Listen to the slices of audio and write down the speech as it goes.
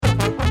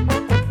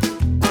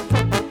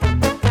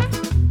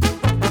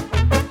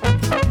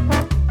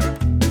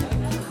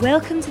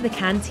Welcome to the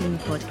Canteen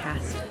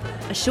Podcast,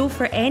 a show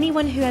for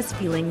anyone who has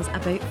feelings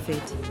about food.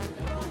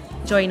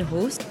 Join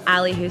host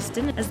Ali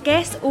Houston as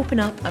guests open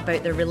up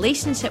about their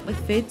relationship with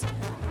food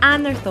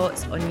and their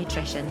thoughts on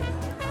nutrition.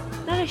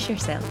 Nourish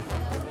yourself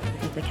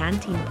with the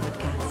Canteen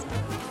Podcast.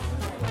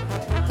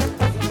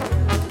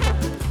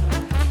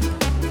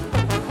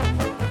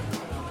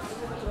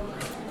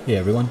 Hey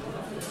everyone,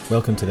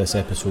 welcome to this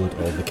episode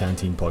of the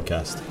Canteen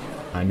Podcast.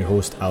 I'm your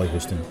host Ali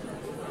Houston.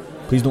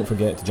 Please don't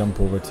forget to jump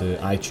over to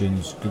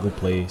iTunes, Google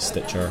Play,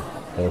 Stitcher,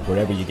 or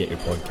wherever you get your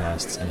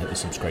podcasts and hit the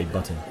subscribe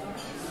button.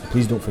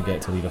 Please don't forget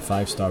to leave a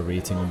 5-star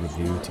rating and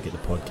review to get the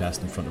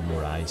podcast in front of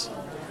more eyes.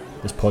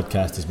 This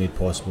podcast is made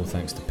possible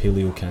thanks to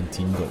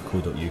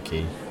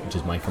paleocanteen.co.uk, which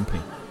is my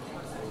company.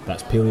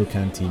 That's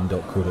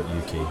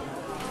paleocanteen.co.uk.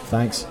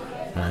 Thanks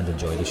and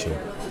enjoy the show.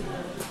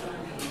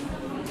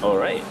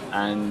 Alright,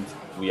 and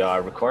we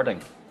are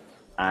recording.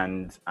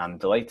 And I'm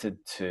delighted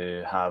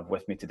to have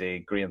with me today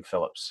Graham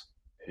Phillips,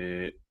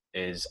 who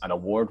is an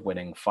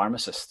award-winning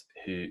pharmacist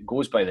who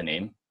goes by the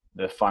name,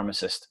 the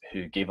pharmacist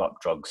who gave up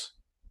drugs.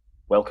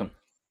 Welcome.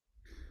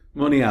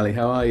 Morning, Ali.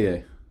 How are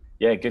you?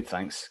 Yeah, good,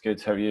 thanks.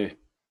 Good. How are you?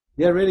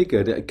 Yeah, really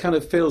good. It kind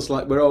of feels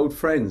like we're old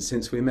friends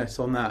since we met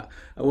on that,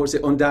 what was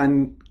it, on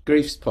Dan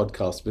Grief's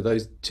podcast with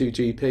those two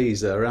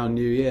GPs around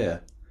New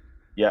Year.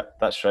 Yeah,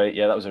 that's right.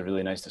 Yeah, that was a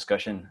really nice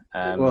discussion.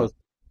 It was.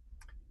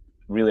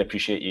 Really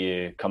appreciate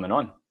you coming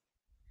on.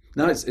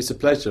 No, it's a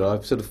pleasure.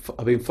 I've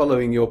been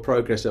following your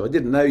progress. I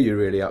didn't know you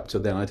really up till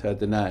then. I'd heard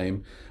the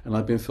name, and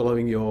I've been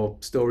following your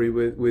story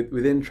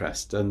with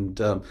interest. And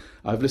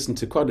I've listened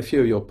to quite a few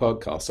of your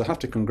podcasts. I have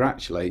to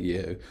congratulate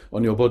you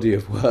on your body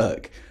of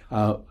work.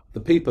 The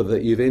people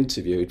that you've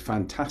interviewed,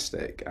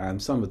 fantastic,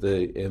 and some of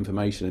the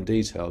information and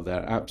detail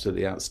there,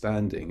 absolutely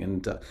outstanding.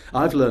 And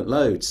I've learnt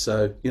loads.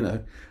 So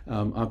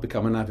I've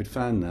become an avid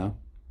fan now.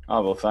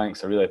 Oh well,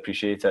 thanks. I really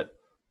appreciate it.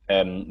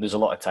 There's a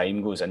lot of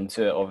time goes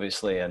into it,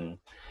 obviously, and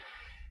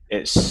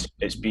it's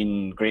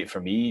been great for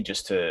me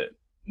just to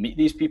meet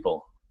these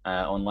people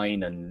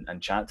online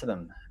and chat to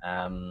them.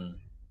 I'm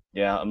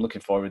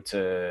looking forward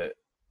to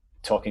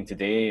talking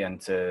today and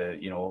to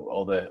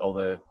all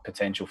the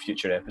potential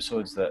future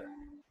episodes that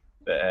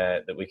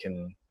we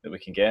can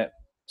get.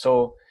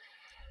 So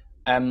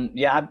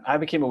I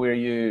became aware of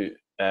you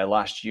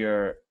last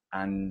year,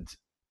 and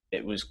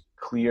it was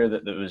clear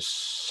that there was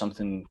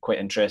something quite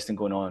interesting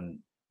going on.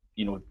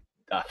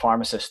 A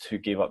pharmacist who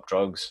gave up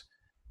drugs.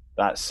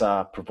 That's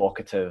a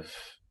provocative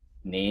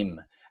name.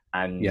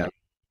 And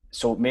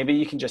so maybe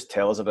you can just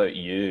tell us about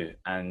you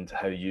and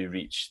how you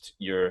reached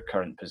your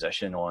current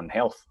position on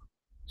health.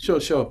 Sure.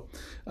 So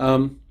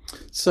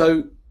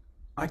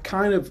I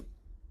can't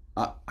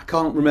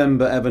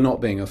remember ever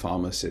not being a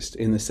pharmacist,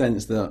 in the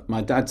sense that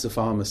my dad's a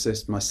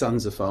pharmacist, my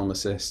son's a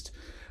pharmacist.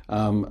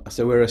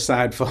 So we're a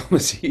sad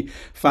pharmacy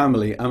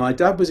family. And my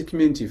dad was a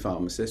community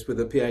pharmacist with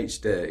a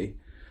PhD.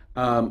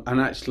 And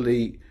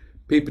actually,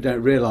 people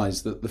don't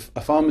realise that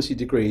a pharmacy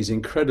degree is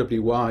incredibly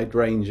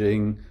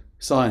wide-ranging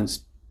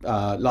science,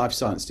 life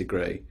science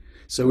degree.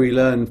 So we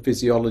learn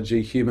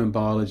physiology, human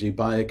biology,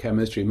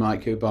 biochemistry,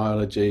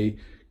 microbiology,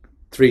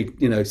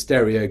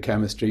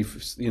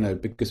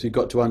 stereochemistry, because we've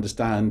got to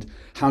understand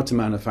how to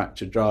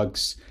manufacture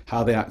drugs,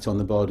 how they act on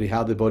the body,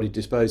 how the body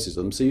disposes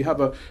of them. So you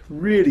have a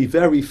really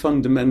very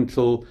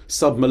fundamental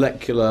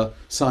submolecular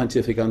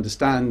scientific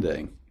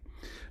understanding.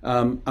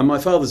 And my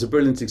father's a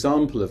brilliant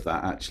example of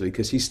that, actually,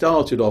 because he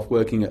started off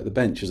working at the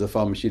bench as a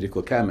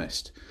pharmaceutical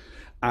chemist.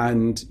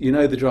 And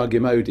the drug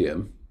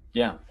Imodium?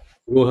 Yeah.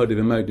 We all heard of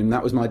Imodium.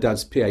 That was my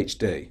dad's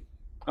PhD.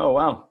 Oh,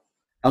 wow.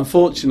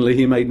 Unfortunately,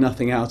 he made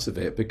nothing out of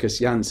it because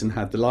Janssen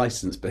had the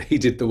license, but he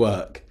did the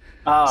work.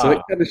 So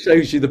it kind of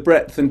shows you the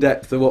breadth and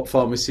depth of what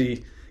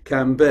pharmacy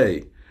can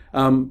be.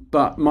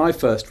 But my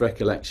first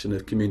recollection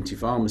of community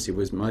pharmacy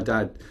was my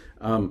dad...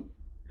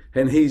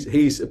 and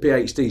he's a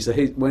PhD, so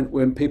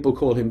when people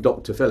call him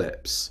Dr.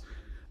 Phillips,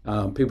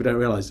 people don't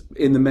realise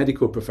in the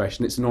medical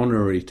profession it's an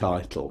honorary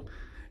title.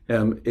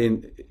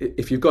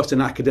 If you've got an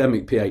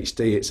academic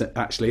PhD, it's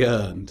actually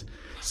earned.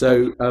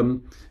 So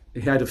he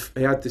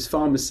had this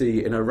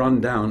pharmacy in a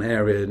rundown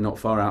area not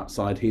far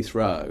outside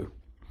Heathrow.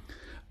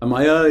 And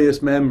my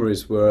earliest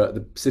memories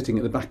were sitting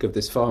at the back of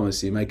this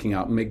pharmacy making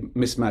out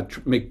mist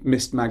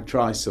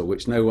magtrisol,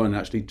 which no one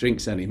actually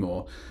drinks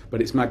anymore, but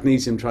it's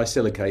magnesium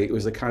trisilicate. It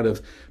was a kind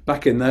of,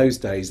 back in those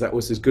days, that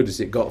was as good as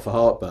it got for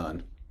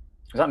heartburn.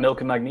 Is that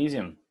milk and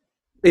magnesium?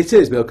 It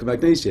is milk and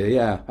magnesia,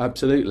 yeah,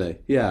 absolutely,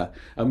 yeah.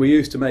 And we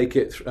used to make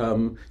it.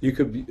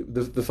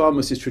 The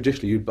pharmacist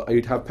traditionally,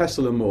 you'd have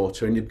pestle and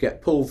mortar, and you'd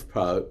get Pulv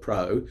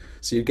Pro.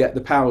 So you'd get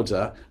the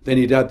powder, then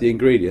you'd add the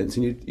ingredients,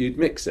 and you'd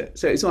mix it.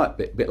 So it's like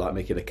a bit like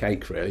making a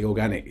cake, really.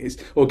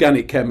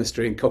 Organic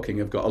chemistry and cooking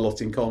have got a lot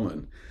in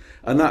common,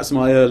 and that's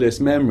my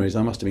earliest memories.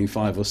 I must have been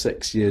 5 or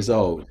 6 years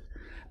old,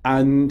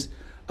 and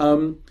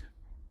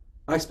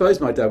I suppose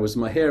my dad was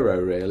my hero,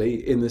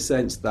 really, in the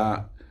sense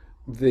that.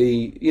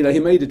 He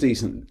made a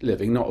decent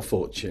living, not a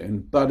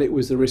fortune, but it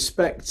was the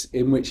respect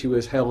in which he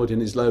was held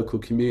in his local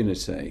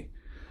community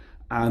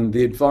and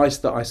the advice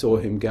that I saw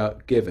him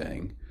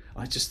giving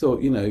I just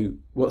thought,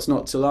 what's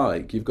not to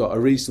like? You've got a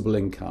reasonable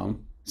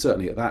income.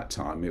 Certainly at that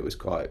time, it was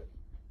quite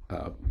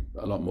a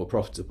lot more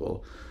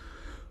profitable.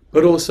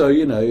 But also,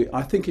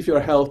 I think if you're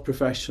a health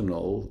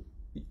professional,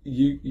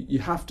 you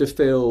have to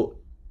feel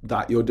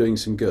that you're doing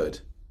some good.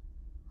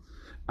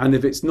 And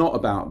if it's not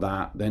about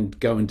that, then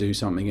go and do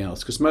something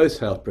else. Because most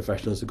health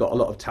professionals have got a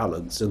lot of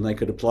talents, and they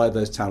could apply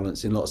those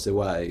talents in lots of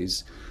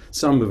ways,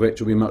 some of which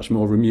will be much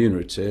more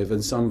remunerative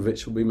and some of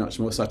which will be much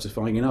more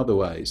satisfying in other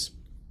ways.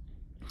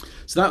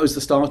 So that was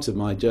the start of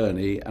my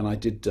journey, and I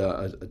did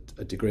a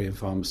degree in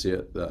pharmacy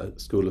at the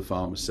School of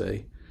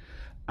Pharmacy.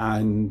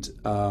 And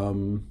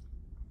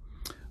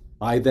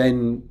I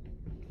then,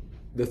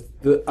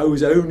 I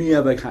was only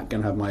ever going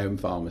to have my own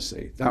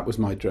pharmacy. That was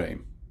my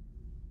dream.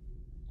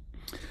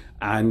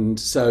 And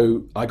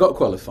so I got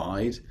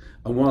qualified,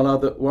 and while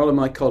of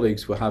my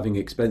colleagues were having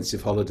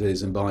expensive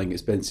holidays and buying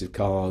expensive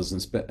cars and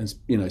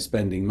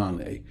spending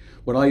money,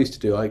 what I used to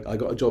do, I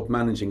got a job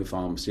managing a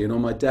pharmacy, and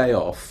on my day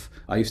off,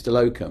 I used to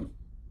locum.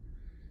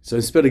 So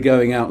instead of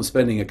going out and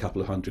spending a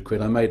couple of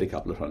 £100, I made a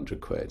couple of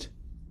 £100.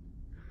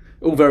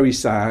 All very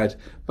sad,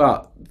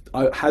 but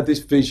I had this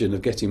vision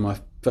of getting my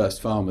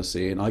first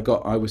pharmacy, and I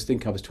was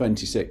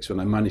 26 when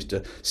I managed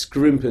to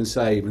scrimp and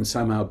save and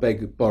somehow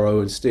beg,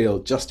 borrow and steal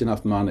just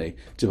enough money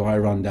to buy a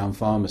rundown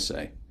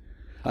pharmacy.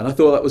 And I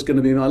thought that was going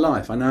to be my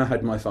life. I now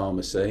had my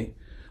pharmacy.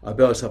 I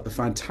built up a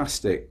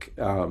fantastic,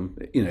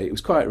 it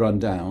was quite run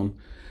down,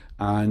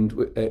 and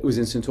it was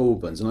in St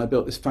Albans, and I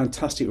built this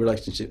fantastic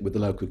relationship with the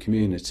local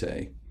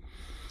community.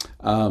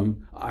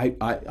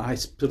 I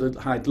sort of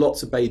had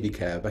lots of baby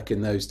care back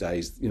in those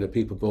days.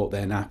 People bought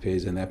their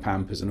nappies and their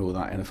Pampers and all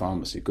that in a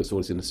pharmacy, because it's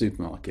all in a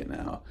supermarket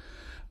now.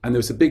 And there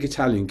was a big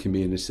Italian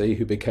community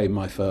who became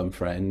my firm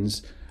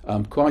friends,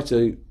 quite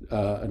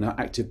an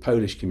active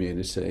Polish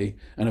community,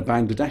 and a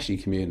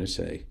Bangladeshi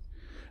community.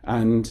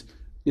 And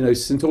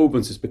St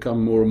Albans has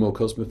become more and more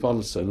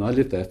cosmopolitan. I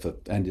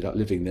ended up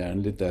living there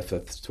and lived there for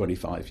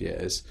 25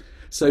 years.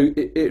 So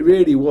it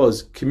really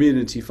was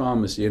community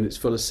pharmacy in its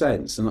fullest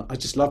sense, and I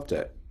just loved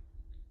it.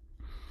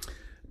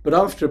 But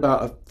after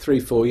about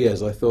 3-4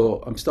 years, I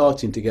thought, I'm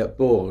starting to get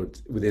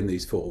bored within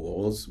these four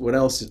walls. What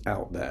else is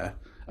out there?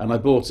 And I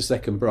bought a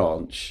second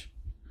branch.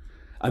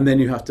 And then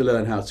you have to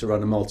learn how to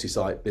run a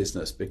multi-site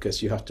business,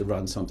 because you have to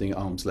run something at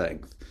arm's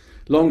length.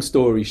 Long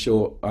story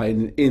short, I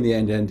in the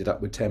end ended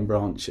up with 10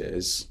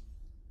 branches.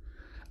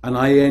 And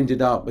I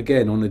ended up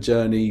again on a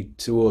journey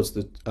towards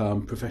the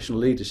professional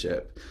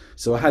leadership.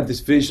 So I had this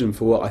vision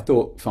for what I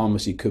thought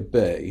pharmacy could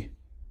be,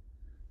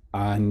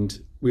 and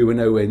we were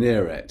nowhere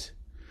near it.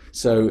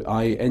 So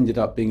I ended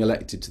up being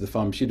elected to the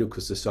Pharmaceutical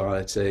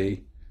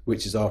Society,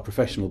 which is our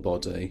professional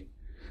body,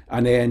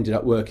 and I ended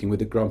up working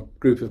with a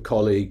group of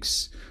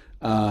colleagues,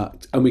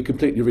 and we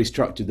completely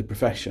restructured the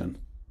profession.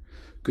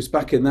 Because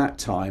back in that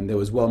time, there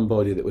was one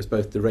body that was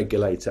both the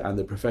regulator and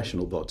the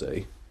professional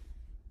body.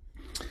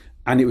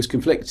 And it was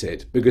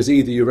conflicted, because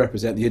either you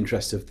represent the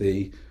interests of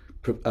the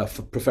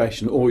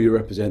profession or you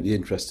represent the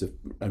interests of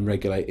and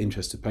regulate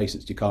interests of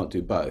patients. You can't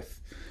do both.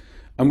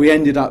 And we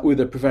ended up with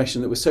a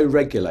profession that was so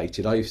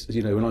regulated. I used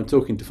to, when I'm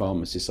talking to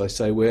pharmacists, I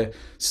say we're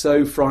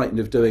so frightened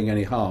of doing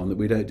any harm that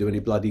we don't do any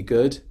bloody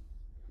good,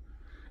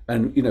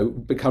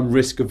 and become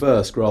risk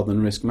averse rather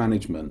than risk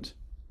management.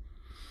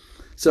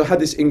 So I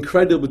had this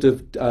incredible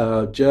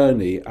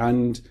journey,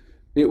 and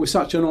it was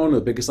such an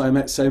honour, because I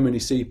met so many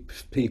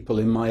people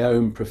in my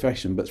own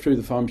profession, but through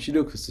the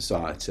Pharmaceutical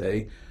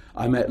Society,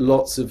 I met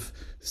lots of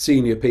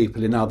senior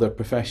people in other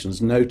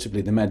professions,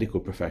 notably the medical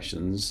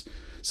professions.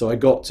 So I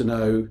got to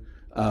know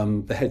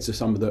the heads of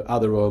some of the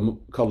other Royal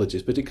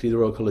Colleges, particularly the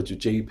Royal College of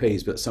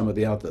GPs, but some of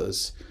the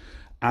others.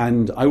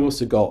 And I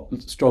also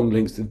got strong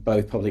links with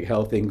both Public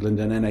Health England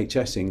and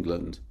NHS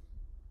England.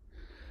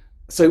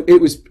 So it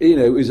was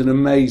an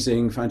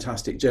amazing,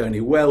 fantastic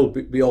journey, well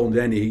beyond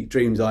any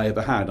dreams I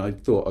ever had. I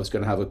thought I was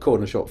going to have a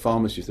corner shop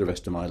pharmacy for the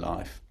rest of my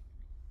life.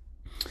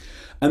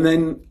 And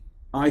then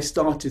I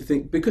started to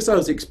think, because I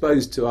was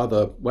exposed to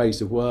other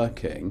ways of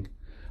working,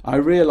 I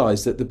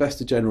realised that the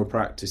best of general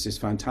practice is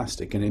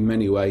fantastic, and in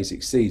many ways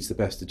exceeds the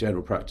best of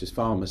general practice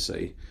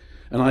pharmacy.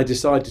 And I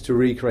decided to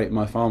recreate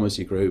my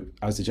pharmacy group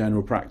as a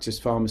general practice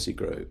pharmacy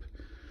group.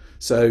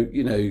 So,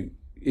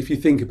 if you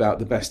think about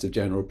the best of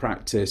general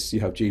practice,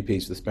 you have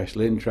GPs with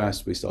special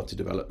interest. We started to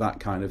develop that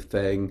kind of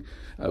thing.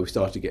 We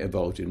started to get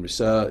involved in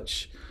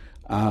research.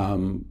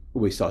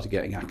 We started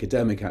getting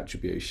academic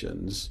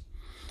attributions.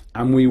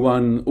 And we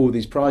won all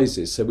these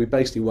prizes. So we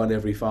basically won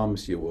every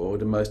pharmacy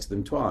award, and most of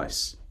them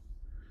twice.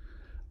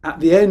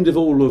 At the end of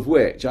all of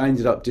which, I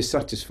ended up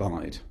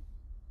dissatisfied.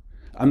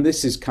 And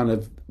this is kind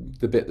of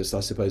the bit that's,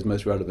 I suppose,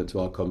 most relevant to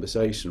our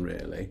conversation,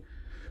 really.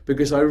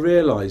 Because I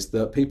realised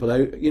that people,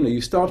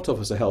 you start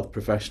off as a health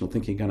professional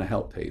thinking you're going to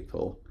help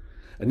people.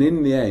 And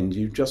in the end,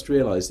 you just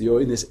realise that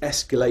you're in this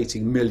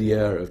escalating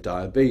milieu of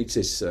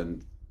diabetes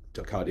and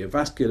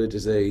cardiovascular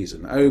disease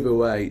and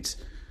overweight.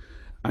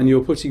 And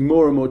you're putting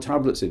more and more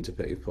tablets into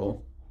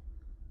people.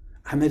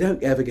 And they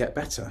don't ever get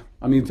better.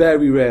 I mean,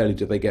 very rarely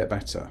do they get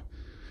better.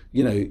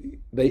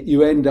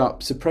 You end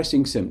up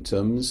suppressing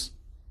symptoms,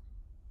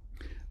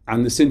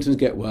 and the symptoms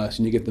get worse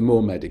and you give them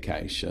more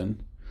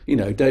medication,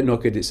 don't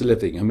knock it, it's a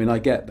living. I mean, I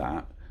get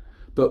that.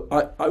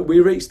 But we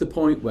reached the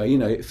point where,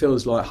 it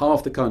feels like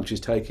half the country's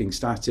taking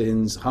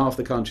statins, half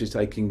the country's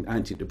taking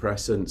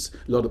antidepressants,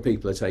 a lot of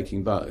people are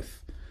taking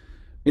both.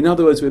 In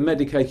other words, we're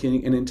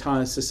medicating an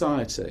entire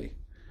society.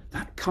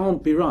 That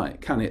can't be right,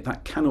 can it?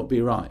 That cannot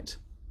be right.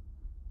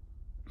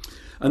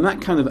 And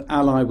that kind of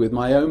allied with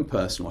my own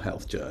personal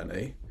health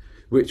journey,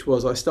 which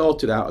was I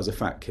started out as a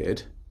fat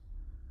kid,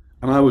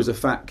 and I was a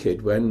fat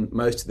kid when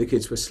most of the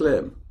kids were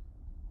slim.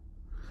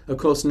 Of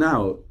course,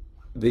 now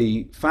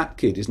the fat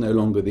kid is no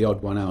longer the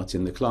odd one out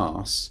in the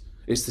class.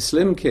 It's the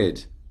slim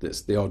kid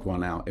that's the odd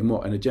one out in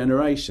a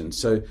generation.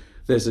 So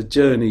there's a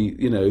journey,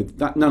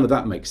 that none of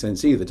that makes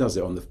sense either, does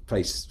it, on the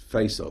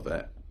face of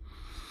it?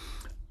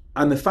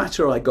 And the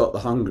fatter I got, the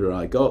hungrier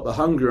I got. The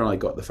hungrier I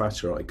got, the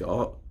fatter I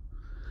got.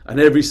 And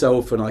every so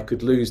often I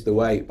could lose the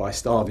weight by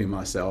starving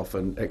myself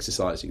and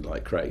exercising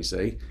like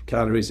crazy.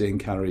 Calories in,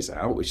 calories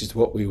out, which is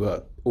what we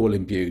were all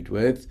imbued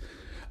with.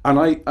 And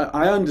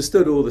I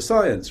understood all the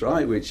science,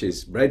 right? Which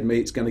is red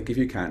meat's going to give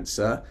you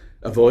cancer,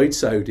 avoid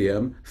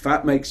sodium,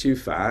 fat makes you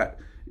fat,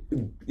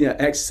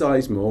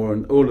 exercise more,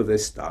 and all of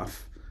this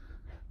stuff.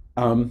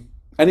 And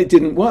it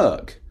didn't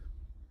work.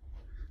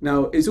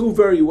 Now, it's all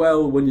very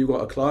well when you've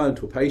got a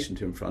client or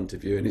patient in front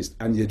of you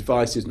and the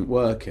advice isn't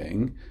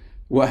working.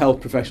 What health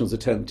professionals are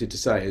tempted to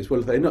say is,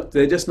 well,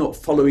 they're just not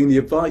following the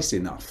advice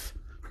enough,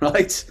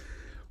 right?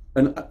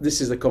 And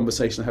this is a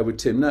conversation I had with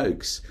Tim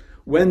Noakes.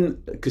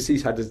 Because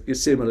he's had a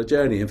similar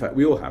journey, in fact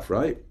we all have,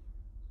 right?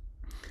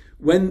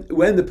 When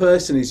the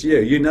person is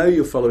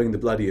you're following the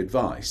bloody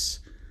advice,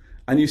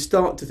 and you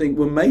start to think,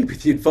 well, maybe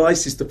the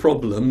advice is the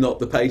problem, not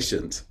the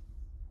patient.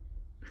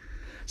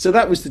 So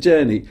that was the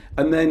journey.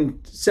 And then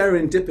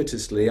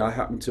serendipitously I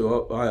happened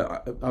to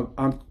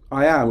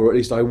I am, or at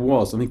least I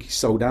was, I think he's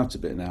sold out a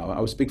bit now,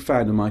 I was a big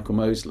fan of Michael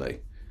Mosley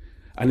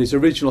and his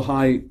original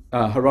High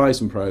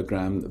Horizon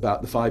program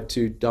about the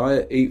 5-2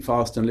 diet, eat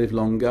fast and live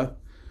longer,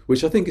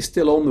 which I think is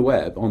still on the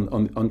web, on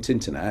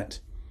Tinternet.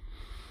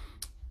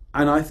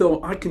 And I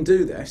thought, I can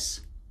do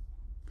this.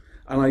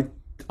 And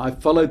I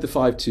followed the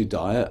 5-2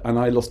 diet and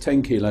I lost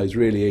 10 kilos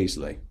really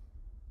easily.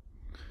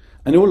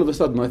 And all of a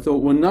sudden I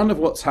thought, well, none of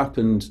what's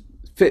happened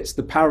fits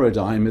the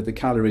paradigm of the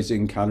calories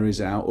in,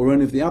 calories out, or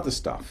any of the other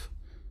stuff.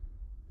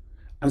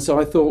 And so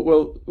I thought,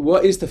 well,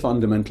 what is the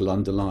fundamental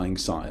underlying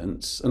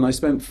science? And I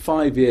spent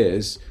 5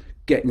 years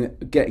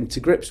getting to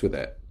grips with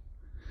it.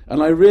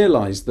 And I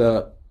realised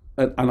that,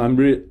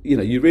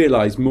 you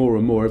realise more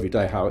and more every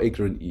day how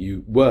ignorant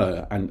you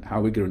were and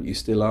how ignorant you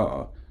still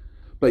are.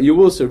 But you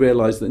also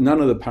realise that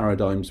none of the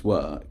paradigms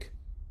work.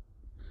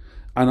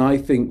 And I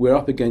think we're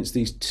up against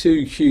these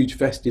two huge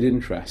vested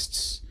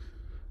interests.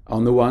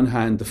 On the one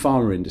hand, the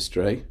pharma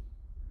industry,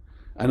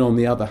 and on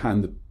the other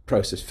hand, the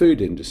processed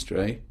food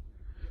industry.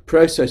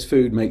 Processed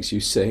food makes you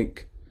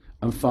sick,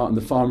 and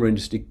the pharma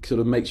industry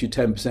sort of makes you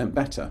 10%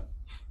 better.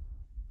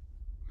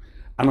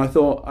 And I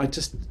thought,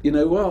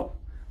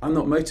 I'm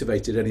not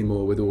motivated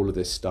anymore with all of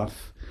this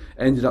stuff.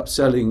 Ended up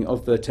selling,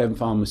 of the 10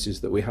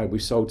 pharmacies that we had, we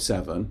sold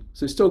 7.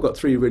 So we've still got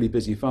 3 really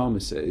busy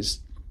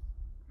pharmacies.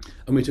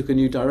 And we took a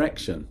new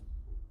direction.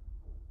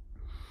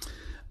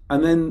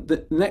 And then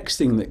the next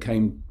thing that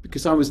came,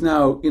 because I was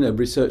now,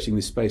 researching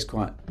this space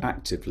quite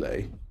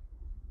actively.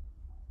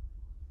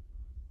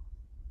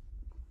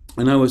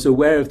 And I was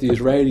aware of the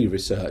Israeli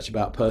research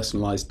about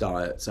personalised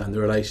diets and the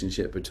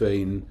relationship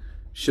between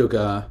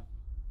sugar,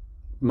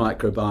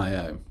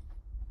 microbiome.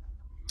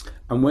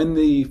 And when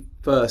the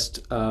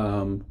first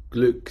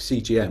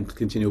CGM,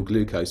 continual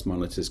glucose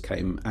monitors,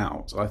 came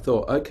out, I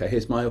thought, okay,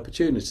 here's my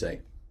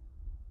opportunity.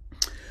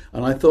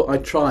 And I thought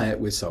I'd try it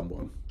with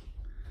someone.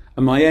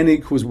 And my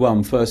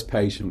N=1 first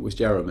patient was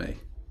Jeremy.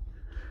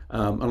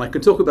 And I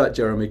can talk about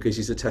Jeremy because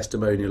he's a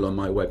testimonial on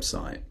my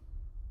website.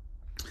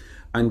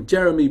 And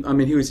Jeremy,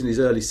 he was in his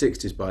early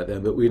 60s by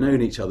then, but we've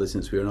known each other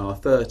since we were in our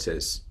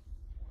 30s.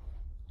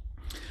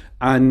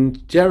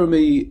 And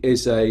Jeremy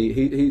is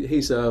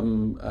he's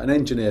an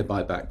engineer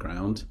by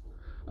background,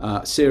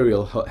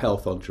 serial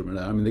health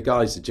entrepreneur. The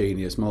guy's a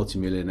genius,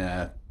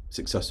 multimillionaire,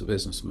 successful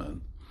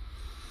businessman.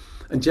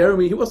 And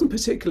Jeremy, he wasn't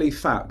particularly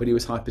fat, but he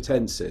was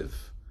hypertensive.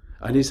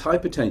 And his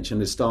hypertension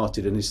had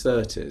started in his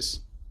 30s.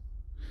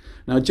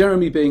 Now,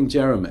 Jeremy, being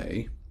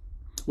Jeremy,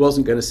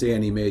 wasn't going to see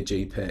any mere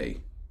GP.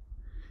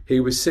 He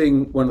was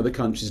seeing one of the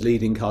country's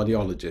leading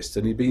cardiologists,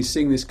 and he'd been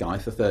seeing this guy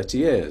for 30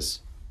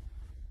 years.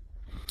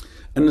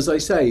 And as I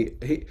say,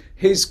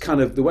 his kind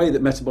of, the way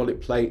that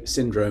metabolic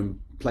syndrome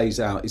plays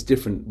out is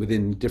different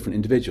within different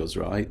individuals,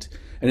 right?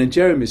 And in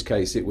Jeremy's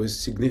case, it was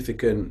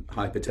significant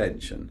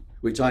hypertension,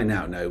 which I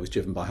now know was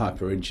driven by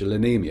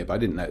hyperinsulinemia, but I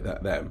didn't know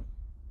that then.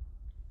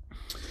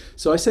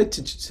 So I said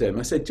to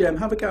Tim, Jem,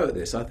 have a go at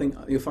this. I think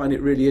you'll find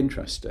it really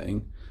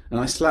interesting. And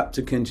I slapped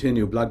a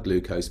continual blood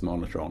glucose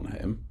monitor on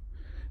him.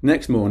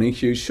 Next morning,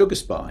 huge sugar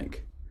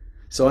spike.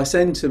 So I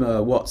sent him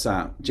a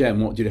WhatsApp, Jem,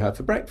 what did you have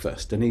for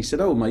breakfast? And he said,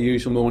 my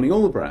usual morning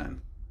all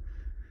bran.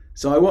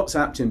 So I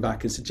WhatsApped him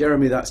back and said,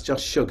 Jeremy, that's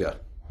just sugar,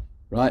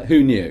 right?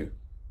 Who knew?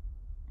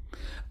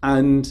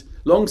 And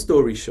long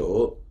story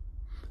short,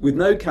 with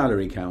no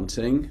calorie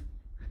counting,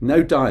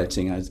 no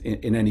dieting as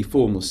in any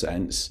formal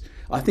sense,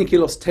 I think he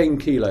lost 10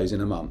 kilos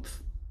in a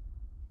month,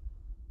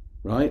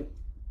 right?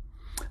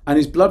 And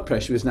his blood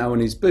pressure is now on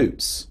his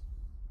boots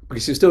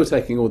because he's still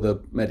taking all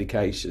the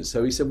medication.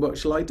 So he said, what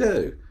shall I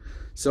do?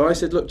 So I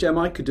said, look, Jem,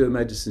 I could do a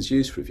medicines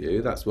use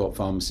review. That's what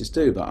pharmacists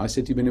do. But I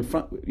said, you've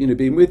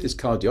been with this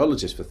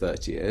cardiologist for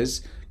 30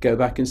 years. Go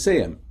back and see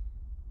him.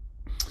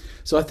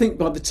 So I think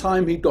by the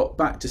time he got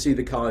back to see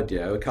the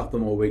cardio, a couple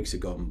more weeks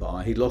had gone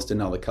by. He'd lost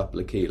another couple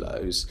of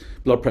kilos.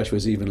 Blood pressure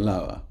was even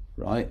lower,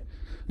 right?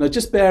 Now,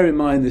 just bear in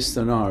mind this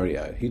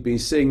scenario. He'd been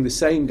seeing the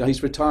same guy.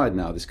 He's retired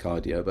now, this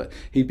cardio, but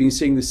he'd been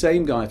seeing the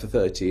same guy for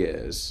 30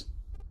 years.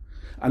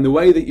 And the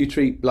way that you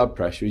treat blood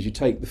pressure is you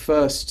take the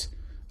first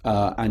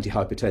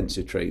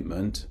antihypertensive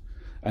treatment,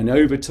 and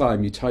over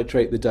time you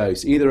titrate the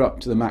dose either up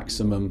to the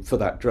maximum for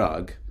that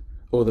drug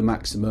or the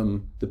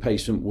maximum the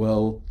patient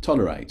will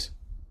tolerate.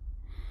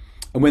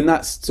 And when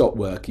that stopped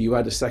working, you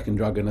add a second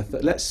drug,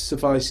 and let's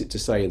suffice it to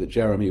say that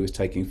Jeremy was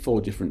taking 4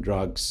 different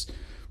drugs,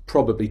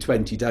 probably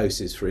 20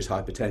 doses for his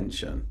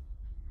hypertension.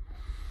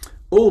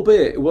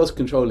 Albeit it was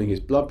controlling his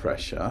blood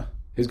pressure,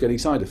 he was getting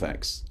side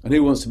effects. And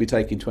who wants to be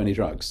taking 20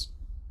 drugs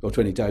or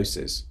 20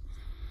 doses?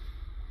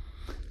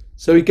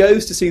 So he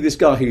goes to see this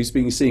guy who's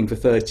been seeing for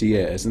 30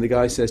 years, and the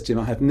guy says to him,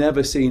 I have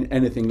never seen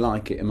anything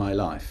like it in my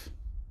life,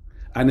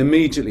 and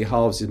immediately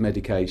halves his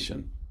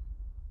medication.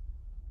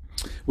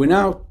 We're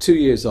now 2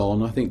 years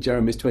on. I think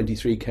Jeremy's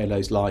 23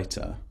 kilos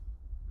lighter,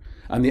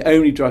 and the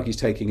only drug he's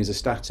taking is a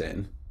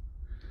statin,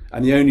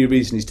 and the only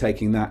reason he's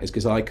taking that is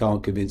because I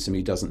can't convince him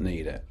he doesn't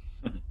need it.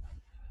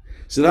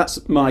 So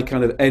that's my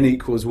kind of N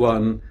equals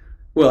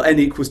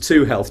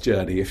 2 health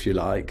journey, if you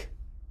like.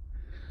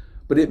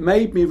 But it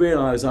made me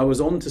realise I was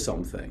onto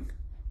something.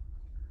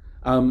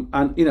 And,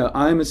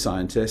 I'm a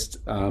scientist.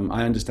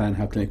 I understand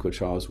how clinical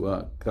trials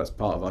work. That's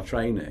part of our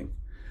training.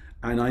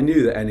 And I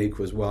knew that N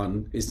equals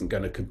 1 isn't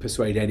going to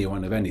persuade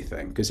anyone of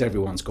anything because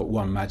everyone's got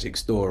one magic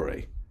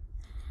story.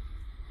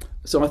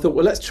 So I thought,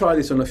 well, let's try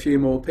this on a few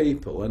more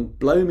people, and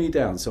blow me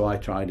down. So I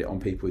tried it on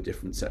people with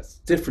different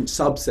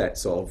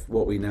subsets of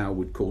what we now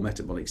would call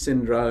metabolic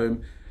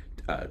syndrome,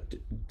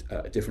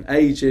 different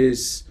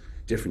ages,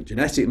 different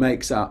genetic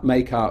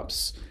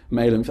makeups,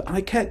 male and female.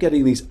 I kept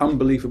getting these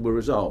unbelievable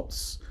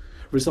results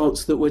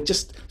that were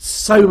just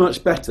so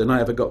much better than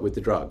I ever got with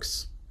the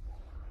drugs.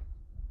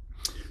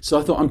 So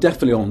I thought, I'm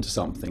definitely on to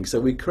something. So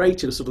we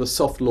created a sort of a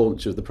soft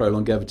launch of the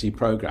ProLongevity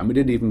program. We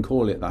didn't even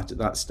call it that at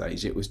that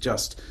stage. It was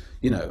just,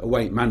 a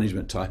weight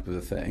management type of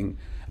a thing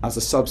as a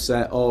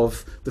subset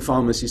of the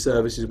pharmacy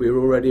services we were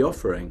already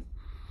offering.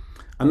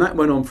 And that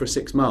went on for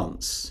 6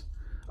 months.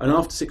 And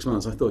after 6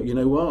 months, I thought, you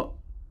know what?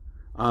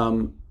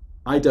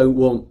 I don't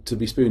want to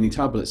be spooning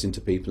tablets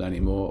into people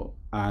anymore.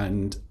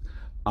 And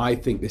I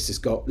think this has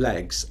got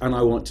legs. And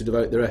I want to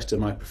devote the rest of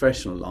my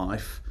professional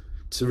life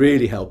to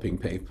really helping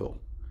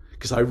people.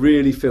 Because I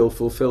really feel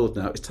fulfilled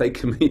now. It's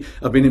taken me,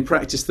 I've been in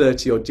practice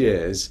 30 odd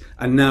years,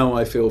 and now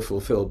I feel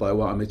fulfilled by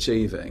what I'm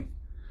achieving.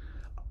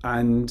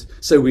 And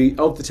so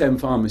of the 10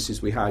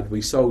 pharmacies we had,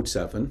 we sold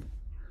 7.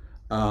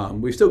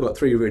 We've still got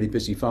 3 really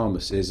busy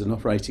pharmacies, and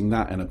operating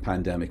that in a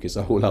pandemic is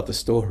a whole other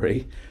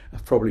story,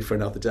 probably for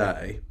another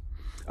day.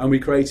 And we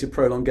created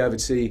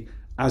ProLongevity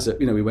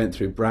we went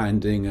through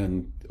branding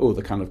and all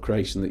the kind of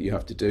creation that you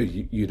have to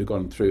do. You'd have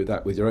gone through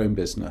that with your own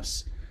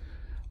business.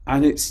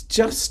 And it's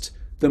just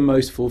the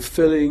most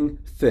fulfilling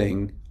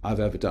thing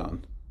I've ever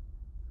done.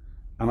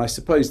 And I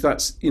suppose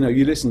that's,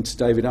 you listen to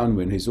David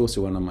Unwin, who's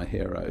also one of my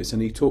heroes,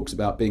 and he talks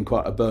about being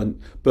quite a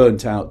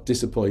burnt out,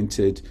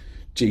 disappointed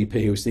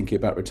GP who was thinking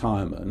about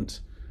retirement.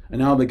 And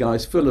now the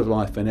guy's full of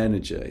life and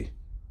energy.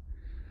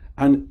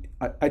 And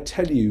I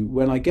tell you,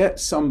 when I get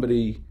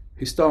somebody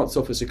who starts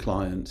off as a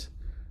client,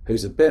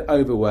 who's a bit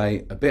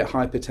overweight, a bit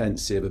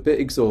hypertensive, a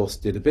bit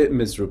exhausted, a bit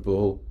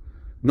miserable,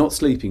 not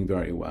sleeping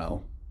very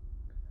well,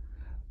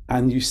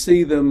 and you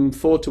see them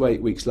 4 to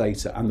 8 weeks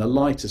later and the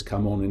light has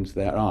come on into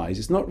their eyes,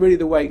 it's not really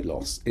the weight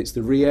loss, it's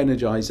the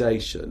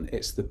re-energization,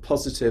 it's the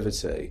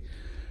positivity.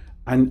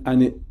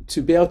 And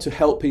to be able to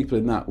help people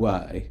in that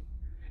way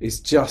is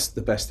just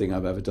the best thing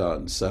I've ever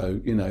done. So,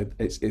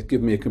 it's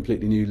given me a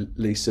completely new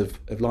lease of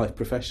life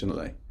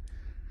professionally.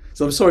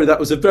 So I'm sorry, that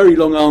was a very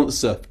long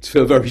answer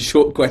to a very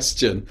short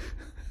question.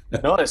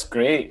 No, it's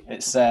great.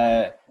 It's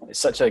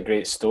such a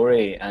great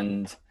story,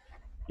 and,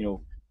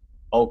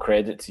 all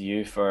credit to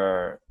you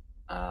for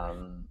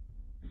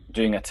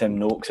doing a Tim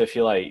Noakes, if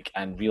you like,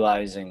 and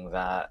realizing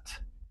that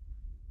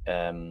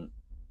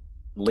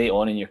late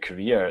on in your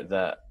career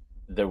that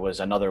there was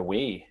another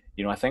way.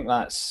 I think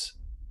that's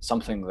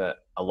something that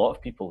a lot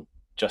of people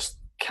just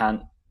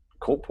can't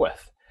cope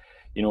with,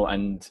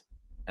 and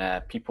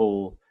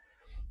people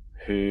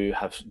who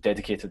have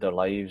dedicated their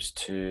lives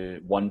to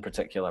one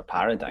particular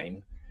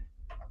paradigm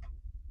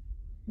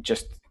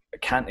just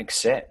can't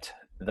accept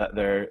that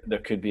there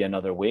could be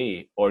another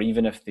way, or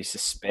even if they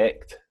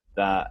suspect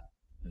that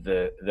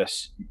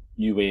this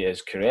new way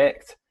is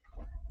correct,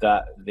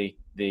 that they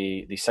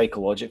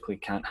psychologically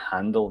can't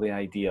handle the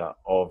idea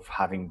of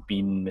having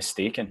been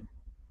mistaken.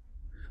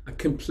 I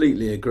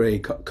completely agree.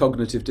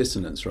 Cognitive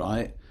dissonance,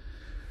 right?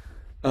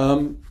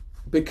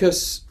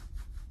 Because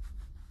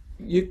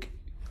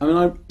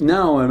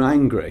now I'm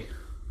angry,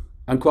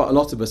 and quite a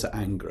lot of us are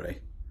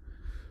angry,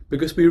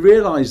 because we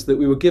realised that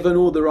we were given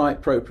all the right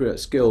appropriate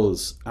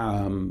skills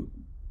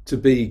to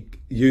be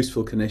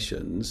useful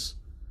clinicians,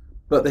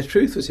 but the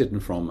truth was hidden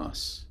from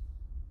us.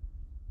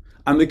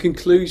 And the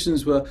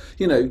conclusions were,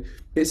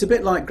 it's a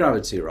bit like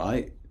gravity,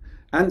 right?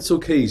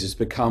 Ancel Keys has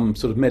become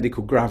sort of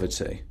medical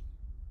gravity.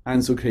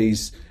 Ancel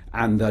Keys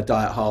and the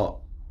diet heart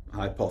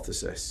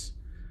hypothesis.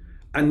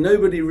 And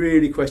nobody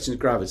really questions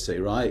gravity,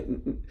 right?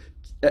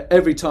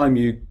 Every time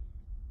you,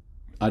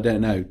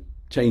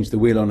 change the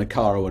wheel on a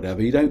car or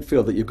whatever, you don't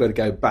feel that you've got to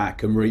go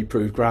back and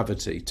reprove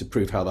gravity to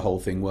prove how the whole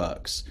thing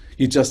works.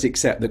 You just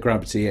accept that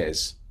gravity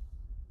is.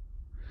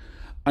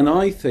 And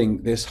I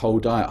think this whole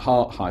diet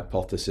heart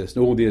hypothesis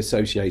and all the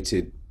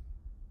associated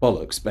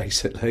bollocks,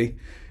 basically,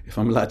 if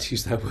I'm allowed to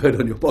use that word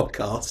on your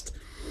podcast,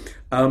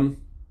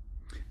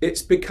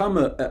 it's become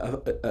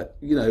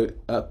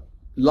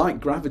like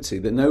gravity,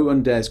 that no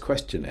one dares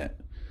question it,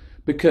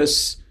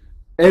 because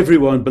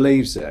everyone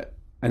believes it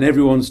and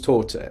everyone's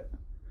taught it,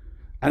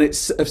 and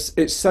it's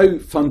so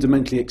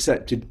fundamentally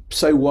accepted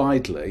so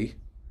widely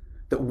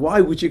that why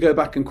would you go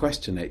back and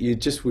question it? You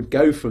just would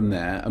go from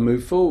there and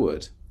move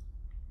forward.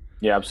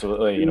 Yeah,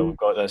 absolutely. We've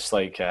got this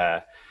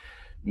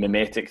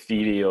mimetic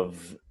theory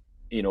of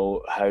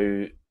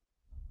how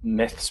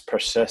myths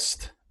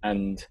persist,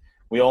 and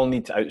we all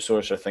need to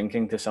outsource our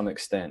thinking to some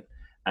extent,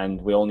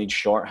 and we all need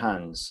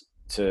shorthands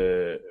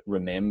to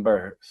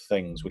remember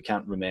things. We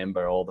can't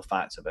remember all the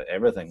facts about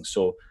everything,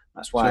 so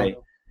that's why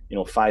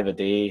 5 a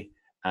day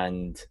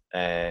and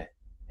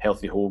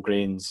healthy whole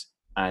grains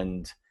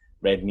and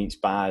red meat's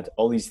bad.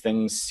 All these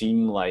things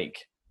seem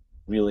like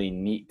really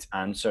neat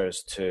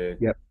answers to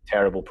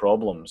terrible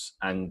problems,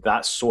 and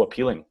that's so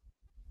appealing.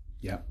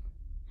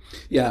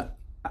 Yeah,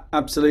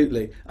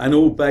 absolutely. And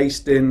all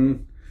based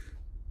in,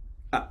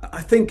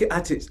 I think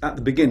at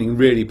the beginning,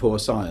 really poor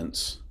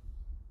science,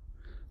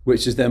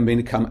 which has then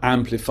become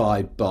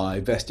amplified by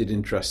vested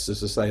interests,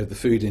 as I say, of the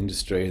food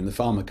industry and the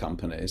pharma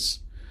companies.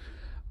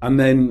 And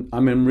then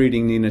I'm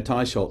reading Nina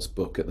Teicholz's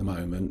book at the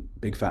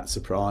moment, Big Fat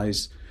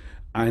Surprise,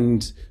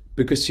 and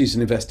because she's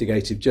an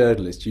investigative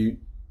journalist,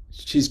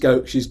 she's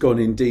gone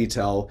in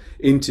detail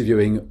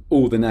interviewing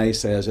all the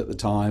naysayers at the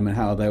time and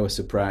how they were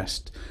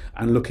suppressed,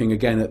 and looking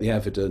again at the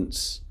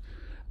evidence.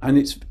 And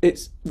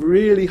it's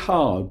really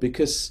hard,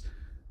 because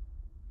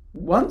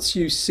once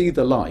you see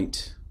the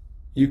light,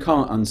 you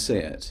can't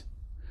unsee it.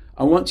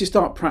 And once you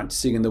start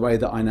practicing in the way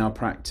that I now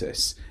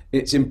practice,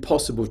 it's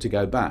impossible to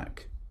go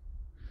back.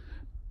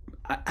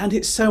 And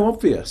it's so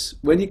obvious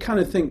when you kind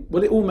of think,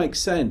 well, it all makes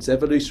sense.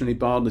 Evolutionary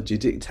biology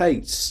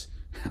dictates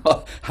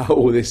how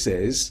all this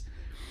is.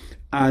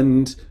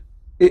 And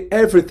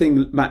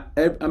everything,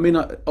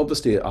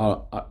 obviously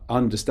our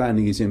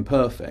understanding is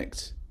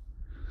imperfect,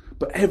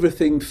 but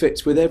everything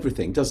fits with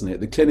everything, doesn't it?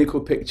 The clinical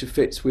picture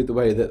fits with the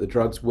way that the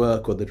drugs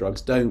work or the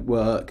drugs don't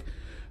work.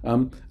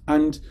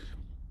 And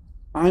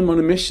I'm on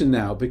a mission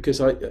now,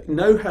 because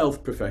no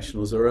health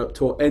professionals are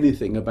taught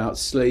anything about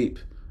sleep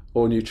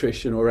or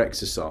nutrition or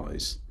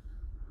exercise.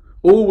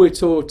 All we're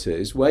taught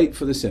is wait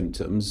for the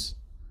symptoms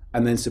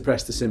and then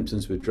suppress the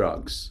symptoms with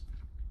drugs.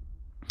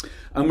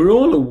 And we're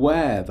all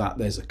aware that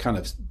there's a kind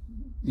of,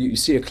 you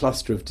see a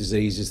cluster of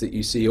diseases, that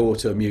you see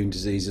autoimmune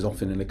diseases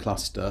often in a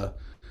cluster,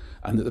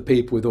 and that the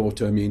people with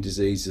autoimmune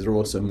diseases are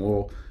also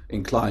more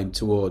inclined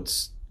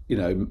towards,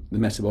 the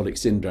metabolic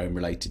syndrome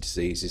related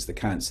diseases, the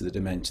cancer, the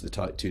dementia, the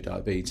type 2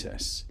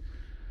 diabetes.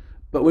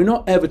 But we're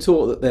not ever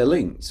taught that they're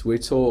linked. We're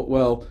taught,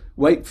 well,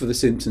 wait for the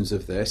symptoms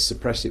of this,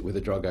 suppress it with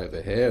a drug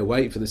over here,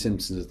 wait for the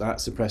symptoms of that,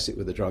 suppress it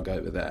with a drug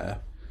over there.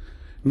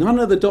 None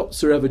of the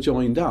dots are ever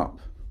joined up.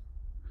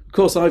 Of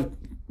course,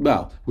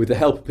 with the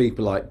help of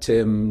people like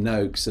Tim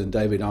Noakes and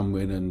David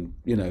Unwin and,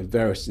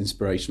 various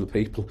inspirational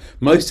people,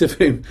 most of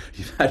whom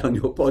you've had on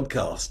your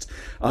podcast,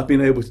 I've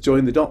been able to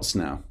join the dots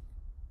now.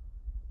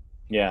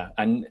 Yeah,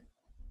 and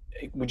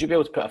would you be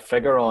able to put a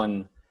figure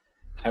on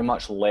how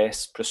much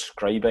less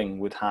prescribing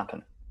would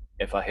happen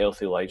if a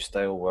healthy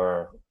lifestyle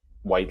were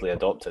widely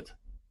adopted?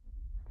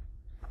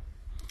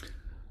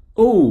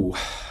 Oh,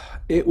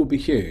 it would be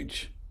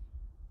huge.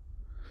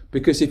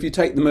 Because if you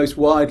take the most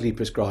widely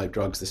prescribed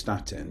drugs, the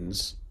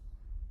statins,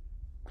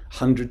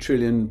 $100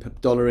 trillion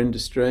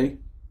industry.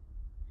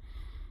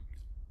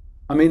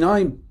 I'm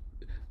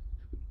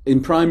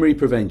in primary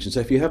prevention. So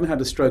if you haven't had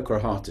a stroke or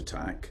a heart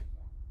attack,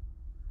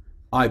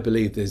 I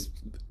believe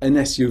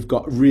unless you've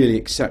got really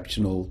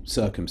exceptional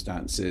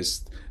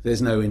circumstances,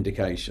 there's no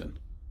indication,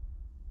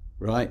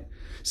 right?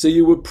 So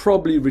you would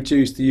probably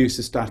reduce the use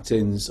of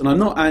statins. And I'm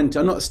not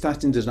a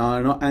statin denier,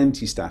 I'm not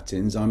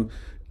anti-statins. I'm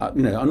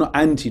not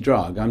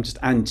anti-drug, I'm just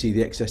anti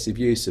the excessive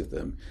use of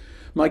them.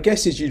 My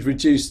guess is you'd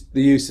reduce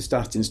the use of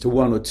statins to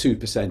 1 or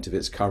 2% of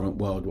its current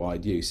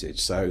worldwide usage.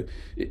 So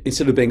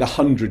instead of being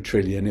 100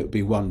 trillion, it would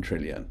be 1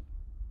 trillion.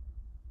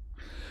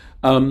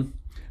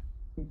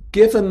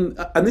 Given,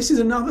 and this is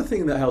another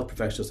thing that health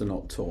professionals are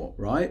not taught,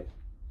 right?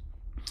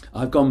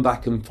 I've gone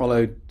back and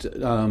followed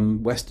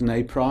Weston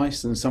A.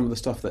 Price and some of the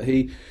stuff that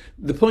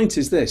the point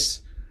is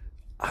this,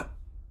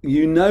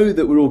 you know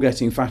that we're all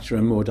getting fatter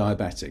and more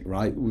diabetic,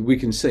 right? We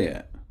can see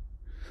it.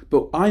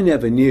 But I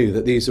never knew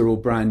that these are all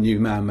brand new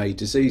man-made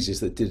diseases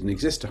that didn't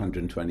exist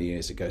 120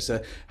 years ago.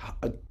 So,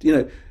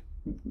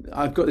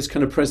 I've got this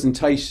kind of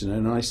presentation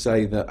and I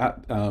say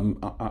that,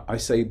 I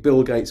say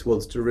Bill Gates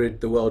wants to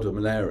rid the world of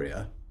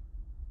malaria,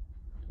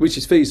 which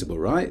is feasible,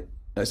 right?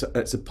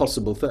 It's a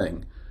possible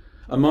thing.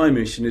 And my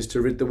mission is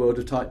to rid the world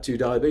of type 2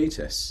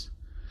 diabetes.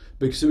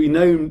 Because we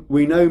know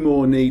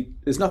more need.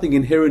 There's nothing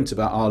inherent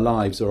about our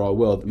lives or our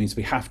world that means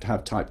we have to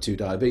have type 2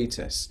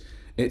 diabetes.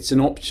 It's an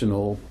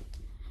optional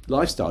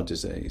lifestyle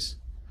disease.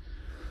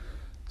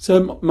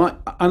 So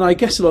and I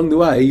guess along the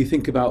way you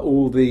think about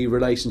all the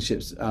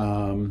relationships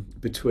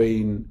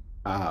between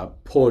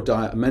poor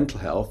diet and mental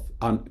health,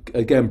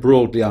 again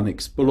broadly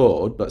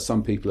unexplored, but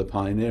some people are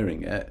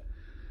pioneering it.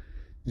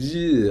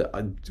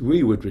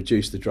 We would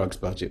reduce the drugs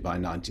budget by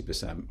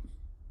 90%.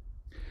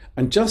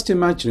 And just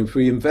imagine if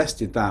we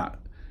invested that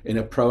in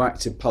a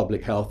proactive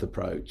public health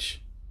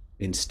approach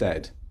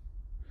instead.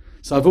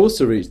 So I've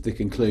also reached the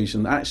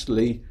conclusion that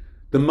actually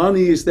the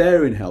money is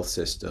there in health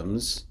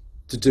systems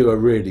to do a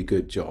really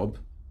good job,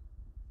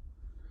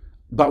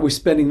 but we're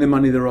spending the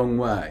money the wrong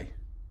way.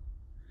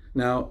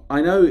 Now, I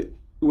know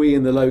we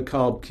in the low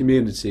carb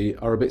community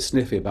are a bit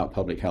sniffy about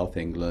Public Health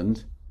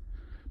England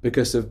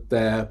because of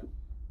their,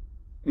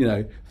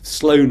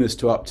 slowness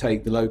to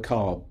uptake the low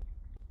carb.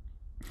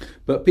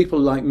 But people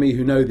like me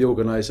who know the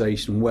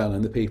organisation well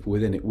and the people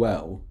within it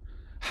well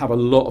have a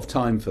lot of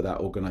time for that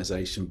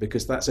organisation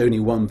because that's only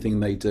one thing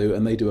they do,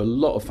 and they do a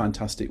lot of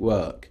fantastic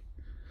work.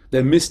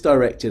 They're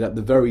misdirected at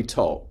the very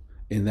top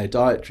in their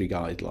dietary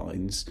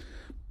guidelines,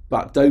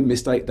 but don't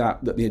mistake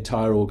that the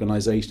entire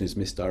organisation is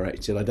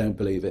misdirected. I don't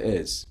believe it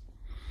is.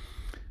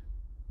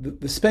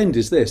 The spend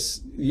is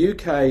this.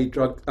 UK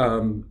drug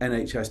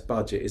NHS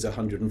budget is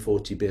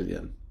 140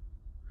 billion.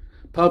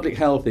 Public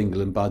Health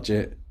England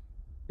budget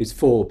is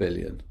 4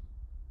 billion.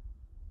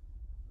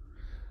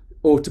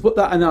 Or to put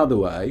that another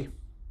way,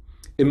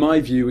 in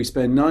my view, we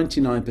spend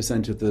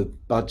 99% of the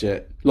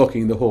budget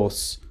locking the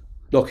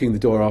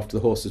door after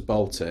the horse has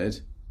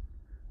bolted,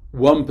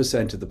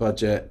 1% of the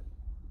budget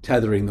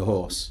tethering the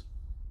horse.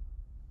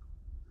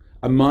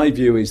 And my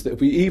view is that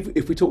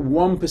if we took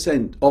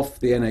 1% off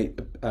the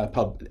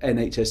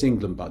NHS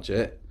England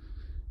budget,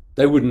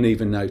 they wouldn't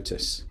even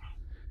notice.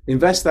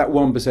 Invest that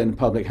 1% in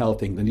Public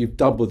Health England, you've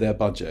doubled their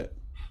budget.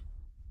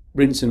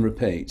 Rinse and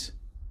repeat.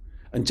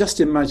 And just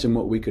imagine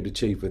what we could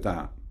achieve with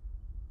that.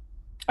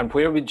 And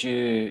where would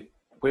you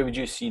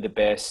see the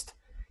best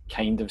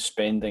kind of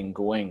spending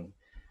going?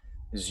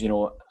 Because,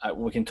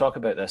 we can talk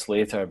about this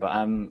later, but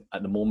I'm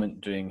at the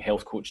moment doing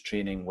health coach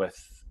training with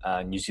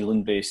a New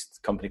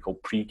Zealand-based company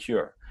called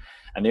Precure,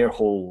 and their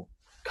whole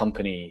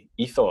company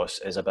ethos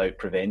is about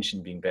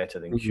prevention being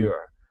better than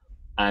cure.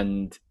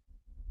 And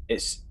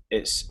it's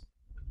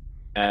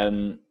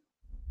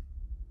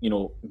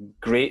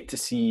great to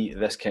see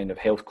this kind of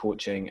health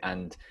coaching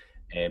and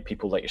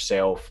people like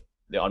yourself,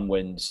 the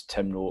Unwins,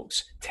 Tim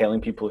Noakes, telling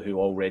people who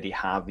already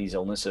have these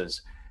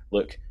illnesses,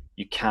 look,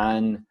 you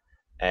can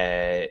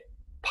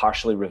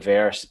partially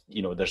reverse.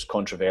 There's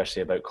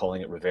controversy about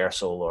calling it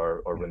reversal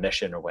or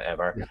remission or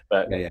whatever,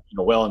 but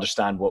we'll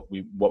understand what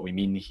we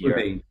mean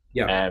here.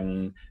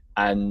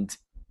 And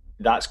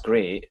that's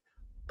great.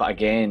 But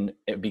again,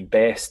 it'd be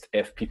best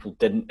if people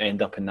didn't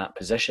end up in that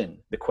position.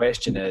 The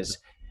question is,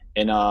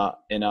 in a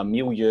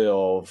milieu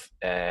of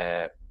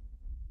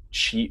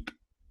cheap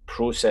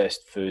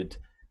processed food,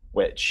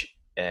 which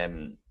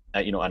and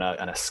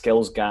a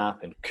skills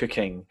gap in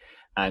cooking,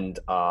 and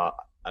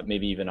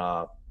maybe even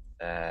a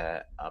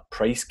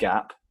price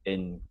gap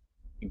in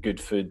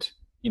good food,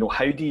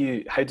 how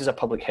does a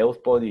public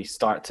health body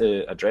start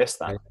to address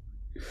that?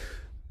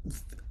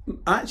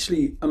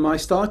 Actually, my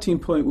starting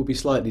point would be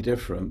slightly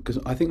different, because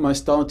I think my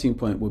starting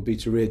point would be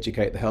to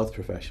re-educate the health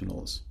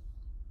professionals.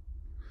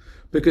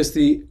 Because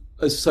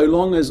so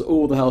long as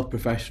all the health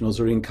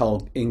professionals are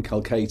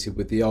inculcated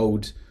with the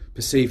old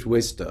perceived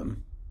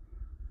wisdom,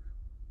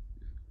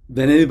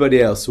 then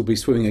anybody else will be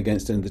swimming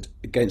against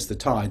the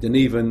tide, and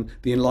even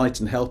the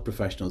enlightened health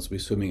professionals will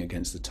be swimming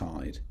against the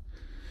tide.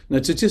 Now,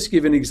 to just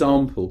give an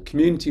example,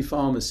 community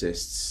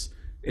pharmacists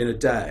in a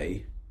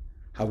day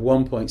have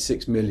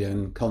 1.6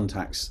 million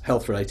contacts,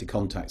 health-related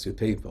contacts with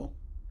people.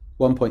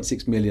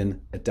 1.6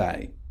 million a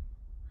day.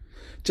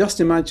 Just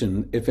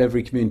imagine if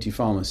every community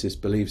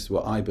pharmacist believes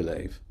what I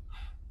believe,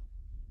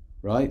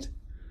 right?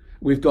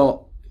 We've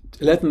got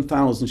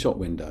 11,000 shop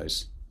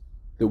windows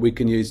that we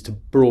can use to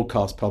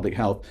broadcast public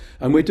health.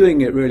 And we're doing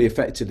it really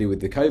effectively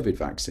with the COVID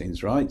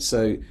vaccines, right?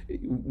 So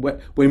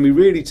when we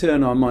really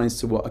turn our minds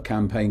to what a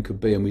campaign could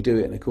be and we do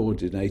it in a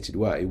coordinated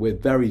way, we're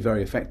very,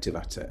 very effective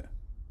at it.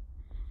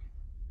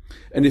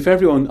 And if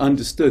everyone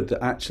understood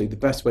that actually the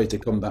best way to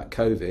combat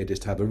COVID is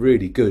to have a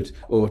really good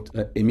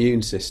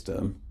immune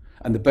system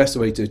And the best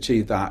way to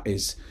achieve that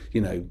is,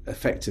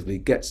 effectively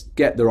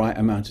get the right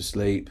amount of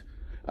sleep,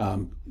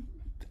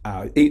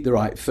 eat the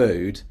right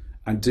food,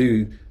 and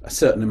do a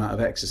certain amount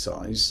of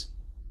exercise.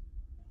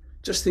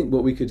 Just think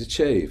what we could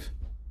achieve.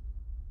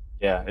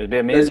 Yeah, it'd be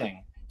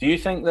amazing. Do you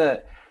think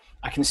that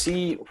I can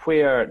see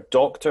where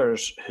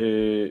doctors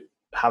who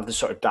have this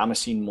sort of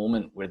Damascene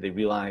moment where they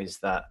realise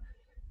that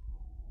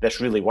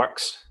this really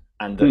works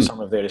and that some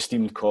of their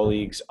esteemed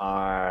colleagues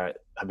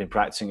have been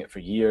practicing it for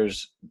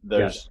years.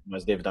 There's,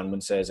 as David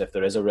Unwin says, if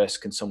there is a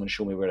risk, can someone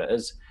show me where it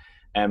is?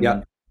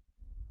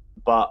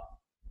 But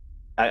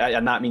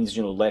and that means,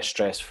 less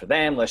stress for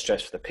them, less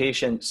stress for the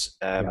patients,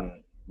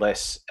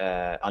 less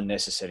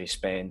unnecessary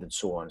spend, and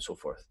so on and so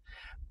forth.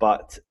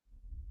 But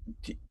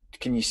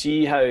can you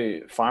see how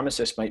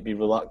pharmacists might be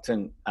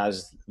reluctant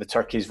as the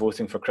turkeys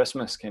voting for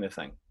Christmas kind of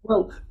thing?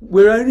 Well,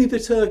 we're only the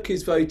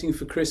turkeys voting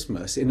for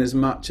Christmas in as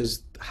much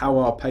as how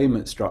our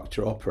payment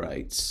structure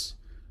operates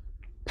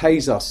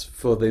pays us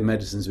for the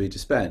medicines we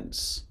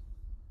dispense.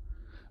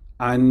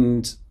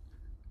 And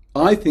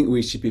I think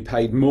we should be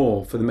paid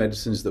more for the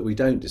medicines that we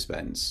don't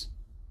dispense.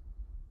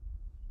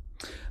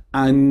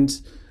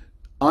 And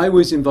I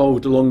was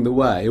involved along the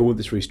way, all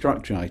this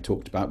restructuring I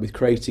talked about, with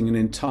creating an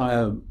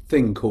entire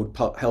thing called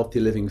Healthy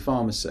Living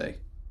Pharmacy.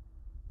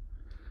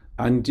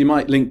 And you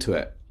might link to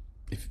it.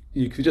 If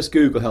you could just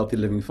Google Healthy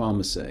Living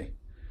Pharmacy.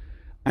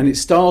 And it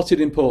started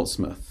in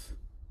Portsmouth,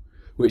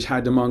 which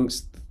had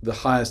amongst the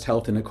highest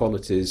health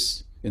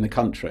inequalities in the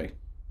country.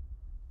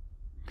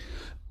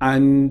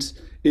 And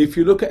if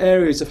you look at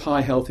areas of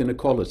high health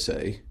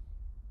inequality,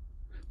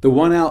 the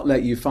one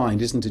outlet you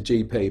find isn't a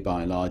GP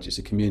by and large, it's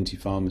a community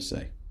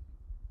pharmacy.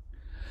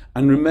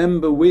 And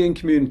remember, we in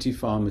community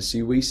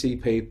pharmacy, we see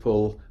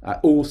people at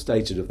all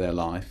stages of their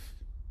life,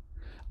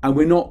 and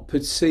we're not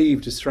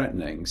perceived as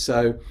threatening.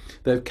 So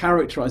they've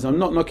characterised, I'm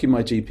not knocking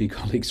my GP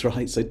colleagues,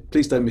 right? So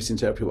please don't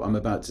misinterpret what I'm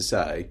about to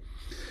say.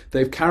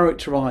 They've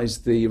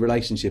characterised the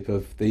relationship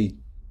of the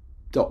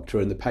doctor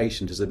and the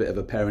patient as a bit of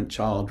a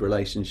parent-child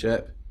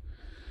relationship,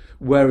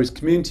 whereas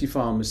community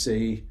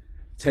pharmacy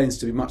tends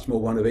to be much more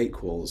one of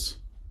equals.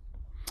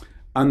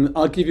 And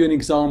I'll give you an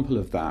example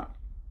of that.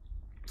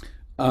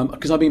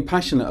 Because I've been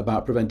passionate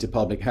about preventive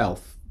public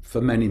health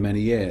for many, many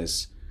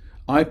years.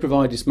 I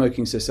provided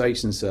smoking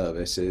cessation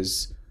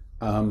services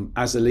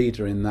as a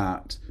leader in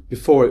that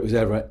before it was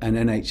ever an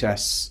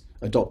NHS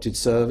adopted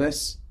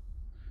service.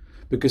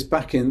 Because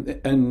back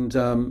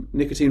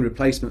nicotine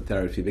replacement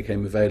therapy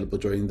became available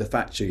during the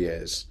Thatcher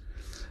years.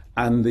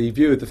 And the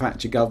view of the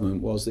Thatcher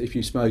government was that if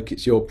you smoke,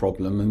 it's your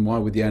problem, and why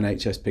would the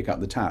NHS pick up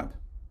the tab?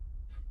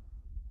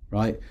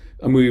 Right?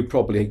 And we would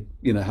probably,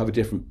 have a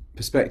different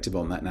perspective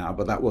on that now,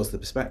 but that was the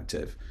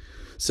perspective.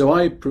 So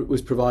I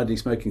was providing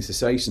smoking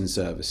cessation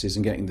services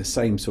and getting the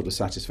same sort of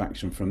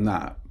satisfaction from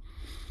that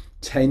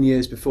 10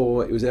 years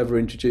before it was ever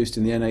introduced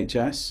in the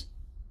NHS.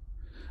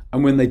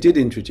 And when they did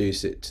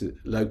introduce it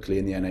locally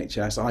in the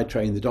NHS, I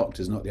trained the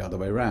doctors, not the other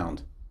way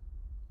around.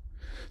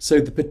 So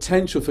the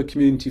potential for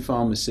community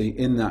pharmacy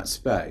in that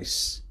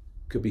space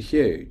could be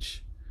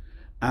huge.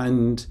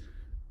 And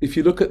if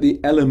you look at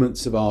the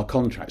elements of our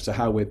contracts, so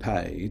how we're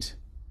paid,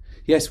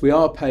 yes, we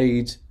are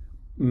paid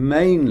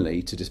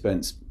mainly to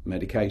dispense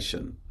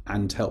medication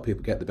and help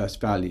people get the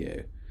best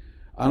value.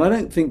 And I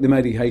don't think the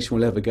medication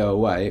will ever go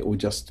away, it will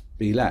just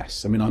be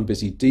less. I mean, I'm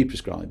busy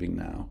deprescribing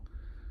now.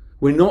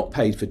 We're not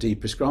paid for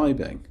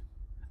deprescribing.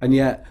 And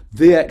yet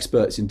the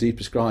experts in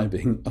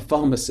deprescribing are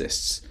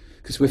pharmacists,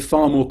 because we're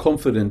far more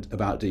confident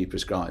about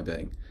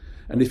deprescribing.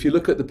 And if you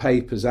look at the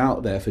papers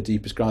out there for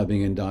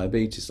deprescribing in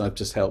diabetes, I've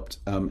just helped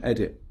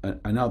edit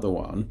another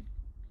one,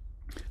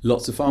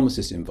 lots of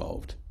pharmacists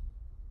involved.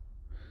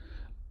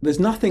 There's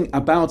nothing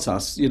about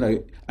us,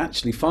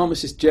 actually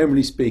pharmacists,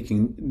 generally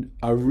speaking,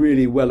 are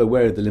really well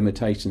aware of the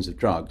limitations of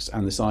drugs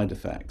and the side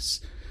effects.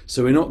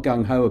 So we're not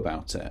gung-ho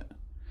about it.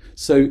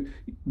 So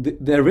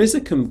there is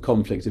a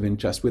conflict of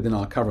interest within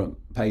our current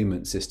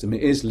payment system.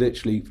 It is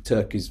literally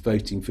turkeys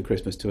voting for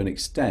Christmas to an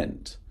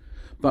extent.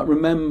 But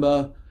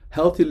remember,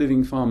 Healthy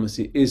Living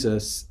Pharmacy is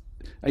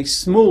a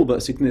small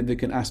but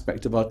significant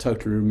aspect of our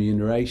total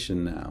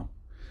remuneration now.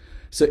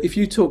 So if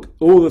you took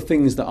all the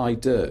things that I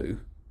do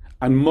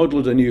and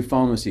modelled a new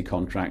pharmacy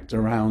contract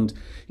around,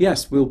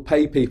 yes, we'll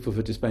pay people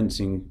for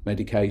dispensing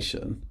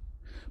medication,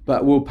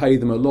 but we'll pay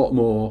them a lot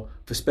more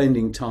for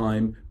spending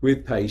time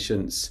with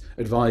patients,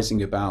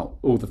 advising about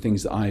all the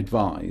things that I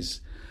advise.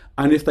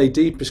 And if they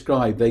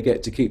deprescribe, they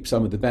get to keep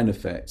some of the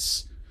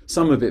benefits.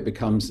 Some of it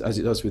becomes, as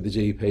it does with the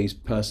GP's,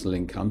 personal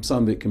income.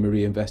 Some of it can be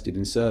reinvested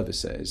in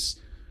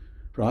services,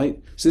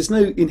 right? So there's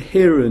no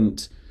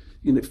inherent,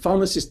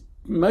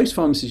 most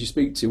pharmacists you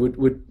speak to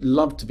would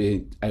love to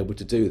be able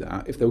to do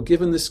that. If they were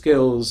given the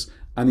skills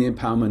and the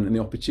empowerment and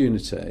the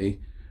opportunity,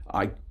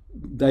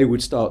 they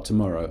would start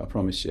tomorrow, I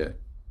promise you.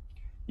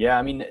 Yeah,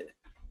 I mean,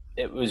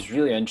 it was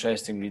really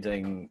interesting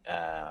reading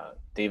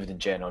David and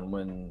Jen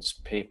Unwin's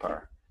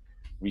paper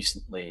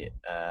recently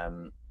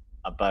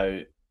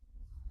about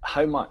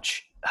how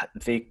much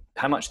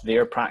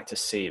their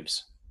practice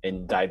saves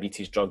in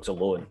diabetes drugs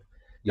alone.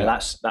 Yeah.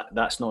 And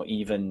that's not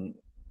even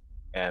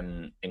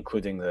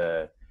including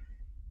the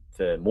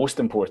most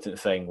important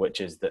thing,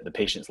 which is that the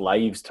patient's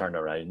lives turn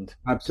around.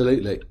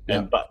 Absolutely.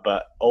 Yeah.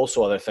 But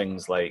also other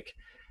things like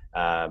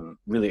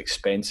really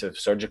expensive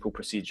surgical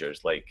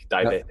procedures, like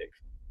diabetic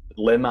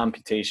limb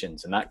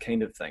amputations and that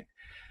kind of thing.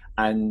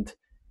 And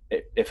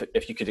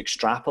if you could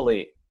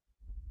extrapolate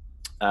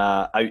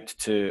out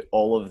to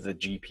all of the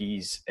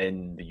GPs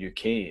in the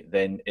UK,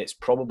 then it's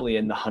probably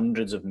in the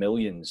hundreds of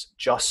millions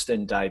just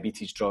in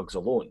diabetes drugs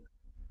alone.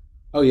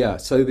 Oh yeah.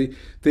 So the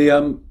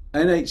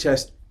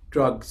NHS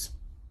drugs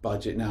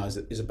budget now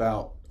is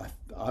about,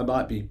 I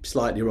might be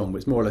slightly wrong, but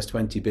it's more or less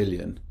 20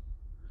 billion,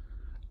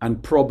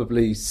 and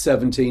probably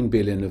 17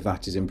 billion of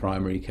that is in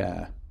primary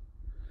care,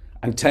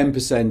 and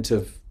 10%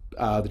 of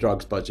the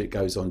drugs budget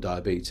goes on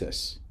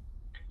diabetes.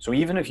 So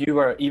even if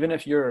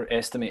your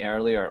estimate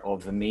earlier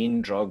of the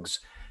main drugs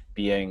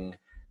being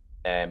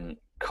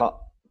cut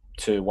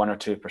to 1 or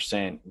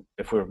 2%,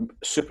 if we're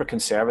super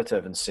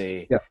conservative and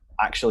say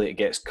actually it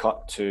gets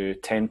cut to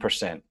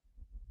 10%,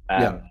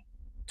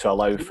 to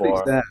allow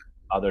for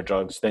other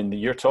drugs, then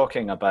you're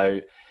talking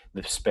about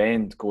the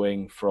spend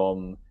going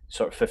from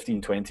sort of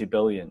 15-20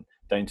 billion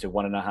down to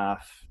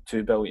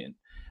 1.5-2 billion,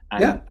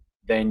 and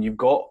then you've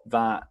got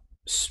that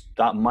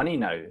money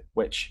now,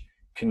 which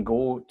can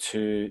go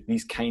to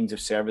these kinds of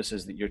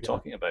services that you're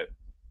talking about.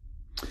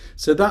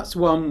 So that's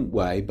one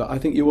way, but I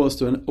think you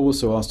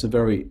also asked a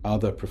very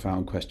other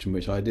profound question,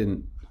 which I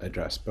didn't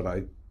address, but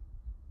I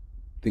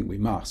think we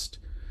must,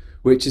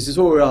 which is it's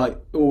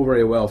all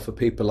very well for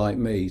people like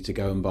me to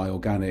go and buy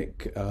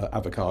organic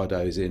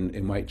avocados in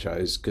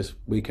Waitrose because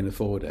we can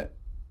afford it,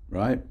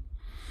 right?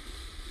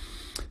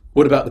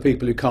 What about the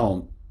people who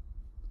can't?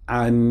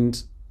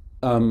 And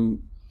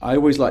I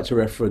always like to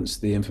reference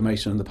the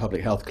information on the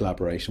Public Health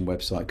Collaboration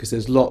website because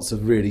there's lots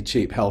of really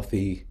cheap,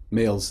 healthy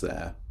meals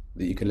there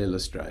that you can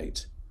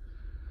illustrate.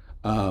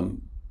 Healthy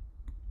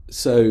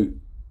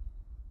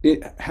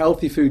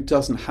food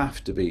doesn't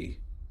have to be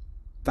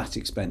that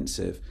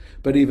expensive,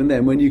 but even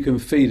then, when you can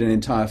feed an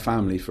entire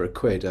family for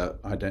 £1 at,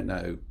 I don't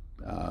know,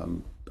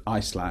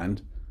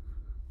 Iceland,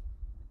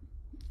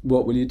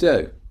 what will you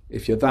do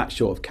if you're that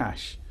short of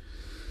cash?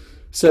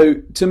 So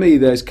to me,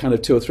 there's kind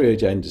of 2 or 3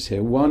 agendas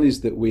here. One is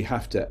that we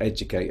have to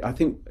educate. I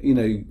think,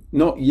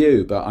 not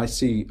you, but I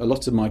see a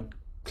lot of my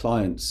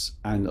clients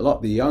and a lot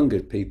of the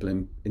younger people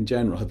in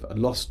general have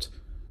lost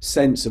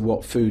sense of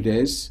what food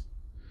is.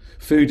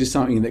 Food is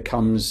something that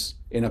comes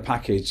in a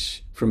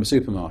package from a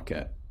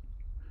supermarket.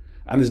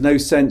 And there's no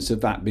sense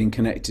of that being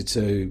connected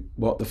to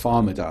what the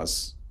farmer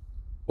does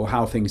or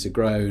how things are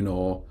grown,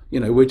 or,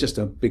 we're just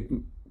a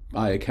big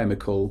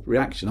biochemical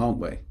reaction, aren't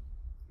we?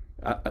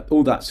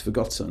 All that's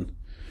forgotten.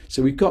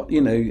 So we've got,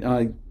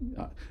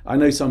 I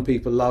know some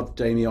people love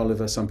Jamie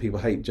Oliver, some people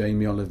hate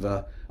Jamie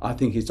Oliver. I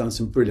think he's done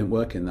some brilliant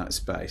work in that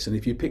space. And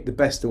if you pick the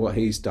best of what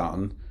he's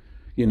done,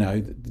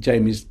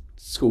 Jamie's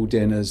school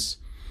dinners.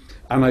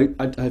 And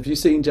have you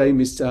seen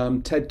Jamie's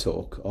TED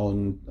Talk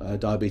on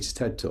Diabetes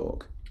TED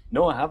Talk?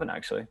 No, I haven't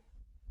actually.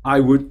 I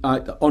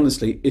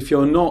honestly, if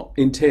you're not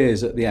in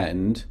tears at the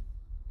end,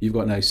 you've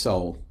got no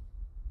soul.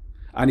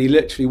 And he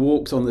literally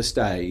walks on the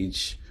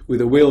stage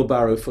with a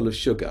wheelbarrow full of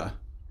sugar,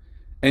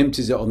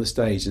 empties it on the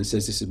stage and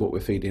says, this is what we're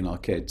feeding our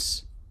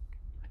kids.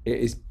 It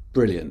is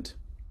brilliant.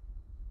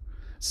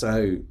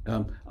 So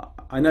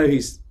I know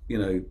he's,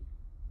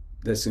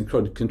 there's some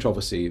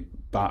controversy,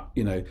 but,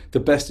 the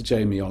best of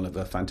Jamie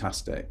Oliver,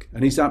 fantastic.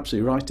 And he's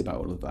absolutely right about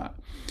all of that.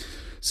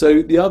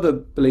 So the other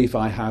belief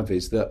I have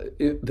is that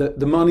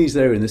the money's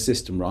there in the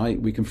system,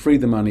 right? We can free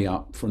the money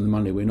up from the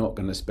money we're not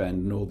going to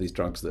spend on all these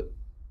drugs that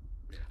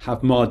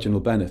have marginal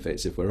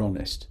benefits, if we're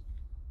honest.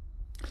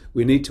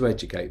 We need to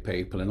educate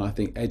people, and I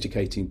think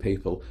educating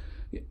people,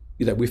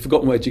 we've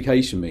forgotten what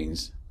education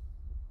means.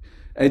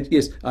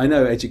 Yes, I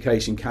know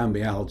education can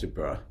be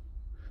algebra,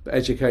 but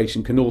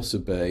education can also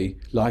be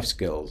life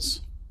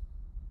skills.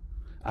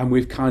 And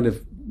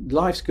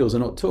life skills are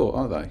not taught,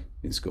 are they,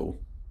 in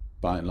school,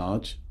 by and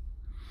large?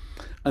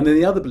 And then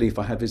the other belief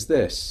I have is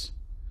this: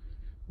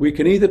 we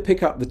can either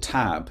pick up the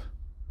tab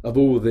of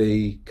all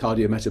the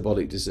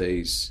cardiometabolic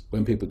disease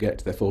when people get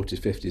to their 40s,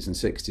 50s and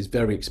 60s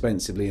very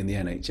expensively in the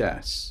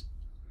NHS,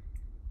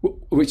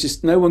 which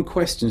is, no one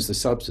questions the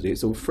subsidy,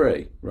 it's all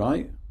free,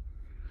 right?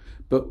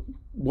 But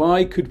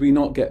why could we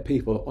not get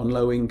people on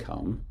low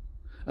income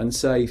and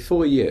say,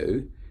 for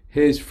you,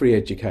 here's free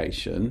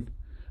education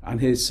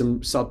and here's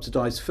some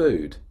subsidised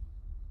food?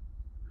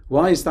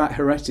 Why is that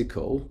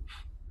heretical?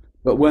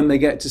 But when they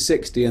get to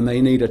 60 and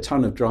they need a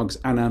ton of drugs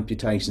and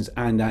amputations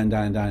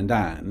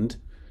and,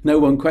 no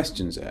one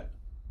questions it.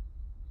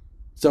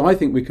 So I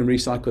think we can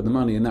recycle the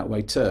money in that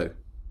way too.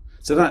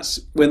 So that's,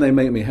 when they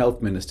make me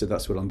health minister,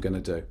 that's what I'm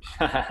going to do.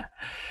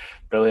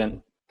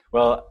 Brilliant.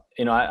 Well,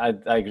 I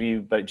agree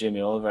about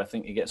Jamie Oliver. I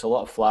think he gets a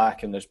lot of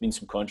flack and there's been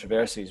some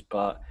controversies,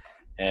 but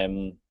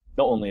not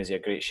only is he a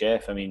great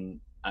chef,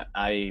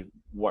 I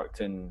worked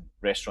in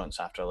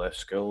restaurants after I left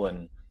school,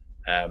 and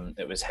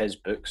it was his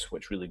books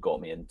which really got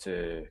me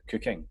into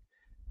cooking.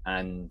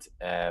 And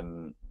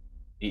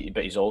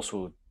but he's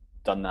also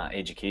done that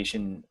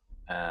education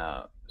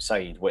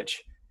side,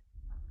 which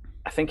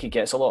I think he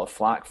gets a lot of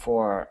flack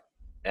for.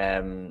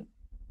 You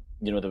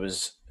know, there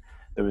was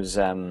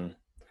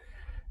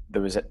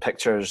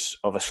pictures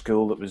of a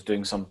school that was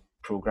doing some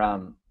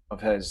program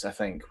of his, I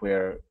think,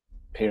 where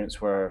parents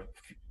were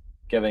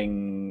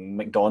giving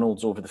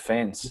McDonald's over the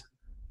fence.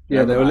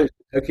 Yeah, they were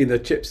literally poking the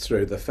chips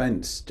through the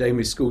fence.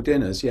 Jamie's school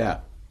dinners, yeah.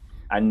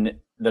 And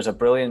there's a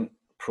brilliant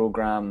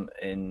program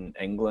in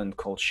England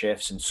called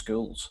Chefs in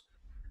Schools,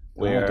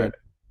 where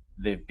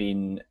they've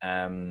been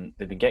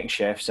getting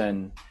chefs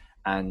in,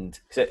 and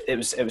it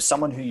was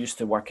someone who used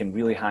to work in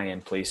really high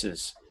end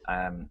places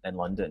in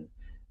London,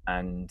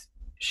 and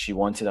she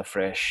wanted a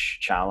fresh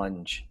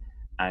challenge,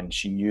 and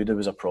she knew there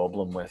was a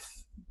problem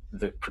with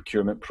the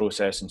procurement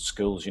process in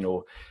schools, you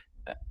know,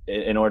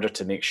 in order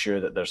to make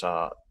sure that there's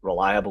a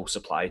reliable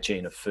supply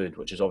chain of food,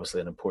 which is obviously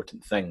an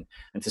important thing,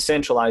 and to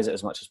centralize it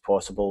as much as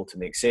possible to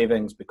make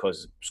savings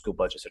because school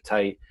budgets are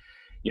tight.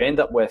 You end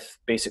up with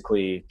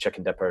basically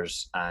chicken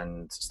dippers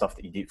and stuff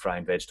that you deep fry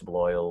in vegetable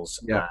oils,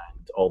 and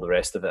all the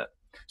rest of it.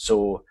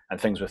 So,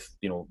 and things with,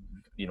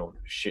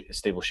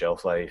 stable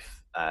shelf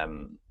life,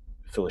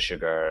 full of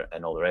sugar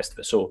and all the rest of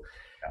it. So,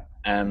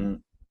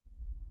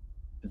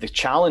 the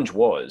challenge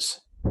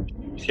was,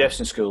 Chefs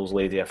in Schools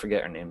lady, I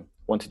forget her name,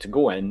 wanted to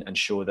go in and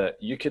show that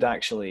you could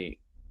actually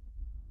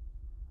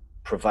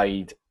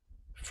provide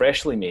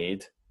freshly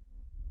made,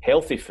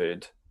 healthy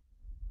food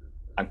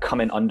and come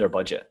in under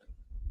budget.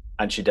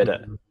 And she did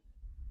it.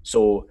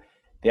 So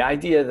the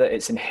idea that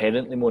it's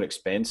inherently more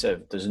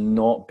expensive does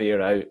not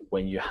bear out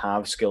when you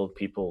have skilled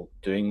people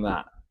doing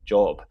that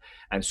job.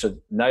 And so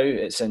now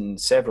it's in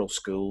several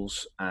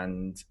schools,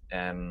 and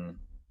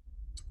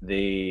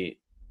they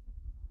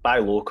buy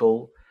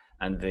local,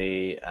 and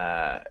the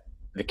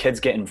kids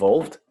get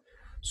involved.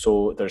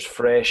 So there's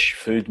fresh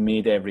food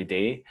made every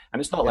day, and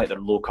it's not like they're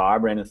low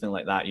carb or anything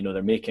like that. You know,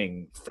 they're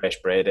making fresh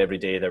bread every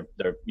day.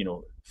 They're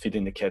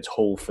feeding the kids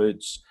whole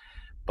foods,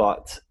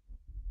 but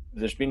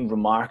there's been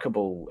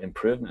remarkable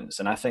improvements.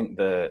 And I think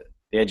the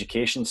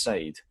education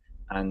side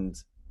and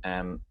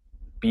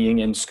being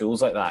in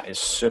schools like that is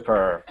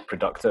super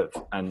productive.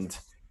 And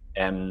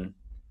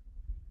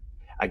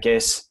I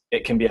guess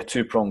it can be a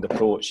two-pronged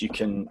approach. You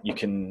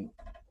can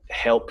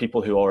help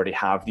people who already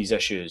have these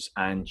issues,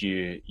 and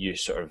you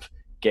sort of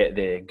get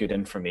the good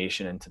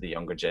information into the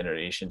younger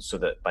generation, so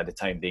that by the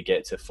time they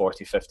get to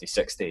 40, 50,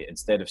 60,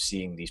 instead of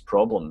seeing these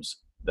problems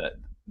that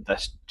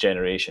this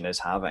generation is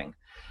having,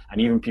 and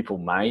even people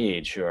my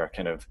age who are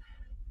kind of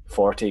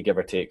 40, give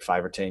or take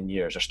 5 or 10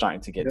 years, are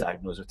starting to get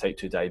diagnosed with type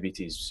 2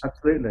 diabetes.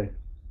 Absolutely.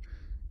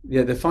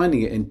 Yeah, they're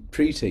finding it in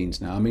preteens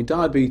now. I mean,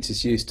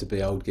 diabetes used to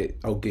be old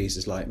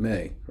geezers like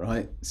me,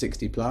 right?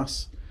 60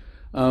 plus.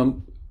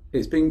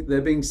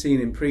 They're being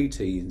seen in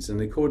preteens, and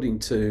according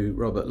to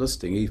Robert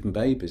Lustig, even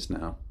babies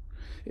now.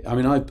 I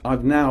mean,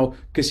 I've now,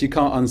 because you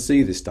can't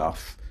unsee this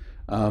stuff,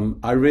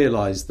 I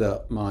realised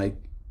that my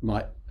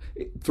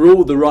for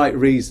all the right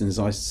reasons,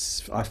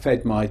 I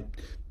fed my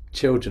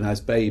children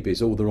as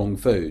babies all the wrong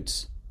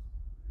foods.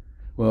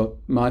 Well,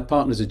 my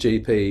partner's a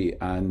GP,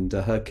 and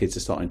her kids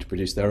are starting to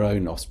produce their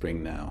own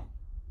offspring now,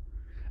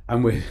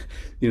 and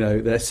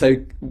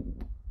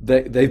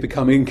they've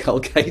become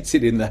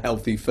inculcated in the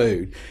healthy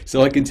food.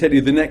 So I can tell you,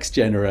 the next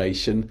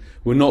generation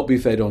will not be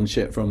fed on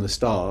shit from the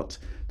start.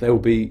 They will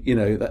be,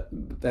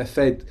 they're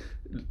fed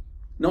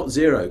not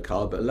zero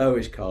carb, but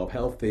lowish carb,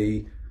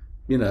 healthy,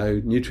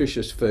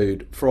 nutritious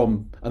food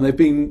and they've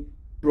been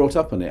brought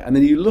up on it. And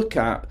then you look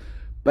at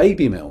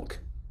baby milk,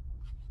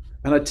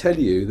 and I tell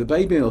you, the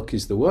baby milk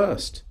is the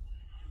worst.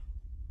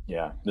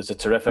 Yeah, there's a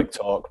terrific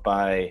talk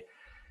by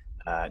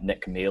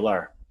Nick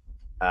Naylor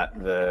at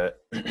the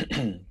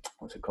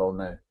what's it called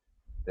now,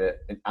 the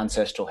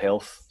Ancestral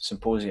Health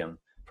Symposium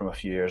from a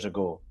few years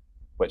ago,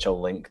 which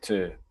I'll link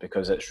to,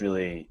 because it's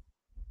really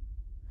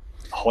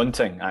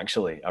haunting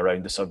actually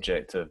around the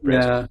subject of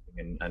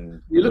breastfeeding.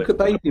 And you look at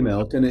baby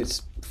milk, and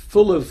it's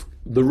full of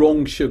the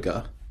wrong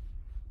sugar,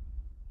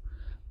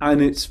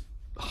 and it's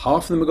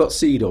half of them have got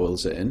seed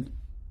oils in.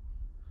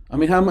 I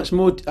mean, how much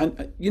more?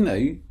 And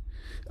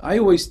I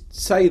always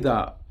say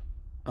that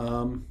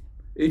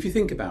if you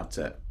think about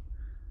it,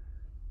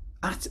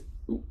 at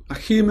a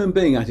human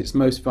being at its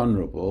most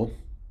vulnerable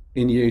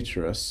in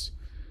uterus,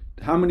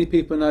 how many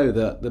people know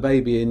that the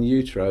baby in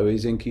utero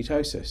is in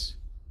ketosis?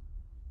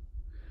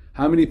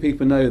 How many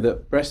people know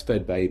that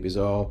breastfed babies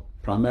are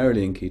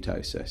primarily in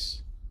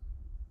ketosis?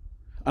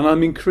 And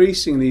I'm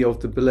increasingly of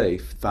the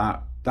belief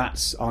that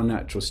that's our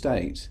natural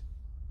state.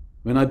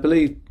 I'm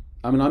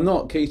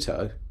not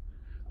keto,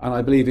 and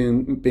I believe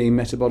in being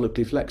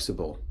metabolically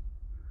flexible.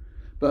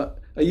 But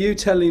are you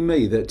telling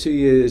me that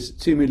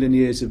 2 million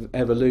years of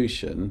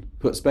evolution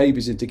puts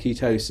babies into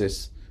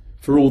ketosis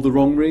for all the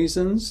wrong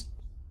reasons?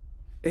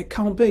 It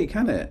can't be,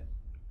 can it?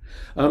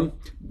 2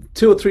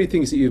 or 3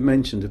 things that you've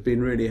mentioned have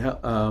been really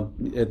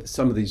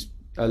some of these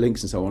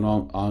links and so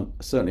on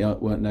certainly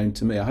weren't known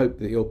to me. I hope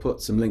that you'll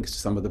put some links to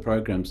some of the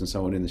programs and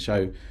so on in the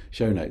show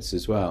notes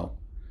as well,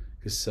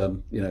 because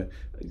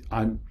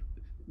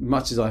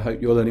much as I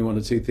hope you're learning one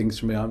or two things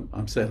from me,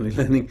 I'm certainly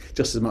learning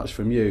just as much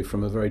from you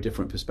from a very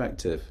different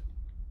perspective.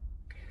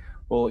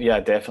 Well, yeah,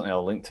 definitely.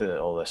 I'll link to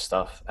all this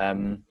stuff.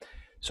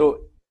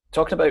 So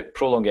talking about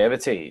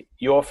pro-longevity,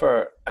 you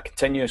offer a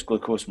continuous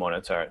glucose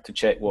monitor to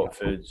check what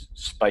foods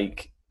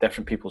spike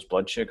different people's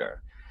blood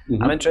sugar.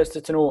 Mm-hmm. I'm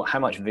interested to know how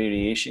much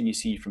variation you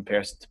see from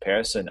person to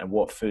person and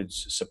what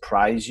foods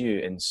surprise you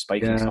in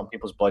spiking some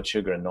people's blood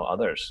sugar and not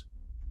others.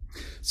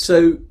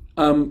 So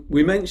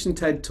we mentioned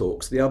TED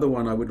Talks. The other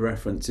one I would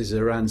reference is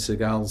Eran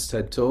Segal's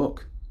TED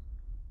Talk.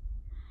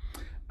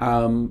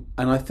 And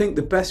I think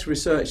the best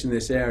research in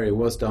this area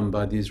was done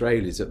by the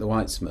Israelis at the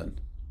Weizmann.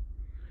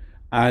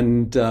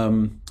 And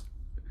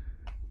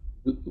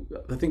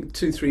I think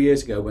 2-3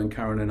 years ago when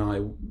Karen and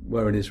I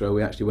were in Israel,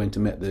 we actually went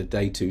and met the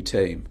Day 2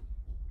 team.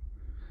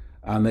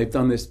 And they've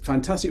done this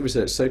fantastic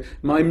research. So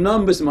my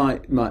numbers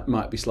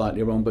might be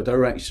slightly wrong, but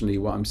directionally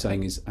what I'm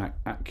saying is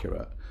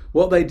accurate.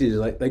 What they did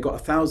is they got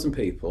 1,000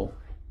 people.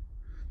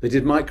 They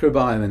did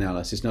microbiome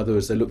analysis. In other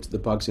words, they looked at the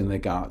bugs in their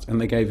gut and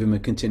they gave them a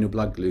continual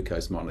blood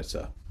glucose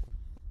monitor.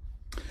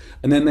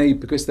 And then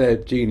because they're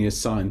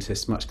genius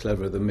scientists, much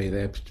cleverer than me,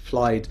 they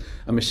applied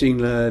a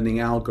machine learning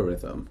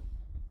algorithm.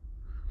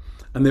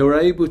 And they were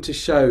able to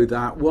show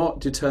that what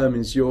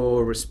determines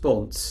your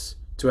response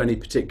to any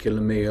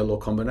particular meal or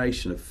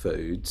combination of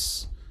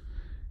foods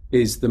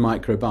is the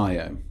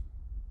microbiome.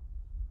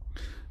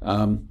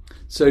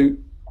 So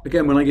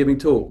again, when I'm giving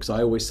talks,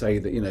 I always say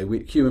that,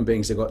 we human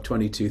beings have got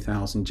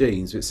 22,000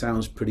 genes. It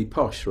sounds pretty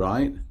posh,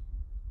 right?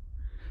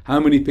 How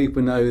many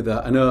people know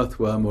that an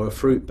earthworm or a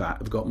fruit bat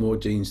have got more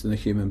genes than a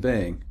human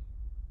being?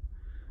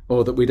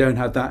 Or that we don't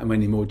have that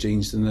many more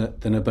genes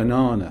than a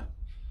banana?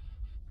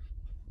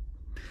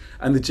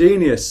 And the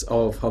genius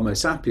of Homo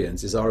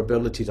sapiens is our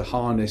ability to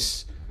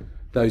harness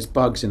those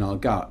bugs in our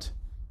gut.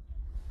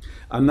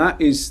 And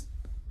that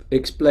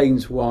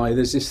explains why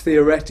there's this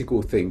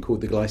theoretical thing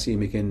called the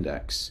glycemic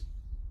index,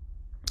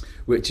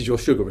 which is your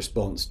sugar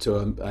response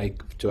to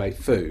a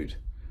food.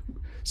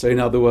 So in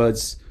other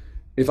words,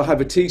 if I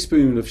have a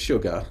teaspoon of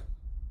sugar,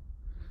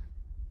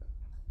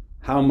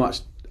 how much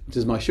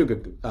does my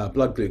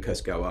blood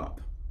glucose go up?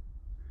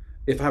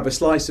 If I have a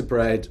slice of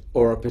bread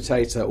or a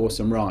potato or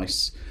some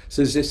rice.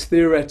 So there's this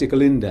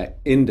theoretical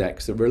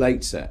index that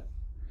relates it.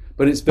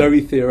 But it's very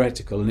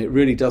theoretical and it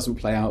really doesn't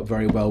play out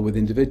very well with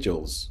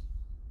individuals.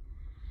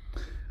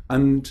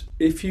 And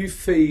if you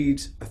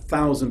feed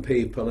 1,000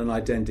 people an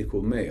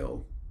identical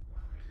meal,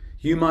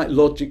 you might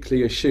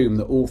logically assume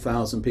that all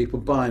 1,000 people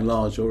by and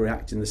large will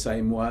react in the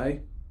same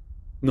way.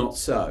 Not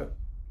so.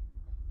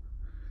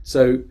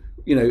 So,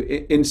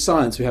 in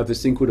science we have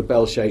this thing called a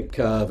bell-shaped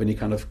curve and you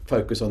kind of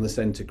focus on the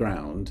centre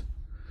ground,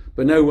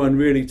 but no one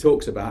really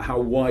talks about how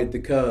wide the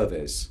curve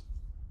is.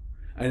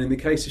 And in the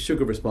case of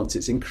sugar response,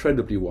 it's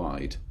incredibly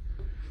wide.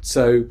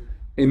 So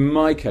in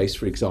my case,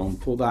 for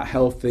example, that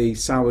healthy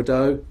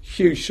sourdough,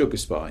 huge sugar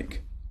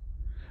spike.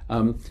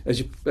 As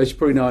you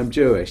probably know, I'm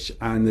Jewish,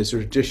 and there's a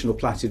traditional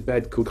plaited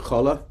bread called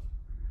challah,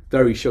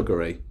 very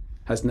sugary,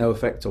 has no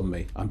effect on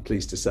me, I'm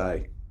pleased to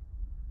say.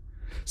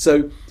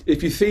 So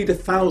if you feed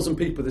 1,000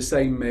 people the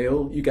same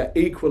meal, you get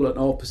equal and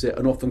opposite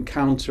and often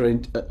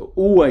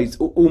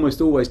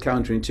almost always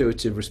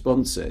counterintuitive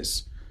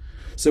responses.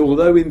 So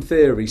although in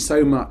theory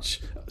so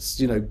much,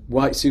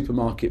 white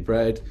supermarket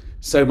bread,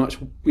 so much,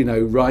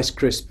 Rice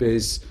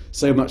Krispies,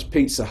 so much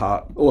Pizza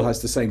Hut, all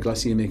has the same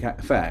glycemic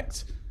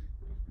effect,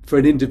 for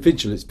an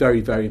individual it's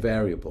very, very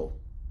variable.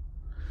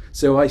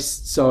 So I,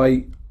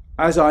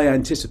 as I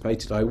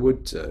anticipated I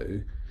would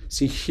do,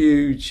 see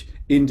huge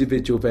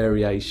individual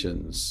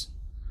variations,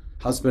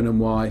 husband and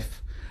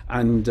wife,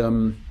 and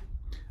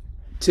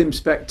Tim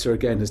Spector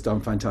again has done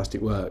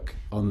fantastic work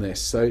on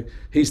this. So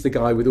he's the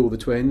guy with all the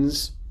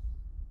twins,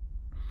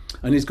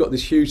 and he's got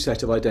this huge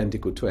set of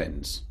identical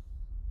twins.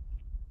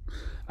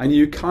 And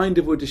you kind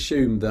of would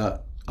assume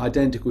that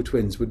identical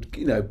twins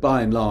would,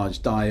 by and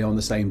large, die on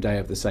the same day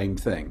of the same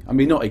thing. I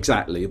mean, not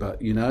exactly,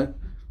 but,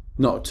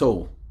 not at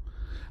all.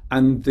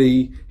 And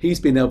he's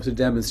been able to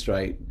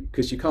demonstrate,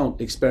 because you can't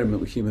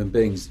experiment with human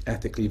beings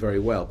ethically very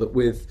well, but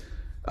with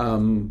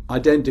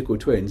identical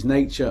twins,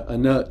 nature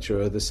and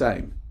nurture are the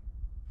same.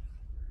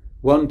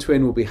 One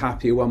twin will be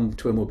happy, one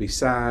twin will be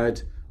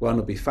sad, one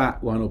will be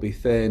fat, one will be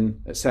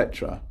thin,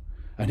 etc.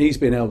 And he's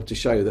been able to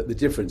show that the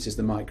difference is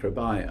the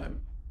microbiome.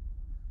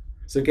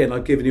 So again,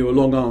 I've given you a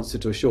long answer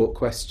to a short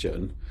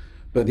question,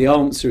 but the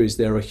answer is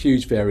there are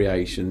huge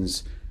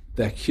variations,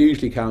 they're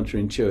hugely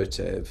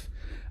counterintuitive,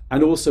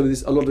 and also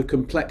there's a lot of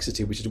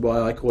complexity, which is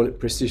why I call it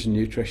precision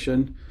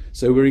nutrition.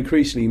 So we're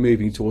increasingly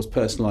moving towards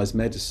personalised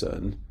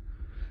medicine,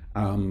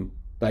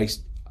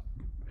 based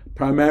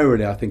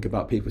primarily, I think,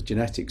 about people's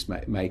genetics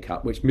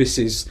makeup, which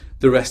misses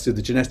the rest of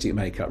the genetic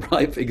makeup,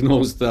 right?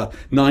 Ignores the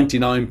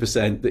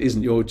 99% that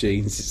isn't your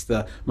genes, it's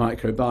the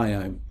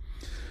microbiome.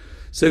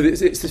 So it's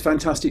this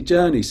fantastic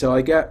journey. So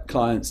I get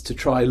clients to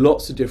try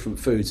lots of different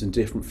foods and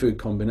different food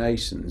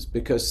combinations,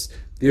 because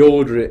the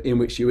order in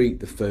which you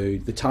eat the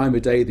food, the time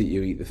of day that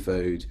you eat the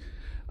food.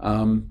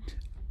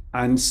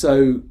 And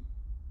so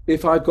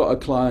if I've got a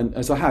client,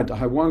 I had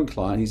one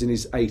client, he's in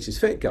his 80s,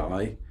 fit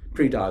guy,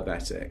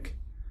 pre-diabetic.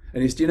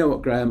 And he's, do you know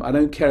what, Graham, I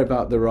don't care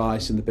about the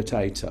rice and the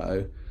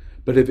potato,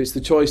 but if it's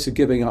the choice of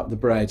giving up the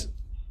bread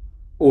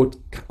or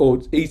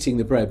eating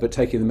the bread but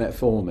taking the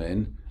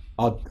metformin,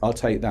 I'll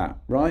take that,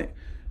 right?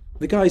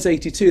 The guy's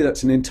 82,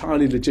 that's an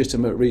entirely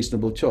legitimate,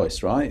 reasonable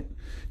choice, right?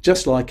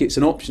 Just like it's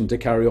an option to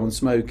carry on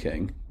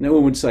smoking. No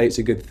one would say it's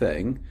a good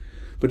thing,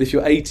 but if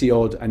you're 80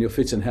 odd and you're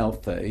fit and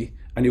healthy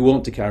and you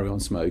want to carry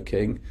on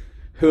smoking,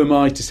 who am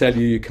I to tell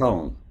you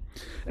can't?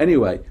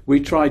 Anyway,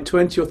 we tried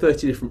 20 or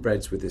 30 different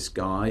breads with this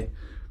guy,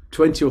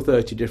 20 or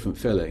 30 different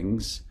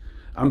fillings,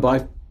 and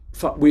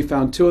we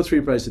found 2 or 3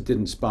 breads that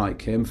didn't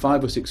spike him,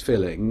 5 or 6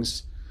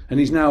 fillings, and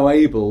he's now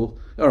able,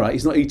 all right,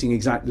 he's not eating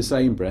exactly the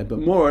same bread, but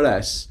more or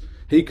less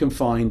he can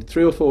find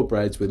 3 or 4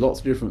 breads with lots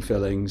of different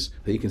fillings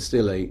that he can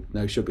still eat,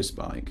 no sugar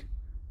spike.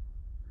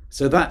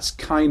 So that's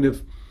kind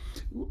of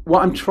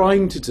what I'm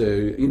trying to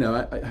do. You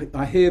know,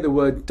 I hear the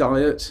word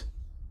diet,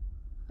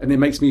 and it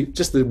makes me,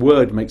 just the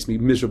word makes me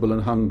miserable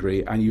and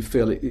hungry, and you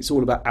feel it's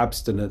all about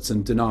abstinence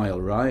and denial,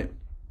 right?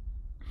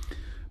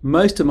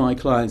 Most of my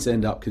clients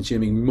end up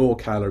consuming more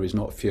calories,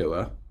 not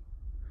fewer,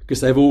 because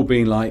they've all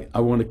been like, I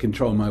want to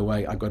control my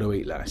weight, I've got to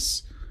eat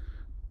less.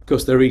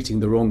 Because they're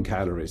eating the wrong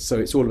calories. So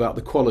it's all about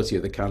the quality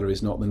of the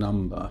calories, not the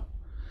number.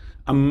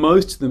 And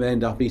most of them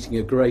end up eating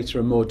a greater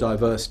and more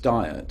diverse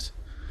diet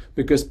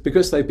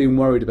because they've been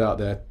worried about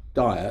their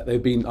diet.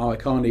 They've been, I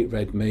can't eat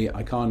red meat,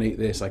 I can't eat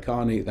this, I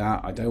can't eat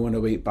that, I don't want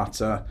to eat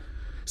butter.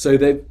 So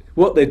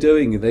what they're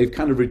doing, they've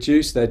kind of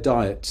reduced their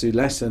diet to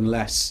less and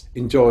less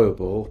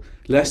enjoyable,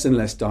 less and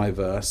less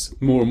diverse,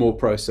 more and more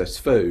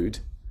processed food.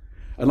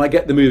 And I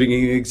get them moving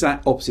in the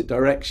exact opposite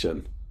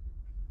direction.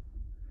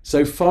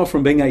 So far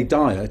from being a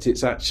diet,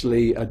 it's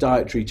actually a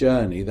dietary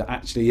journey that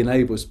actually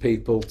enables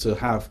people to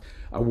have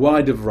a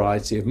wider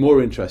variety of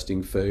more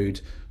interesting food,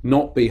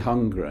 not be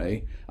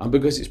hungry. And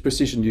because it's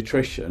precision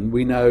nutrition,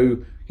 we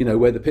know,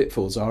 where the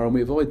pitfalls are and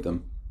we avoid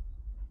them.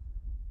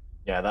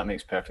 Yeah, that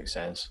makes perfect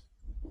sense.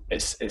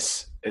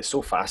 It's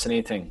so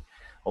fascinating,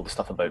 all the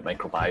stuff about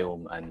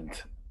microbiome and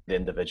the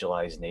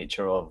individualized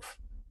nature of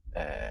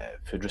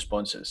food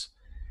responses.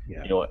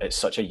 Yeah. It's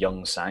such a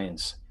young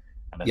science,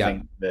 and I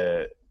think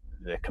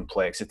the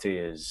complexity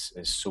is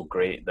so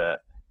great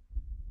that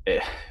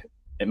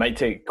it might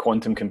take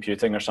quantum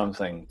computing or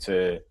something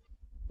to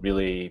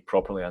really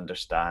properly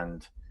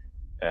understand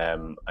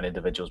an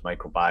individual's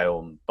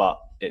microbiome, but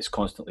it's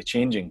constantly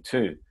changing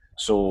too.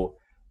 So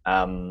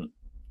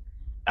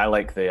I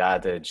like the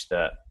adage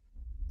that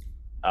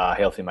a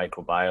healthy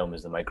microbiome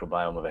is the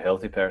microbiome of a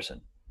healthy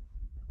person.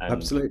 And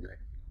absolutely.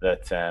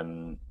 That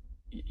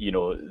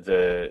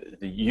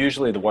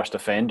usually the worst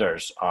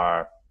offenders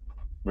are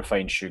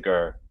refined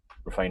sugar,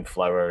 refined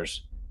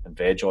flours, and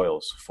veg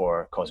oils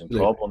for causing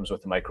problems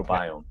with the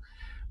microbiome.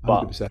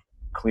 100%. But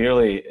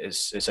clearly,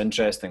 it's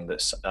interesting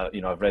that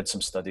I've read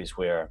some studies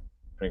where,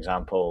 for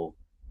example,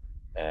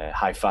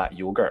 high-fat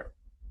yogurt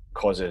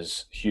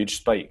causes huge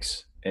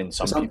spikes in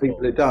some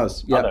people. It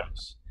does. Yeah.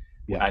 Others.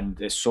 Yeah. And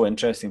it's so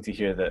interesting to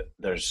hear that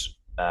there's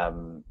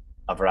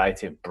a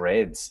variety of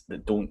breads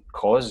that don't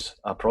cause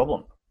a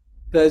problem.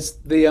 There's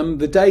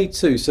the day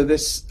too. So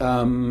this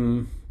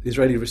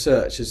Israeli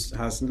research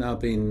has now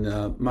been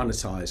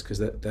monetized because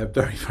they're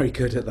very, very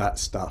good at that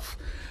stuff.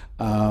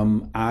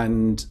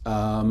 And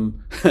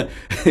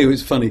it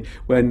was funny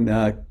when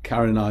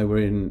Karen and I were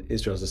in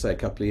Israel, as I say, a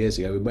couple of years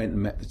ago. We went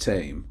and met the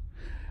team,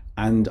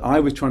 and I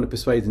was trying to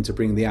persuade them to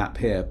bring the app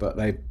here, but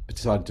they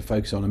decided to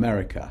focus on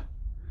America.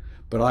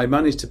 But I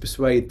managed to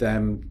persuade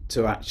them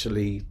to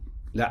actually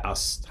let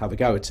us have a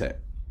go at it.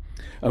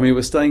 And we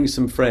were staying with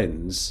some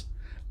friends,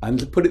 and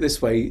to put it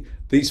this way,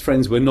 these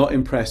friends were not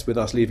impressed with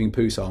us leaving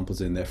poo samples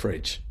in their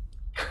fridge.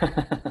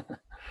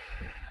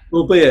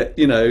 Albeit,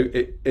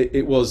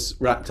 it was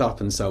wrapped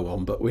up and so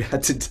on, but we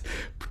had to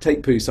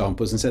take poo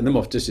samples and send them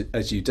off just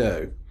as you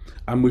do.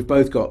 And we've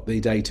both got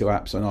the Day 2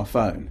 apps on our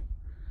phone.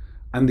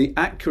 And the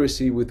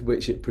accuracy with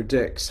which it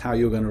predicts how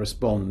you're going to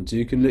respond,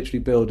 you can literally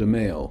build a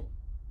meal.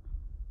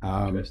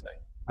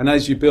 And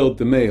as you build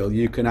the meal,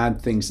 you can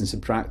add things and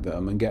subtract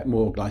them and get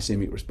more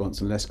glycemic response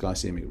and less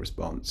glycemic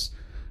response.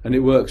 And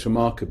it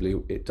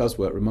does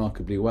work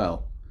remarkably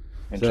well.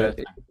 So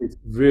it's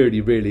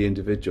really, really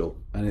individual,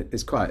 and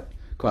it's quite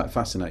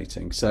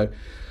fascinating. So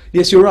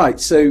yes, you're right.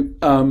 So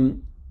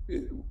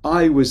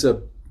I was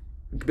a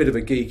bit of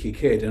a geeky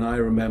kid, and I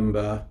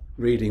remember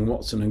reading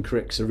Watson and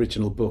Crick's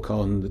original book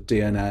on the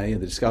DNA,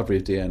 the discovery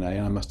of DNA,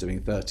 and I must have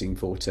been 13,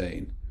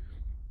 14.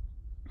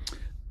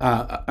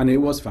 And it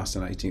was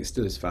fascinating. It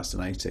still is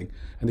fascinating.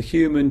 And the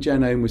human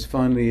genome was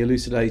finally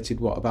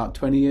elucidated, about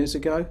 20 years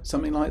ago?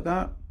 Something like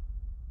that?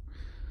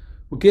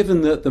 Well,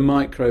 given that the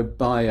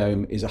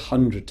microbiome is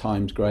 100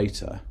 times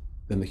greater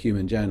than the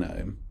human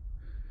genome,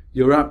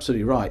 you're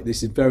absolutely right.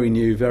 This is very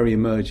new, very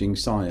emerging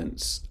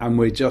science, and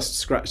we're just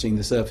scratching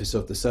the surface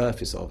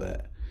of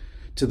it,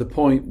 to the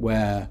point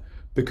where,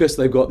 because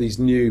they've got these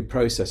new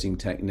processing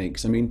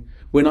techniques. I mean,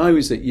 when I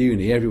was at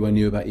uni, everyone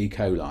knew about E.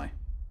 coli.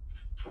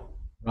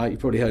 Right, you've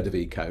probably heard of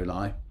E.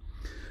 coli,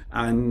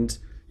 and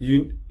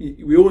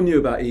we all knew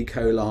about E.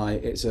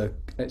 coli. It's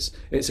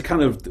a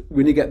kind of,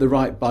 when you get the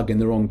right bug in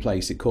the wrong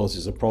place, it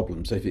causes a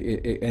problem. So if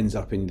it ends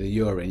up in the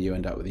urine, you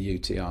end up with a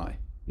UTI,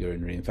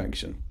 urinary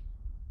infection.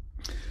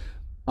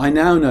 I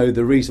now know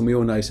the reason we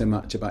all know so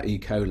much about E.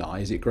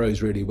 coli is it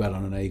grows really well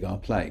on an agar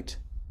plate.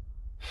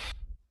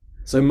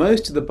 So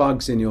most of the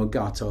bugs in your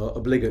gut are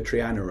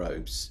obligatory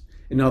anaerobes.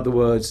 In other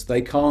words,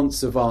 they can't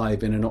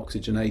survive in an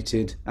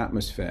oxygenated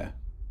atmosphere.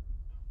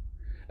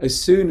 As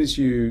soon as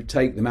you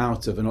take them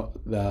out of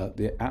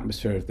the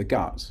atmosphere of the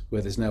gut,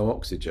 where there's no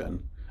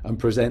oxygen, and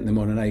present them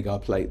on an agar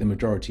plate, the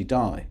majority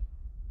die.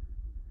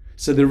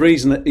 So the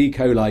reason that E.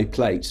 coli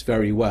plates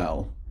very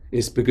well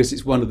is because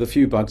it's one of the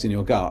few bugs in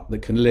your gut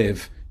that can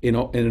live in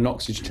an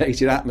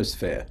oxygenated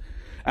atmosphere.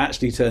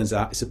 Actually, turns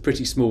out it's a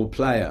pretty small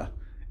player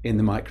in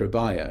the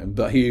microbiome,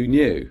 but who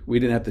knew? We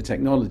didn't have the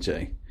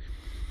technology.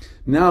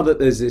 Now that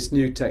there's this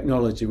new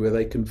technology where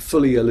they can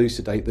fully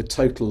elucidate the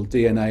total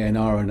DNA and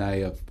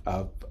RNA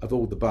of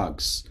all the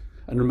bugs,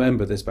 and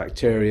remember, there's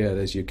bacteria,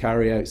 there's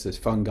eukaryotes, there's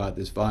fungi,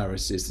 there's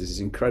viruses, there's this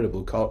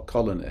incredible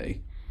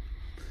colony.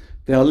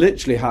 They are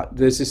literally,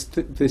 there's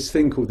this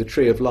thing called the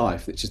tree of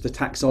life, which is the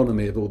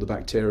taxonomy of all the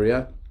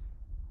bacteria.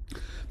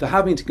 They're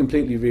having to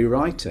completely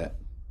rewrite it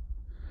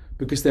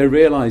because they're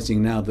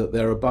realizing now that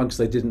there are bugs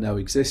they didn't know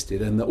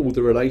existed, and that all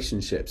the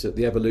relationships,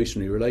 the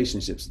evolutionary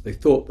relationships that they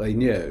thought they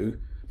knew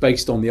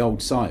based on the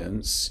old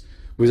science,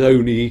 was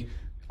only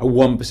a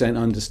 1%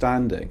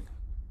 understanding.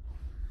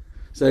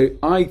 So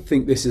I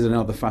think this is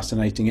another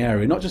fascinating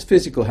area, not just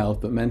physical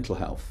health, but mental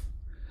health.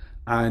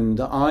 And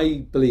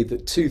I believe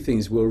that two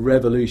things will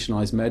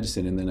revolutionize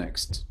medicine in the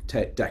next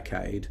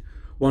decade.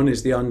 One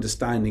is the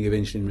understanding of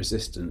insulin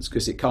resistance,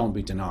 because it can't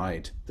be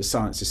denied. The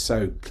science is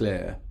so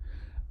clear.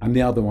 And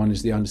the other one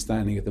is the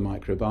understanding of the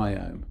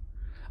microbiome.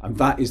 And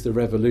that is the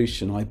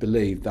revolution, I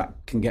believe, that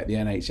can get the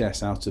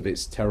NHS out of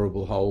its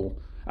terrible hole.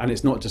 And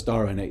it's not just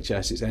our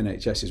NHS, it's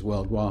NHS's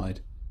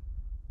worldwide.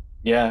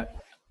 Yeah.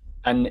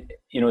 And,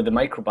 you know, the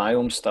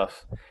microbiome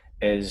stuff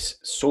is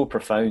so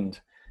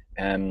profound.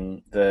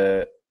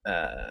 The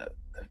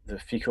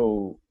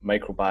fecal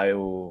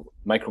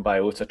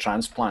microbiota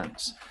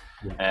transplants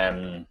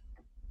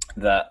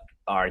that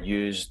are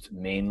used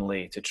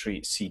mainly to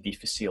treat C.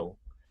 difficile.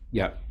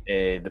 Yeah.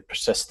 The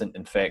persistent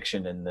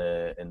infection in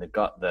the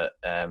gut that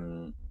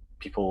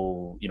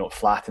people, you know, it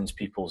flattens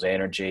people's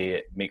energy.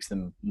 It makes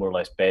them more or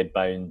less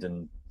bedbound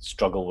and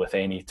struggle with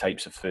any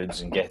types of foods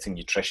and getting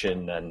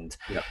nutrition. And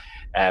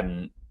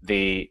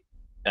they,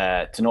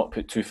 to not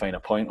put too fine a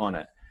point on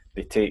it,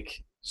 they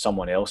take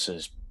someone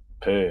else's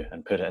poo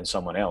and put it in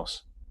someone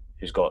else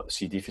who's got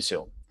C.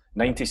 difficile.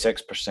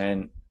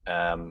 96%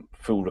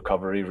 full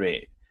recovery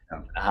rate.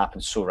 It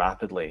happens so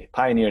rapidly.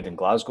 Pioneered in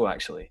Glasgow,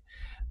 actually,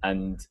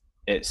 and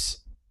a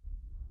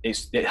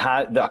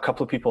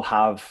couple of people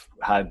have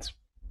had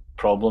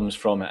problems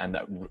from it, and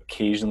that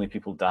occasionally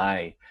people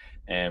die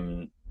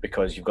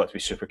because you've got to be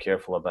super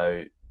careful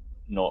about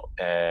not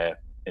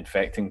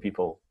infecting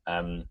people.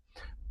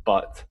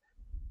 But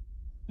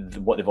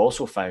what they've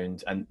also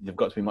found, and they've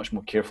got to be much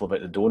more careful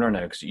about the donor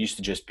now, because it used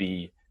to just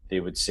be,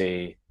 they would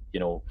say, you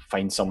know,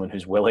 find someone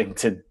who's willing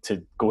to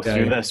go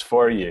through this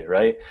for you,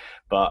 right?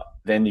 But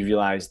then they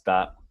realized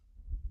that,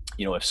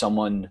 you know, if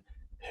someone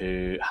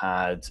who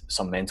had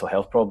some mental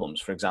health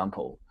problems, for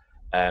example,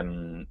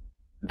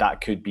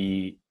 that could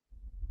be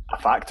a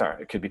factor.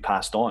 It could be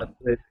passed on.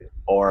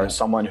 Or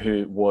someone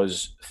who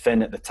was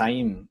thin at the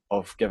time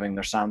of giving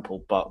their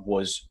sample, but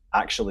was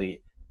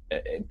actually,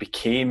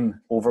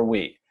 became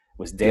overweight,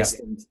 was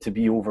destined to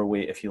be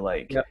overweight, if you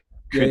like,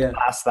 could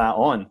pass that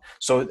on.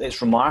 So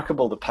it's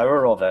remarkable, the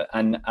power of it.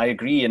 And I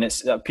agree. And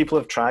it's people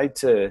have tried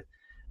to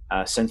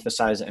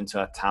synthesize it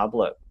into a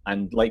tablet.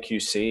 And like you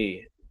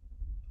say,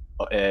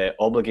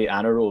 obligate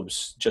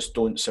anaerobes just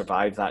don't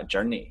survive that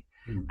journey,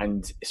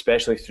 and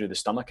especially through the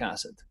stomach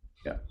acid.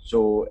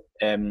 So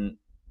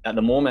at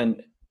the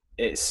moment,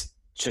 it's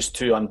just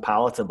too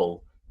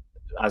unpalatable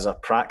as a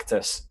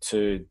practice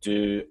to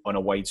do on a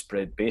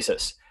widespread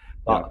basis.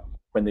 But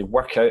when they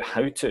work out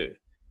how to,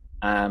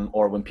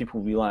 or when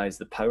people realize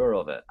the power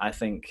of it, I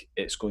think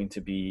it's going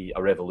to be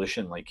a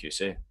revolution, like you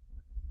say.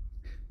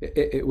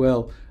 It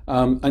will,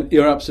 and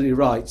you're absolutely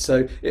right.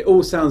 So it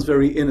all sounds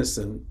very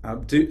innocent.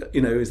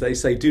 As they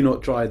say, do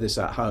not try this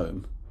at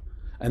home,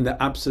 and they're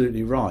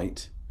absolutely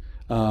right.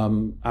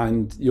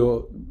 And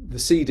the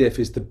C. diff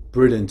is the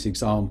brilliant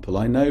example.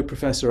 I know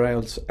Professor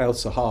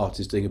Elsa Hart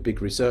is doing a big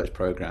research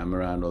program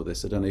around all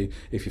this. I don't know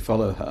if you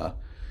follow her.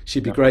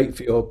 She'd be great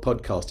for your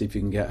podcast if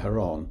you can get her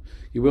on.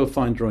 You will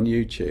find her on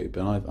YouTube,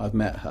 and I've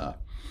met her,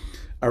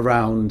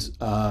 around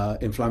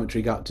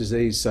inflammatory gut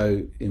disease,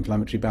 so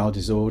inflammatory bowel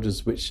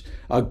disorders, which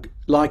are,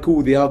 like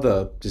all the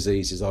other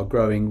diseases, are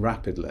growing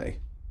rapidly.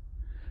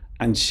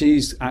 And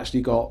she's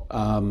actually got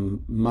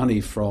money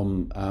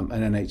from an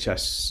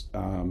NHS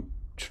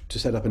to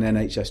set up an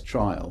NHS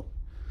trial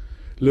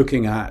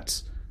looking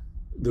at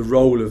the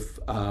role of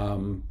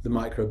the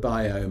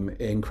microbiome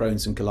in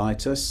Crohn's and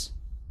colitis.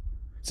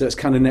 So it's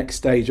kind of next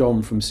stage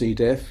on from C.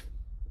 diff.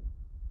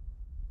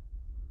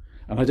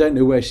 And I don't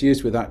know where she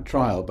is with that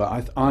trial,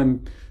 but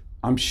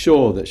I'm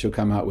sure that she'll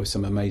come out with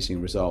some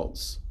amazing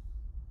results.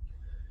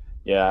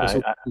 Yeah,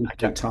 I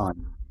take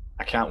time.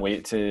 I can't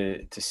wait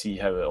to see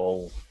how it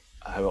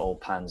all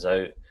pans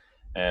out.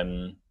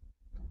 Um,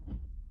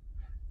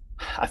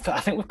 I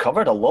think we've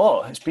covered a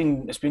lot. It's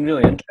been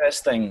really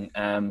interesting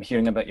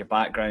hearing about your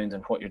background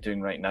and what you're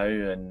doing right now,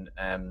 and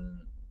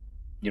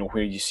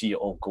where you see it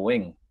all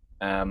going.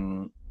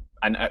 And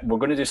we're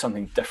going to do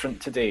something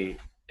different today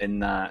in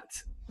that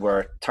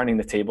we're turning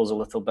the tables a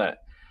little bit,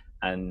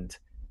 and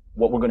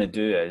what we're going to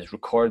do is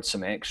record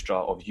some extra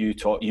of you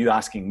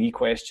asking me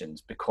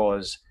questions,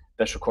 because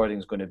this recording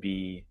is going to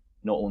be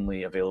not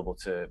only available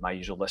to my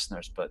usual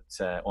listeners, but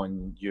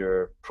on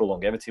your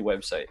ProLongevity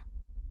website.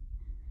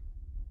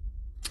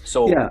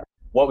 So, yeah.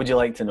 What would you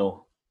like to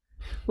know?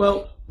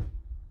 Well,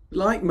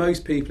 like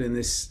most people in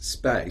this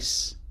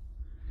space,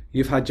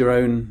 you've had your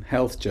own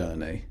health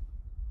journey.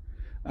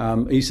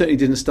 You certainly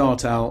didn't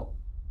start out,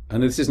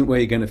 and this isn't where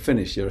you're going to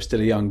finish. You're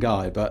still a young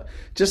guy, but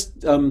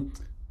just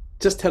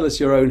tell us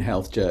your own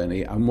health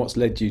journey and what's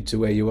led you to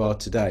where you are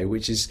today,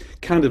 which is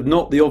kind of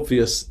not the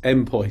obvious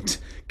endpoint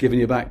given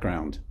your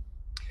background.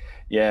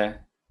 Yeah,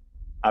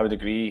 I would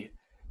agree.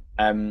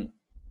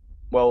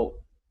 Well,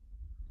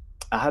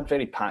 I had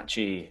very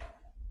patchy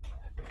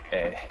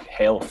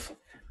health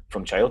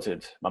from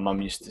childhood. My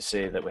mum used to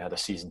say that we had a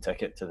season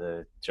ticket to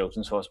the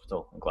Children's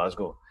Hospital in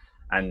Glasgow,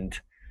 and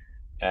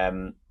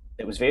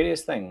it was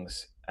various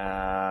things,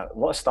 a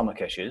lot of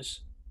stomach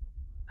issues,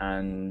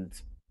 and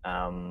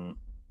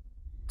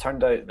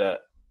turned out that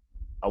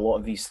a lot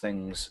of these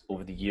things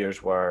over the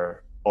years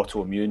were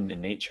autoimmune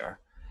in nature,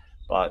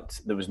 but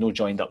there was no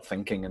joined up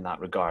thinking in that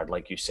regard.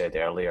 Like you said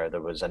earlier,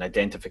 there was an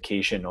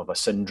identification of a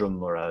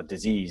syndrome or a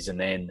disease, and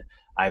then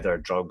either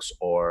drugs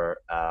or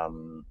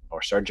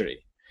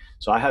surgery.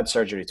 So I had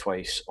surgery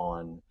twice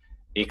on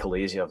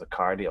achalasia of the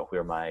cardia,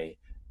 where my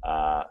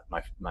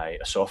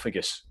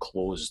esophagus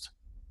closed,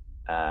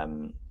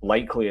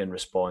 likely in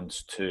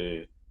response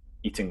to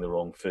eating the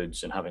wrong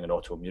foods and having an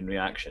autoimmune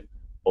reaction,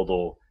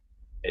 although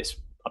it's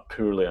a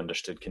poorly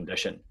understood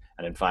condition.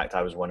 And in fact,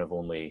 I was one of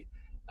only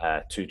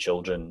 2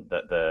 children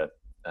that the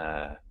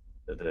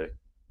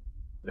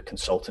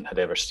consultant had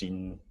ever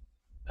seen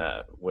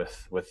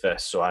with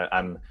this. So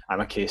I'm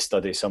a case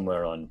study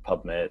somewhere on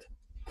PubMed.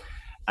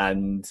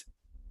 And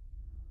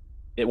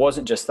it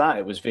wasn't just that,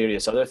 it was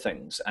various other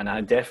things. And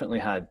I definitely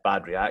had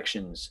bad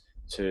reactions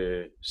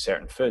to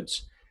certain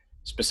foods,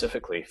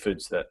 specifically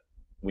foods that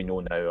we know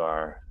now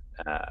are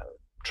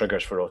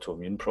triggers for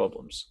autoimmune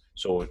problems.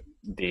 So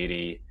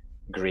dairy,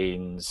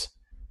 grains,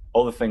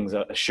 all the things,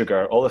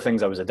 sugar, all the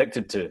things I was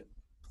addicted to.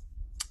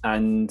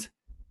 And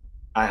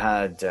I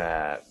had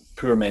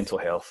poor mental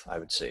health, I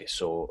would say.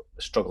 So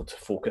I struggled to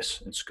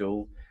focus in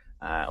school.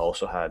 I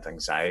also had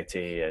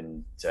anxiety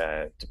and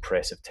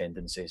depressive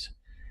tendencies.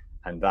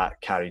 And that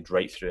carried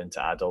right through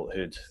into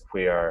adulthood,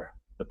 where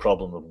the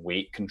problem of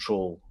weight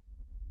control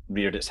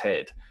reared its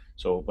head.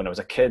 So when I was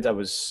a kid, I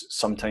was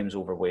sometimes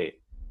overweight.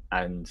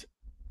 And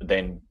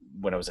then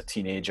when I was a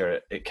teenager,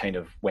 it kind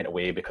of went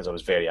away because I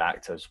was very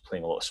active, I was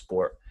playing a lot of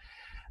sport.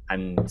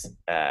 And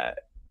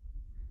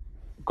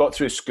got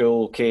through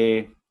school,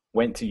 okay,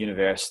 went to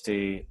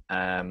university,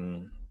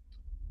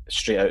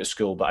 straight out of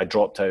school, but I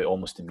dropped out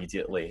almost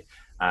immediately,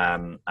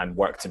 and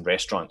worked in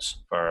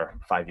restaurants for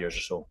 5 years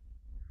or so.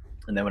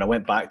 And then when I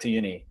went back to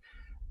uni,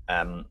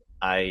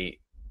 I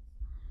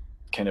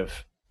kind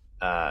of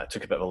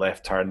took a bit of a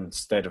left turn.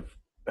 Instead of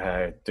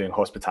doing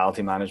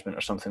hospitality management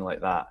or something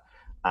like that,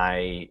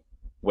 I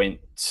went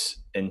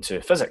into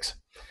physics.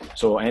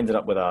 So I ended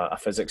up with a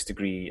physics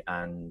degree,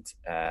 and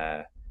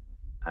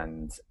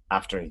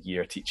after a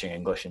year teaching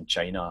English in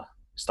China,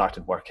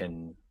 started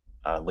working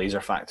a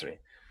laser factory.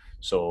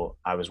 So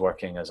I was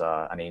working as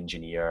an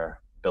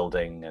engineer,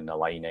 building and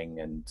aligning,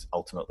 and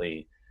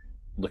ultimately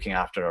looking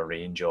after a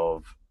range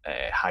of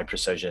high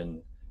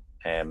precision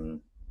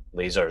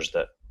lasers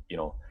that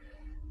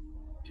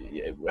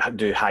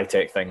do high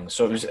tech things.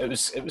 So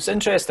it was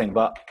interesting,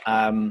 but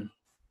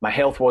my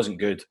health wasn't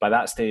good by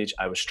that stage.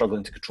 I was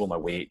struggling to control my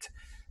weight.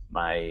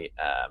 My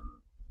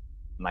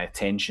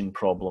attention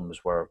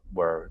problems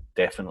were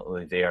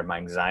definitely there. My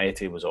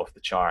anxiety was off the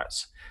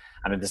charts,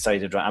 and I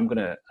decided, right, I'm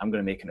gonna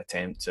make an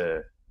attempt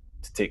to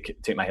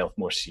take my health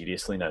more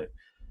seriously now.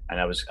 And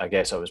I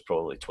guess I was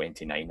probably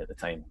 29 at the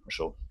time or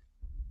so.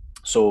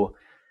 So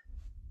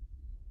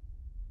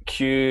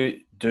cue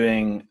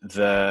doing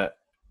the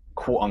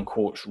quote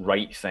unquote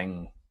right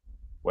thing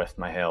with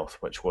my health,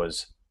 which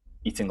was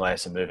eating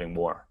less and moving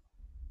more.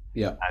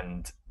 Yeah.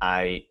 And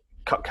I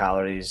cut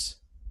calories.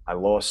 I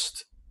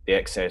lost the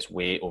excess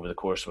weight over the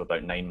course of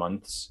about 9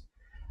 months,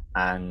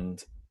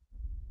 and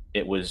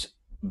it was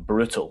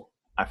brutal.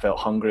 I felt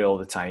hungry all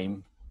the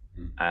time.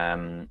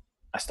 I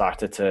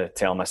started to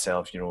tell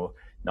myself,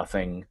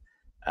 nothing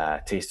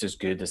tastes as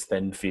good as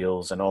thin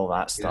feels and all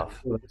that stuff.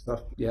 Yeah, all that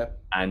stuff. Yeah.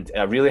 And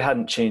I really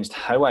hadn't changed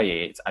how I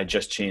ate. I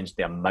just changed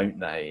the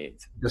amount that I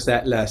ate. Just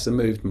ate less and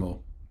moved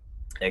more.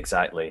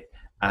 Exactly.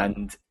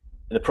 And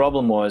the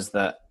problem was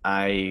that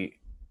I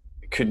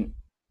couldn't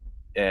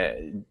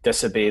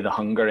disobey the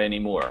hunger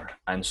anymore,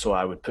 and so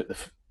I would put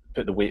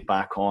the weight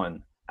back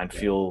on and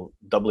feel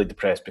doubly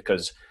depressed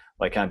because,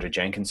 like Andrew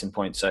Jenkinson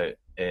points out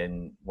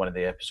in one of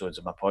the episodes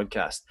of my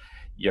podcast,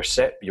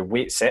 your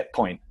weight set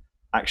point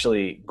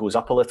actually goes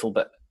up a little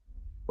bit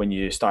when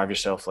you starve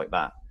yourself like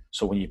that.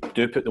 So when you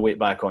do put the weight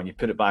back on, you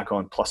put it back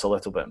on plus a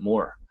little bit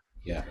more.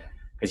 Yeah.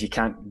 Because you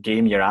can't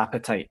game your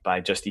appetite by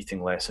just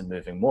eating less and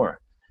moving more.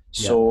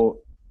 So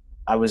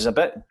I was a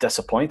bit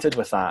disappointed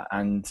with that.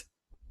 And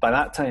by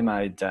that time,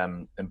 I'd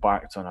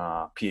embarked on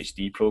a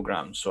PhD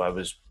program. So I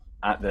was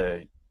at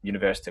the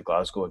University of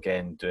Glasgow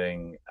again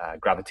doing a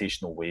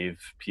gravitational wave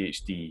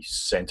PhD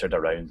centered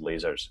around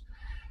lasers.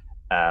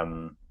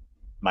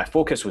 My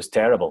focus was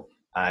terrible.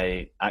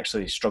 I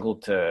actually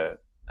struggled to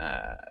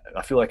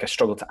I feel like I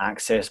struggled to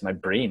access my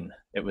brain.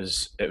 It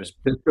was. There's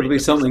probably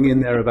something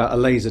in there about a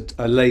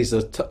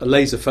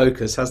laser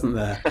focus, hasn't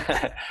there?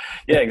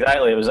 Yeah,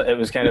 exactly. It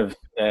was kind of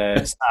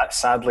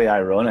sadly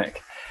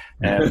ironic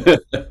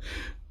that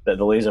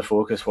the laser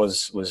focus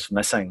was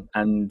missing,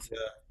 and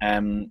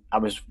I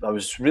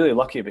was really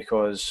lucky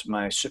because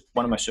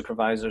one of my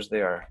supervisors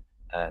there,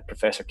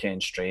 Professor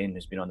Ken Strain,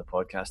 who's been on the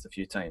podcast a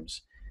few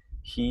times,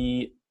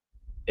 he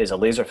is a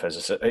laser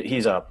physicist.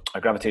 He's a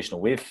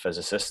gravitational wave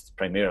physicist,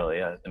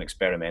 primarily an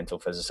experimental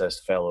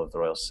physicist, fellow of the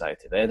Royal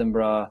Society of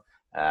Edinburgh.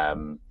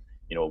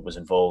 Was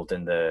involved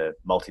in the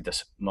multi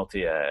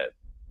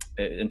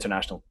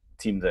international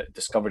team that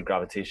discovered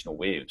gravitational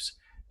waves,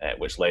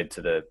 which led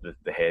to the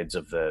heads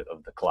of the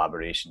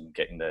collaboration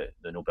getting the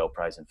Nobel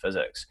Prize in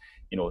Physics.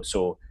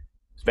 So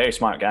he's a very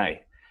smart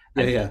guy.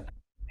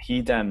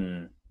 He'd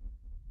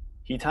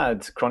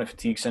had chronic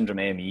fatigue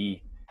syndrome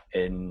 (ME)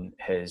 in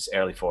his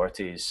early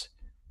 40s.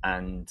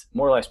 And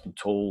more or less been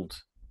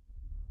told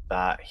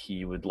that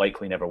he would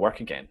likely never work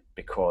again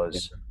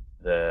because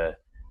the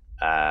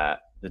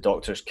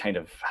doctors kind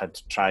of had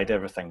tried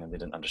everything and they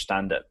didn't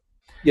understand it.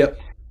 Yep.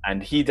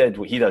 And he did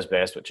what he does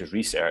best, which is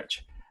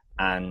research,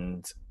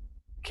 and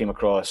came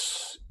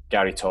across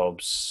Gary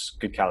Taub's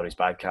Good Calories,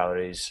 Bad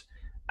Calories,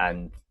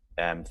 and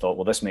thought,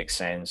 well, this makes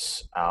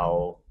sense.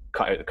 I'll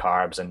cut out the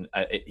carbs. And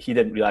he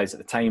didn't realize at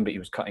the time, but he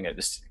was cutting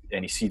out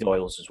any seed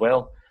oils as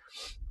well.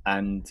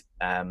 And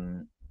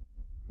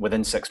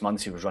within 6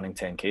 months, he was running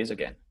 10Ks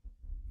again.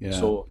 Yeah.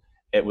 So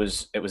it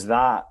was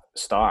that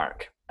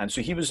stark. And so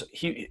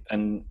he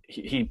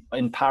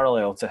in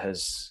parallel to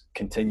his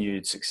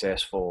continued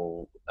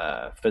successful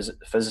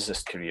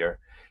physicist career,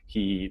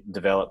 he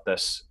developed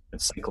this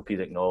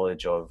encyclopedic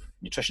knowledge of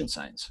nutrition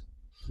science.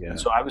 Yeah. And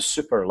so I was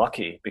super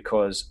lucky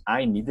because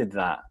I needed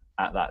that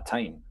at that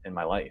time in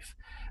my life.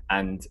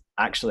 And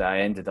actually I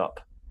ended up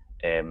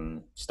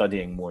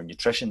studying more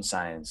nutrition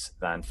science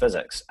than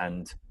physics.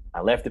 And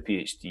I left the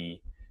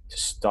PhD to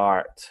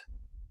start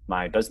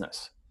my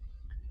business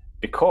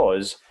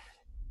because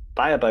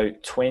by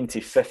about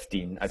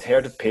 2015, I'd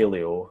heard of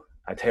paleo.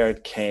 I'd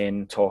heard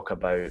Ken talk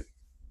about,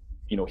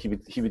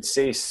 he would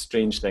say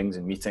strange things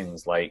in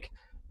meetings like,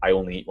 I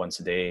only eat once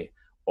a day,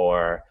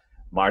 or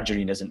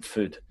margarine isn't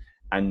food.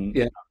 And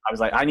I was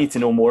like, I need to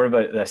know more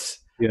about this.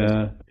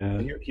 Yeah.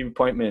 He would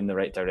point me in the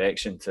right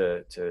direction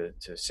to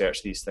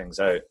search these things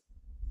out.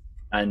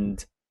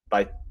 And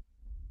by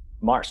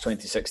March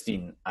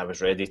 2016, I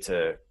was ready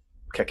to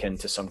kick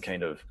into some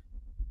kind of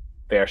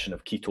version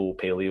of keto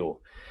paleo,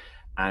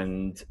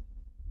 and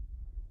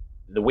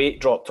the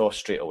weight dropped off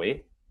straight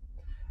away.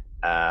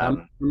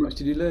 How much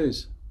did you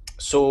lose?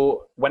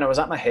 So when I was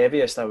at my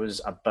heaviest, I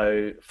was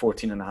about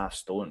 14.5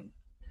 stone,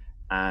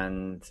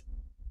 and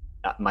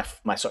at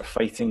my sort of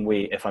fighting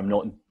weight, if I'm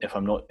not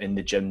in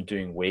the gym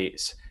doing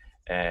weights,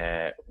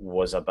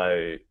 was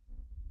about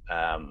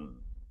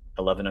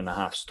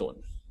 11.5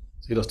 stone.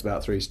 So you lost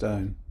about 3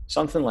 stone.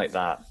 Something like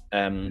that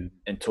in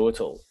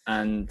total.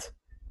 And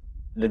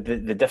the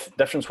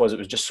difference was it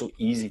was just so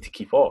easy to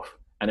keep off.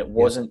 And it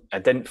wasn't, I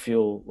didn't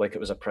feel like it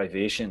was a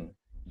privation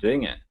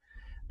doing it.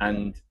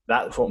 And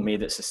that's what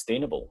made it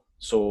sustainable.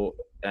 So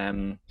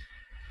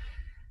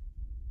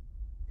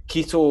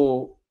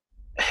keto,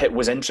 it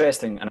was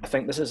interesting. And I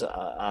think this is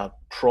a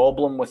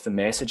problem with the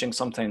messaging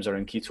sometimes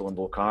around keto and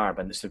low carb.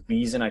 And it's the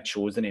reason I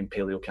chose the name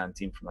Paleo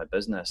Canteen for my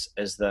business,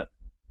 is that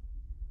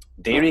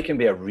dairy can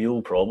be a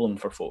real problem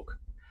for folk.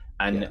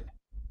 And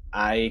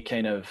I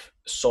kind of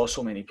saw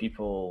so many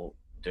people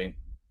doing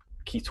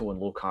keto and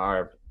low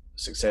carb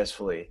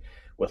successfully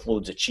with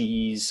loads of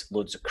cheese,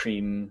 loads of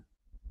cream,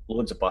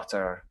 loads of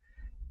butter,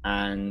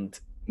 and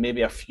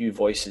maybe a few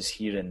voices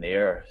here and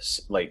there,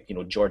 like,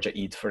 Georgia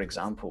Eid, for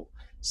example,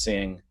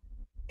 saying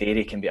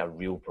dairy can be a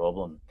real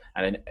problem.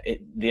 And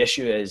the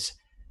issue is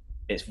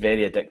it's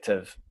very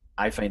addictive.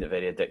 I find it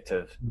very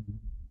addictive,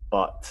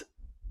 but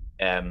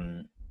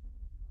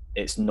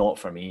it's not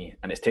for me,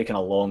 and it's taken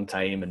a long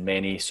time and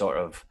many sort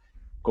of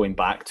going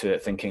back to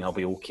it thinking I'll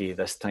be okay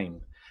this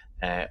time,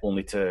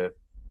 only to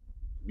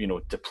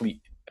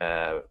deplete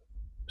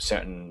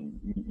certain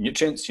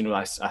nutrients.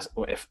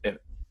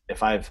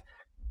 If I've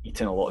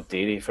eaten a lot of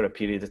dairy for a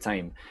period of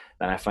time,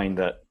 then I find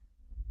that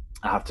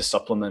I have to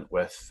supplement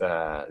with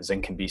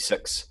zinc and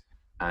B6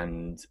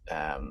 and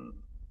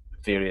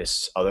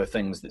various other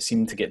things that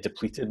seem to get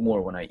depleted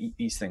more when I eat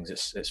these things.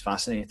 It's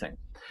fascinating.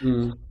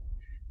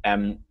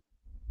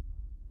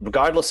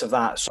 Regardless of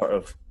that sort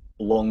of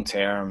long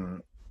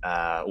term,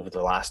 over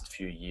the last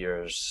few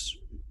years,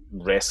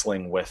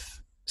 wrestling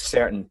with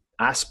certain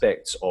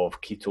aspects of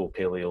keto,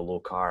 paleo,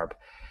 low carb,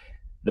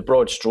 the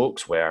broad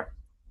strokes were,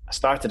 I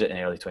started it in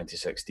early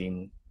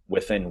 2016.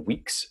 Within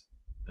weeks,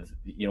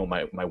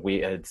 my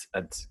weight had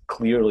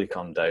clearly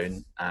come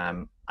down.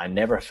 I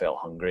never felt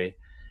hungry.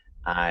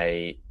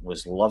 I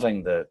was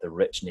loving the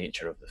rich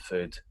nature of the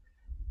food.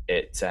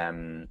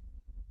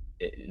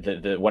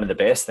 One of the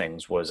best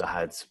things was I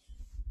had,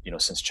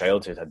 since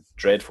childhood, had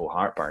dreadful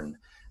heartburn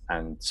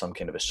and some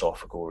kind of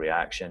esophageal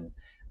reaction.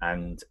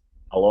 And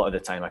a lot of the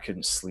time I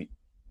couldn't sleep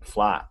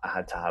flat. I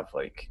had to have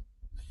like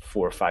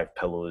 4 or 5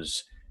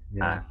 pillows.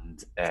 Yeah.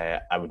 And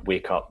I would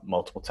wake up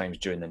multiple times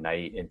during the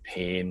night in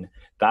pain.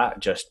 That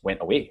just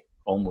went away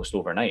almost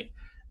overnight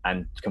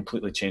and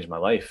completely changed my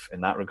life in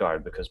that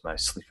regard, because my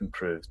sleep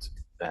improved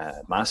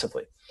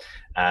massively.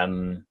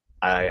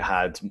 I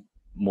had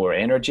more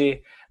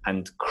energy,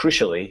 and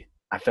crucially,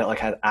 I felt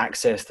like I had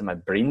access to my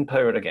brain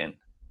power again.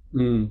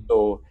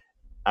 So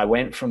I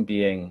went from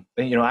being,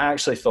 I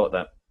actually thought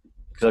that,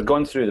 because I'd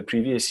gone through the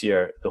previous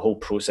year the whole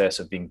process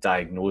of being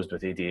diagnosed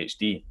with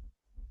ADHD,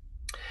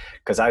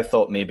 because I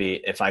thought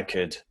maybe if I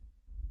could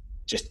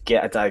just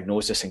get a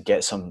diagnosis and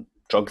get some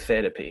drug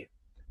therapy,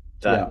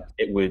 that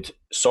it would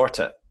sort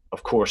it.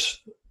 Of course,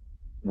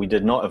 we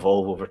did not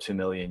evolve over 2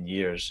 million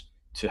years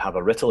to have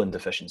a Ritalin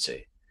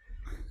deficiency.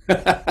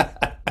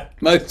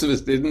 Most of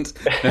us didn't.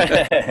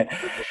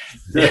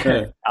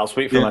 I'll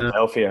speak for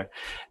myself here.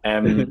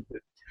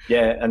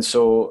 And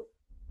so,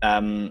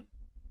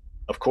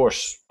 of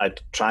course, I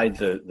tried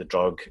the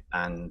drug,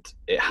 and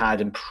it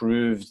had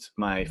improved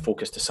my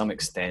focus to some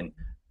extent,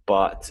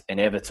 but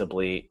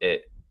inevitably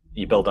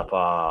you build up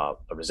a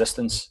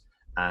resistance,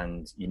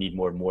 and you need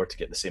more and more to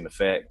get the same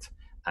effect,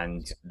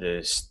 and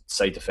the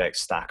side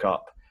effects stack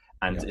up,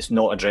 and it's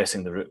not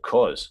addressing the root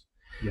cause.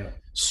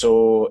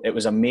 So it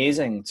was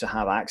amazing to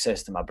have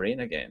access to my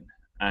brain again,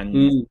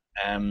 and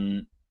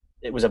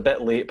it was a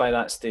bit late by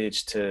that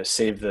stage to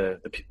save the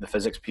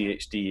physics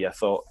PhD. I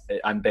thought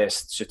I'm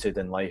best suited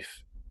in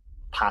life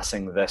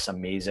passing this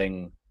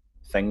amazing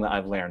thing that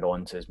I've learned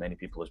on to as many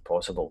people as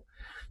possible.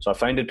 So I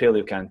founded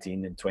Paleo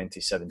Canteen in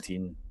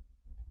 2017.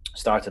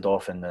 Started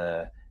off in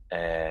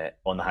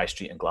on the high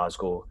street in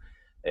Glasgow,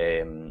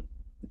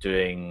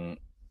 doing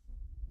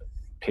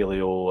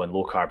paleo and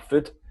low carb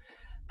food,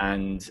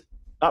 and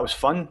that was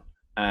fun.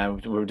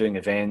 We were doing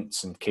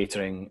events and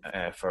catering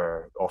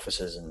for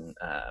offices and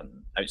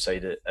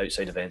outside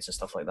events and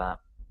stuff like that.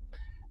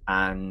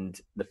 And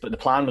the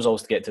plan was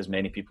always to get to as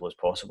many people as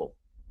possible.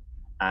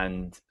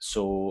 And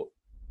so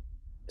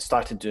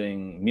started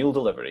doing meal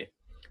delivery,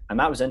 and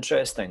that was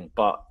interesting.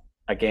 But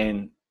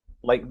again,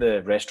 like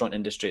the restaurant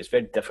industry, it's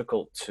very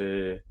difficult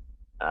to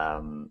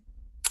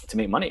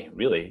make money,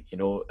 really.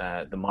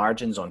 The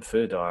margins on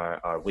food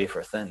are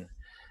wafer thin,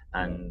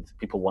 and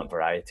people want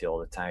variety all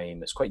the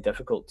time. It's quite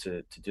difficult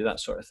to do that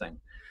sort of thing.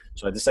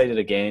 So I decided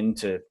again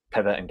to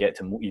pivot and get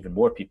to even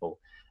more people.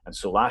 And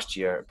so last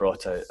year I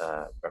brought out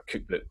our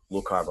cookbook,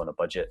 Low Carb on a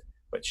Budget,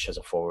 which has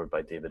a foreword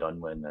by David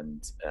Unwin,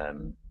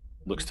 and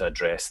looks to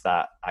address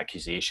that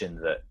accusation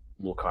that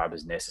low carb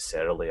is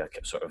necessarily a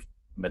sort of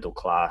middle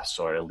class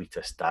or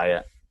elitist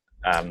diet.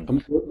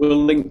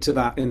 We'll link to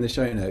that in the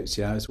show notes,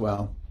 as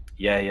well.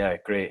 Yeah,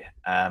 great.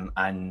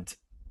 And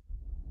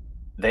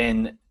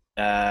then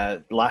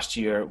last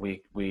year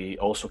we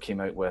also came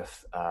out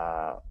with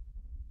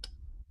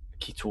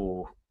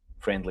keto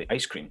friendly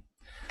ice cream.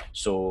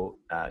 So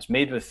it's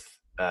made with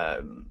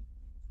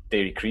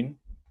dairy cream,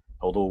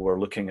 although we're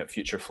looking at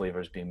future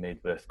flavors being made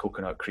with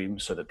coconut cream,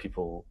 so that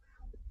people,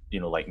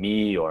 like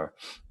me, or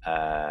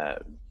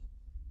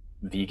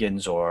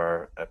vegans,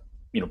 or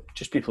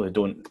just people who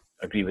don't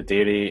agree with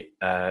dairy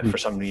for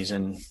some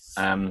reason,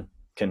 can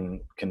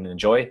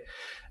enjoy.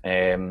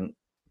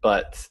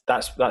 But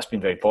that's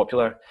been very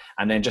popular.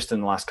 And then just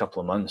in the last couple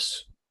of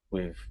months,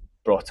 we've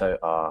brought out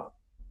a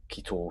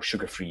keto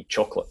sugar-free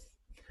chocolate.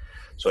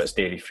 So it's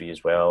dairy-free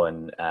as well,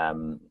 and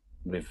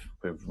we've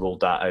rolled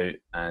that out,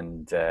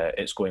 and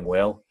it's going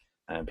well,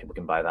 and people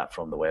can buy that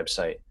from the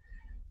website.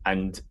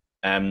 And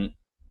I'm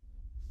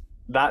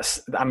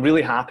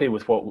really happy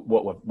with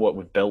what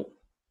we've built,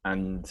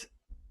 and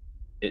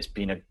it's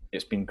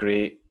been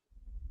great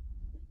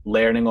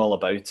learning all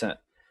about it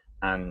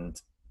and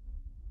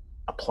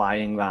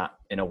applying that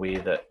in a way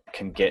that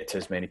can get to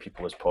as many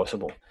people as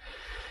possible.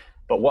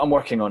 But what I'm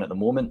working on at the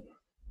moment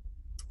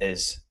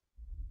is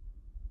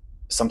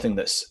something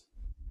that's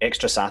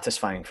extra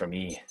satisfying for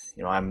me.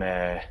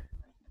 I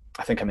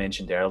think I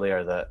mentioned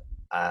earlier that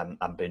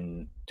I've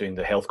been doing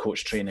the health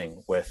coach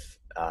training with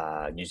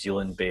a New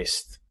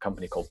Zealand-based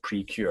company called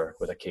Precure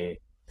with a K,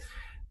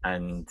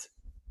 and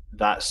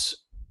that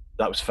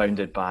was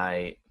founded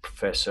by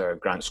Professor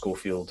Grant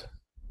Schofield,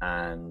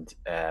 and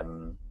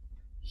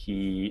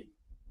he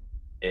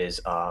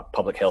is a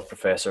public health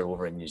professor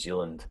over in New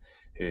Zealand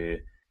who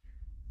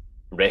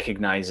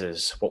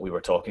recognizes what we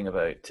were talking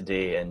about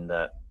today, in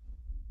that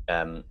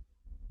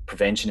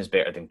prevention is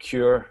better than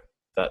cure,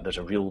 that there's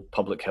a real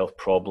public health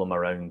problem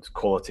around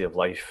quality of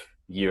life,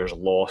 years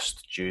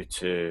lost due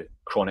to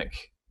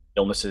chronic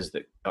illnesses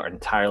that are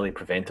entirely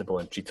preventable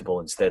and treatable,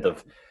 instead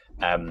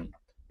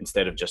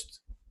of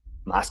just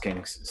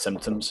masking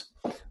symptoms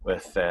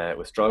with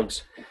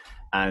drugs.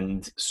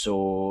 And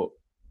so,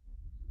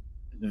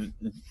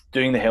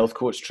 doing the health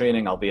coach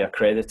training, I'll be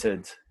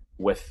accredited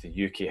with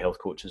the UK Health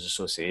Coaches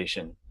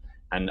Association,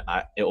 and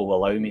it will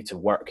allow me to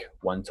work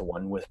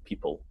one-to-one with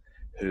people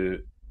who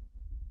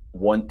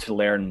want to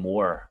learn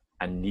more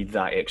and need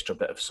that extra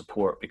bit of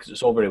support, because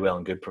it's all very well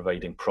and good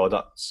providing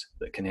products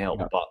that can help,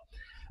 but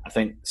I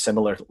think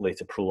similarly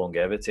to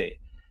pro-longevity,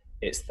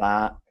 it's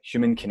that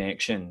human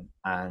connection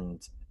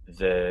and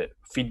the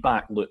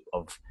feedback loop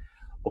of,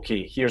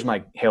 okay, here's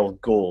my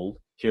health goal,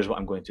 here's what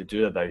I'm going to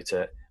do about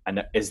it,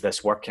 and is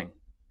this working?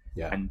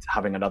 And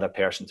having another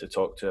person to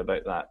talk to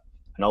about that.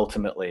 And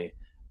ultimately,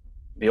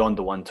 beyond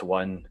the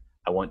one-to-one,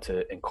 I want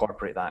to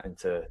incorporate that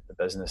into the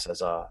business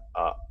as a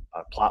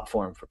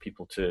platform for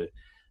people to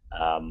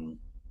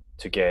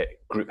get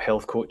group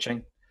health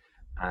coaching,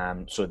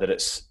 so that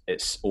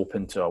it's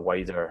open to a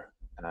wider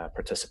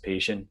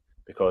participation.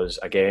 Because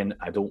again,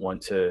 I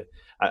want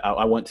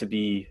to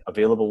be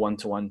available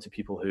one-to-one to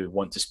people who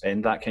want to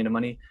spend that kind of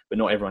money, but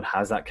not everyone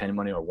has that kind of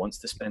money or wants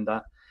to spend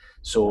that.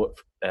 So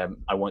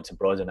I want to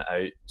broaden it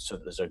out so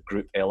that there's a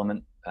group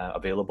element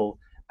available.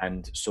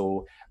 And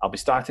so I'll be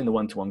starting the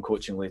one-to-one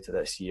coaching later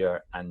this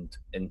year and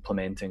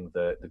implementing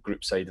the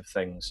group side of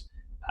things,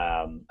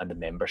 and the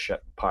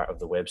membership part of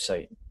the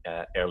website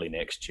early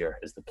next year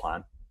is the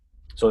plan.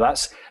 So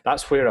that's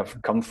where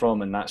I've come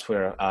from, and that's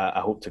where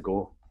I hope to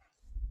go.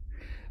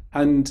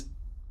 And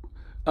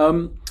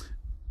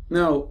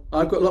now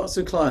I've got lots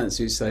of clients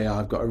who say,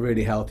 I've got a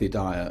really healthy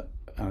diet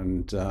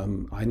and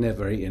I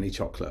never eat any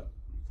chocolate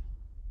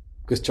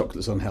because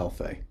chocolate's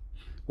unhealthy.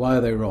 Why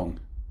are they wrong?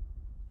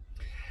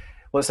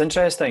 Well, it's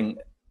interesting.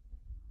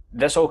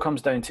 This all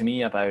comes down to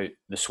me about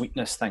the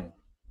sweetness thing.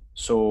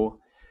 So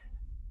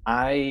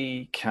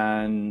I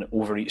can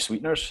overeat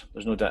sweeteners,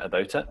 there's no doubt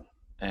about it,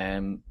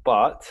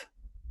 but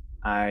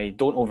I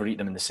don't overeat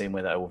them in the same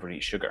way that I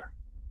overeat sugar.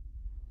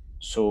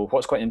 So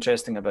what's quite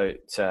interesting about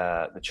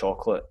the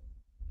chocolate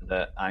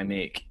that I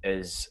make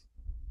is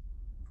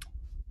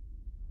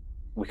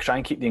we try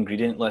and keep the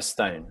ingredient list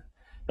down,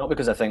 not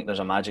because I think there's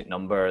a magic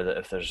number that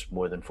if there's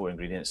more than 4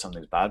 ingredients,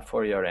 something's bad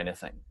for you or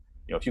anything.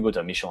 You know, if you go to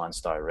a Michelin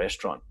star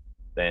restaurant,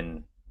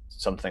 then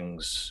some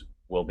things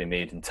will be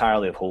made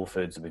entirely of whole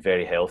foods, they'll be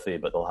very healthy,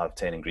 but they'll have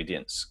 10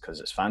 ingredients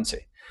because it's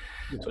fancy.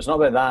 So it's not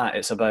about that,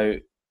 it's about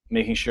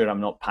making sure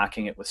I'm not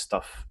packing it with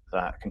stuff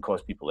that can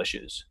cause people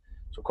issues.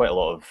 So quite a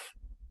lot of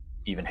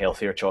even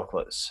healthier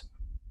chocolates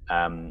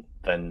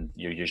than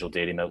your usual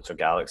dairy milks or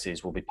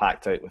galaxies will be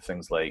packed out with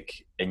things like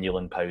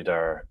inulin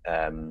powder,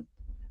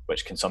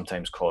 which can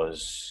sometimes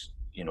cause,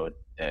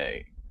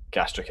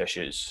 gastric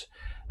issues.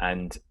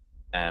 And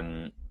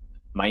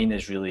mine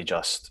is really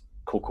just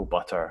cocoa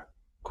butter,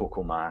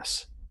 cocoa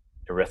mass,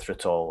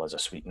 erythritol as a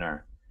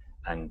sweetener,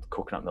 and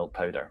coconut milk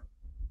powder.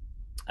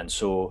 And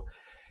so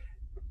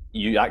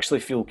you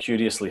actually feel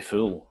curiously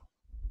full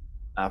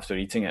after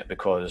eating it,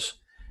 because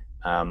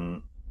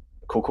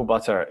cocoa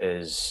butter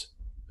is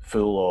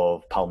full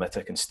of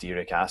palmitic and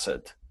stearic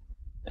acid,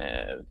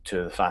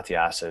 to the fatty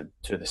acid,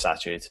 to the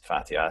saturated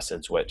fatty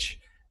acids, which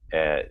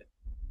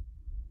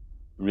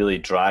really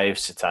drive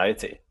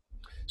satiety.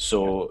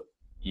 So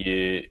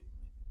you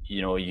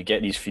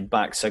get these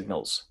feedback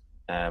signals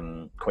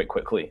quite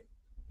quickly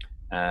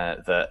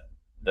that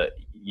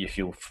you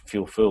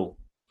feel full.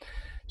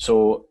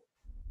 So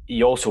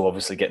you also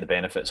obviously get the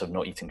benefits of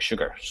not eating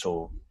sugar.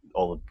 So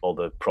all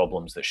the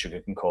problems that sugar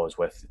can cause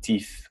with the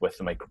teeth, with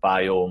the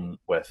microbiome,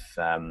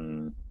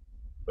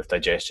 with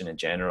digestion in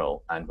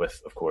general, and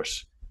with, of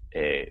course,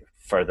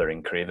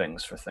 furthering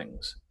cravings for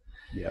things.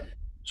 Yeah.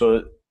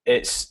 So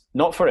it's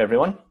not for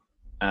everyone.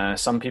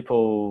 Some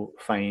people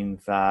find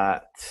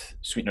that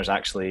sweeteners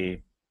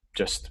actually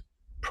just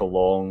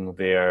prolong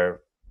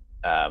their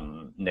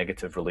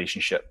negative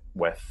relationship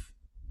with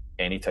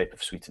any type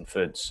of sweetened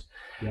foods.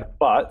 Yeah.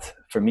 But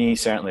for me,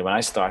 certainly when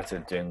I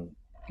started doing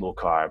low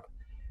carb,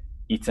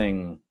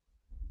 eating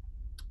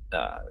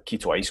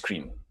keto ice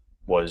cream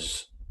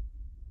was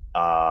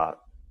a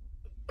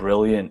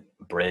brilliant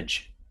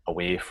bridge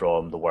away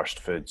from the worst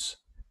foods.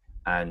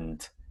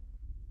 And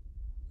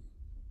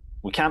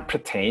we can't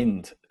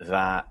pretend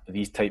that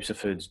these types of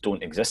foods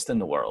don't exist in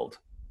the world.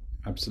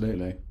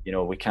 Absolutely.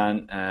 We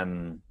can't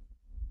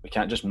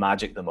just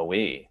magic them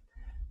away.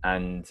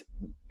 And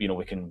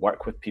we can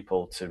work with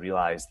people to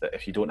realize that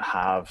if you don't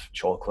have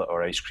chocolate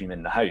or ice cream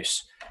in the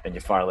house, then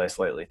you're far less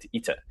likely to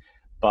eat it.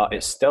 But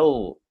it's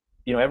still,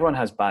 everyone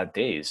has bad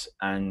days.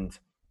 And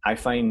I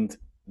find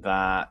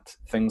that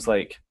things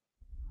like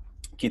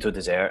keto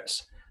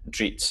desserts and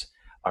treats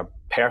are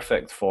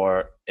perfect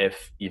for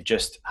if you've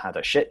just had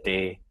a shit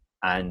day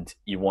and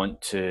you want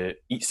to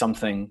eat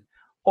something,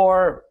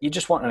 or you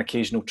just want an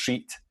occasional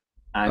treat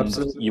and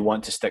Absolutely. You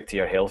want to stick to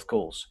your health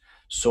goals.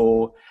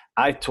 So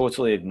I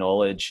totally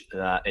acknowledge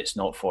that it's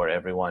not for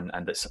everyone,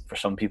 and that for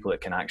some people it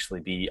can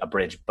actually be a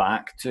bridge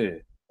back to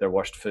their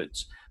worst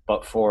foods.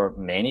 But for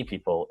many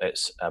people,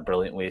 it's a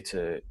brilliant way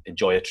to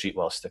enjoy a treat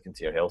while sticking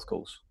to your health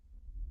goals.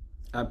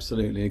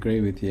 Absolutely agree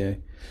with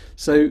you.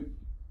 So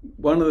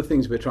one of the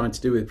things we're trying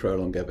to do with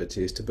ProLongevity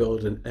is to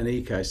build an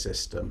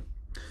ecosystem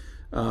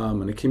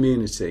and a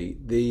community.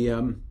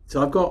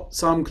 So I've got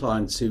some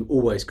clients who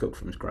always cook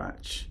from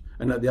scratch,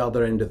 and at the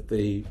other end of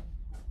the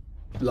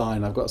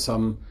line, I've got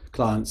some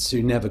clients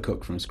who never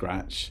cook from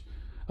scratch,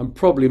 and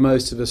probably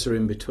most of us are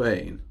in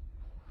between.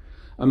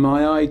 And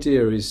my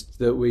idea is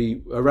that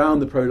around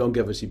the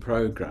ProLongevity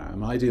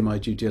program, I do my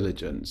due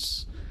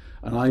diligence,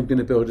 and I'm going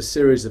to build a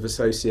series of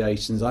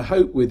associations, I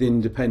hope with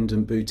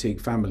independent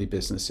boutique family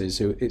businesses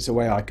who it's a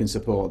way I can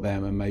support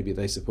them and maybe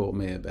they support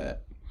me a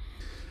bit.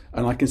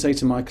 And I can say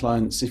to my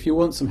clients, if you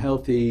want some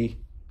healthy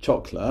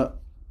chocolate,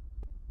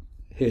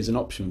 here's an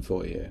option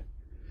for you.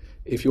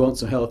 If you want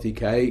some healthy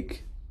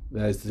cake,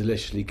 there's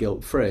Deliciously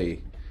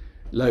Guilt-Free.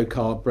 Low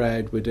carb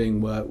bread, we're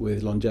doing work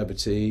with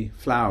Longevity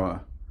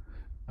Flour.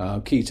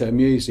 Keto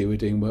muesli, we're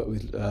doing work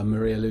with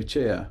Maria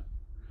Lucia.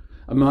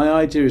 And my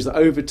idea is that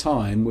over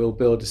time we'll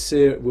build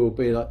will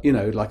be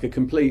like a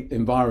complete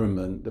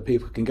environment that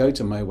people can go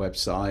to my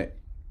website,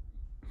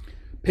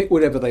 pick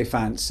whatever they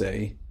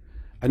fancy,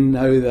 and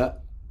know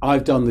that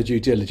I've done the due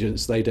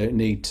diligence, they don't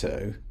need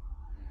to.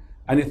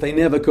 And if they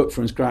never cook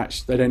from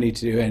scratch, they don't need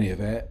to do any of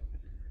it.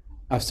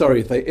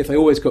 Sorry, if they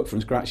always cook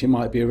from scratch, it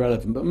might be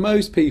irrelevant. But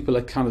most people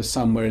are kind of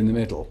somewhere in the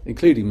middle,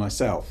 including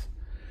myself.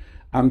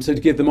 So to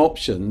give them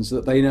options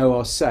that they know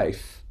are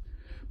safe.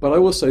 But I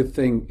also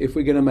think if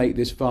we're going to make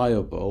this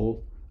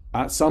viable,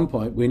 at some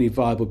point we need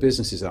viable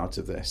businesses out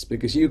of this,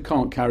 because you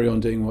can't carry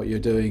on doing what you're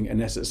doing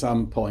unless at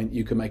some point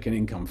you can make an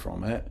income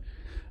from it.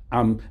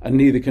 And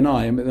neither can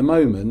I. And at the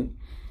moment,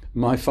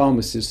 my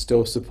pharmacists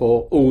still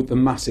support all the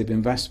massive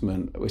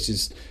investment, which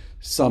is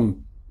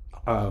some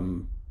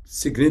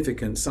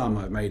significant sum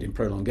I've made in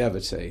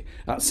ProLongevity.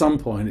 At some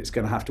point, it's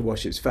going to have to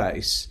wash its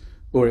face,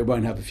 or it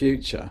won't have a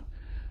future.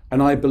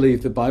 And I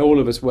believe that by all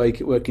of us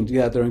working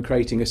together and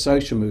creating a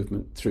social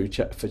movement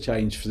for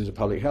change through the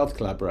public health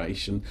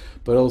collaboration,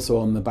 but also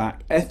on the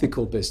back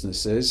ethical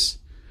businesses,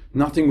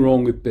 nothing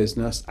wrong with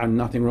business and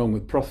nothing wrong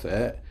with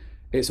profit.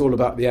 It's all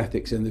about the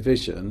ethics and the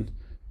vision.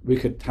 We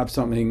could have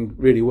something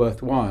really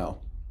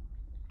worthwhile.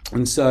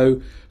 And so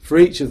for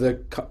each of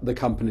the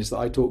companies that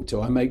I talk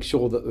to, I make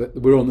sure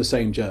that we're on the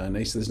same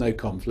journey, so there's no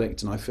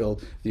conflict. And I feel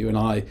that you and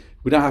I,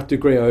 we don't have to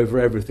agree over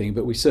everything,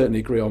 but we certainly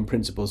agree on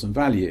principles and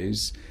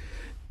values.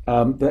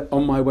 That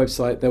on my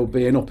website there will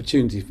be an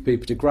opportunity for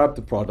people to grab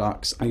the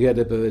products and get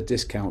a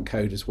discount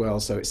code as well,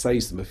 so it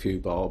saves them a few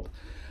bob.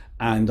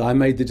 And I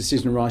made the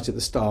decision right at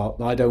the start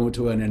that I don't want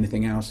to earn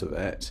anything out of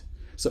it.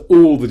 So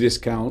all the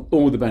discount,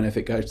 all the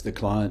benefit goes to the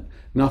client,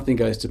 nothing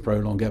goes to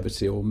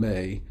ProLongevity or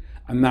me.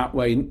 And that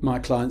way my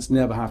clients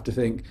never have to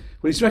think,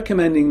 well, he's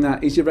recommending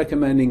that, is he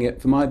recommending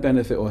it for my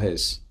benefit or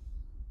his?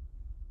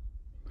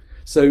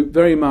 So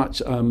very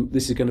much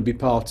this is going to be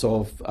part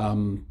of,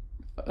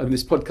 and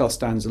this podcast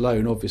stands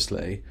alone,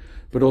 obviously,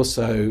 but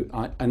also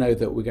I know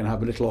that we're going to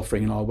have a little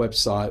offering on our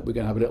website. We're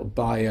going to have a little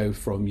bio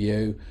from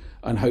you,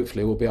 and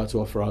hopefully we'll be able to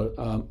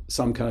offer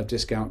some kind of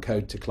discount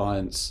code to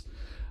clients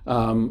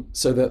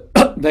so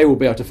that they will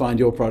be able to find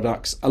your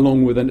products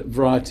along with a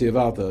variety of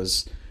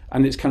others.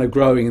 And it's kind of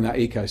growing in that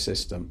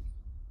ecosystem.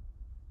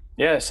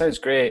 Yeah, it sounds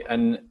great.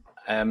 And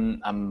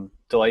I'm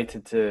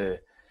delighted to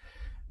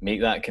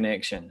make that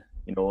connection.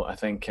 You know, I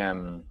think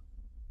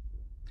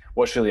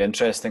what's really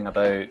interesting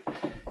about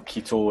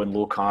keto and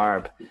low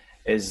carb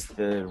is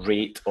the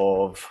rate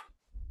of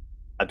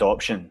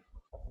adoption,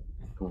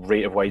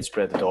 rate of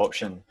widespread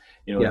adoption.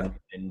 You know,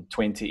 in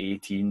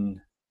 2018,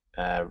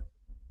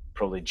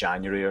 probably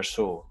January or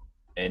so,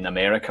 in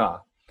America,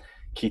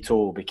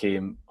 keto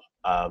became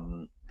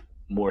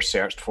more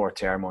searched for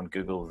term on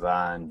Google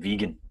than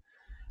vegan.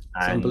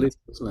 It's unbelievable,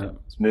 isn't it?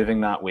 It's moving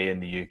that way in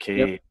the UK.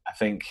 Yep. I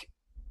think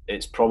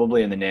it's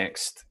probably in the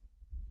next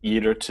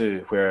year or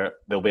two where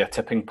there'll be a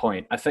tipping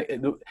point. I think,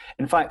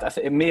 in fact, I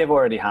think it may have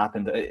already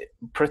happened.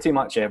 Pretty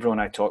much everyone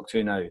I talk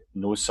to now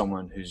knows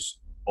someone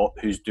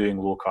who's doing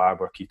low carb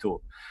or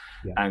keto.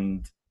 Yeah.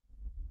 And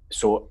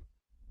so,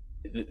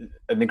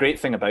 and the great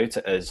thing about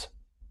it is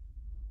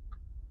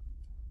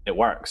it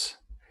works.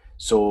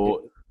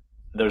 So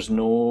there's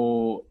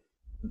no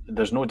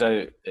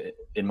doubt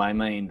in my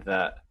mind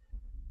that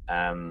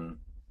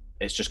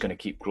it's just going to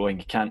keep growing.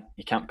 You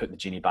can't put the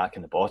genie back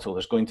in the bottle.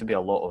 There's going to be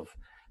a lot of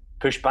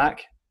pushback.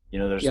 You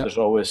know, there's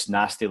always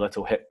nasty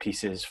little hit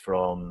pieces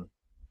from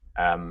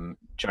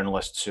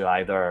journalists who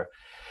either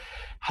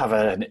have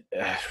an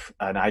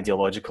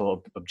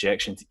ideological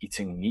objection to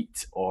eating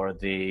meat, or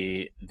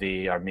they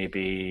are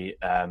maybe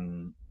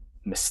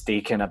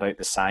mistaken about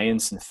the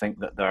science and think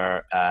that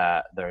they're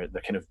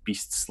kind of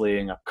beast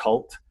slaying a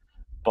cult.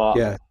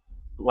 But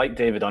like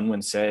David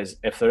Unwin says,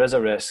 if there is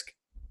a risk,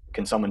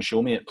 can someone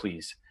show me it,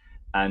 please?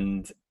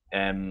 And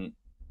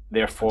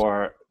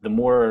therefore, the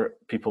more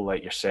people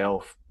like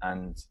yourself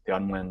and the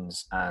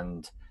Unwins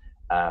and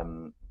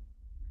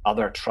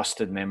other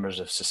trusted members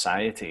of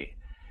society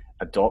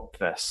adopt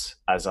this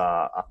as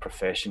a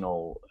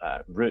professional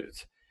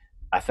route,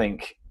 I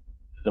think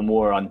the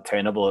more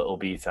untenable it will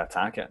be to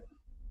attack it.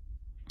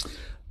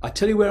 I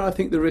tell you where I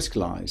think the risk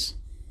lies.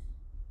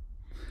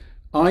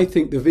 I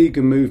think the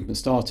vegan movement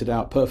started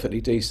out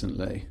perfectly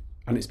decently,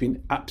 and it's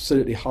been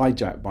absolutely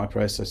hijacked by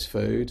processed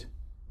food.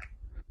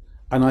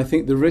 And I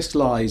think the risk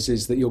lies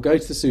is that you'll go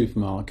to the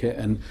supermarket,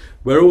 and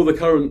where all the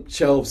current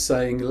shelves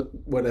saying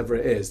whatever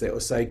it is, it will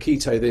say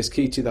keto this,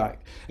 keto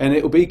that, and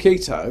it will be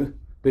keto,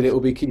 but it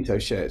will be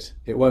keto shit.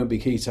 It won't be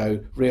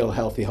keto, real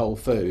healthy whole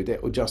food.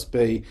 It will just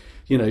be,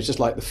 just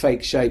like the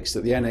fake shakes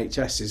that the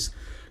NHS is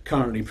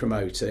currently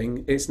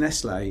promoting. It's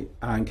Nestle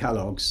and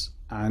Kellogg's,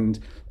 and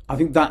I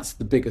think that's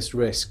the biggest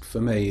risk for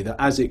me, that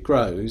as it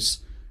grows,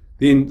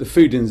 the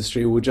food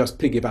industry will just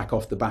piggyback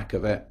off the back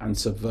of it and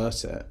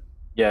subvert it.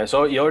 Yeah,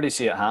 so you already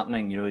see it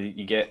happening.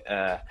 You get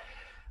a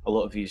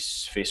lot of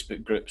these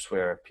Facebook groups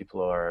where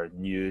people are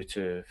new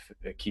to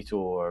keto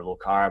or low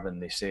carb,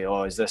 and they say,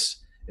 "Oh, is this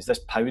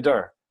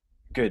powder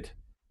good?"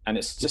 And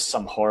it's just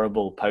some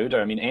horrible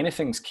powder. I mean,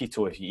 anything's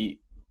keto if you eat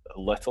a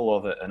little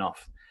of it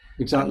enough.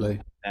 Exactly.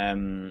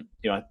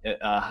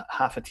 A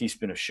half a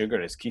teaspoon of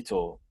sugar is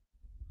keto.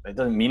 It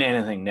doesn't mean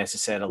anything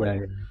necessarily.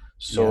 Right.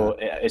 So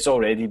it's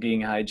already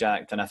being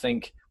hijacked. And I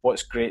think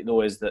what's great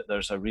though is that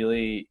there's a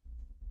really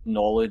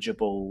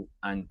knowledgeable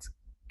and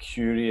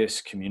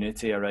curious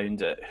community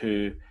around it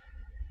who,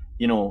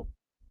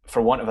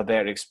 for want of a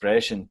better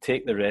expression,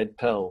 take the red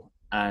pill,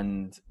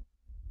 and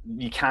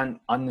you can't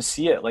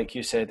unsee it. Like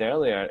you said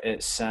earlier, it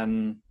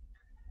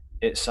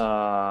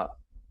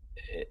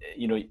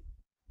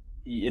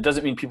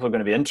doesn't mean people are going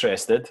to be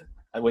interested,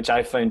 which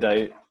I found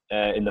out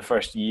in the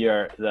first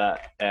year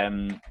that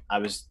I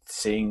was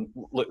saying,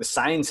 look, the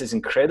science is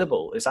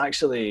incredible.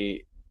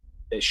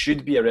 It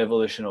should be a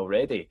revolution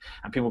already.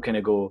 And people kind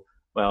of go,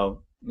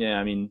 well, yeah,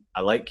 I mean,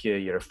 I like you,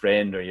 you're a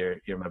friend, or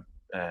you're my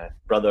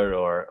brother,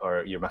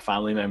 or you're my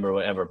family member, or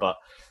whatever. But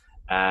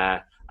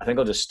I think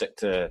I'll just stick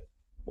to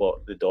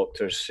what the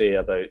doctors say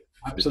about.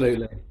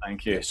 Absolutely.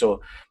 Thank you. So,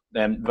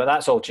 but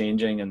that's all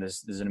changing, and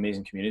there's an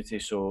amazing community.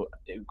 So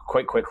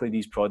quite quickly,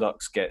 these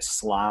products get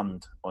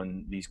slammed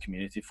on these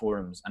community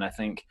forums, and I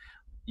think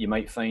you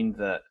might find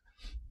that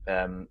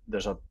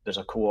there's a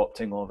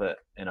co-opting of it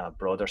in a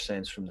broader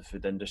sense from the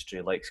food industry,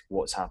 like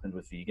what's happened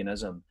with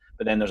veganism.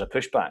 But then there's a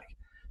pushback.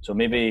 So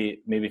maybe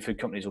food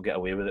companies will get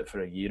away with it for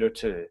a year or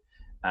two,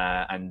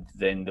 and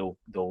then they'll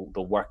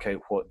work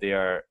out what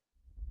their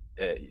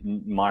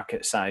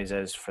market size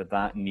is for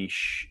that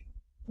niche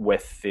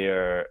with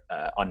their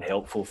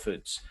unhelpful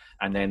foods,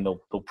 and then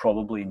they'll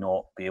probably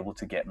not be able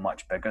to get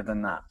much bigger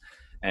than that,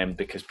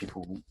 because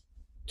people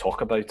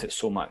talk about it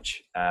so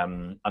much,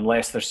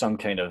 unless there's some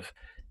kind of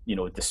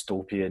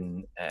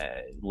dystopian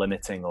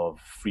limiting of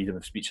freedom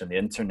of speech on the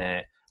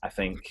internet. I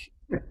think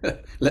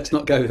let's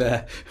not go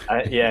there.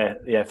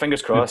 Yeah,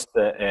 fingers crossed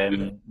that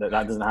that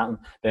doesn't happen.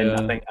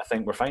 Then I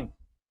think we're fine.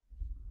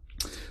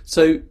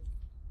 So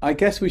I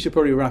guess we should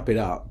probably wrap it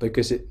up,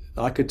 because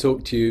I could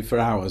talk to you for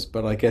hours,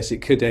 but I guess it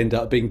could end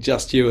up being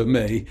just you and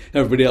me.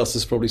 Everybody else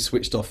has probably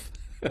switched off.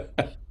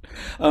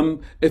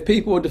 If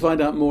people want to find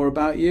out more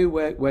about you,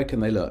 where can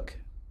they look?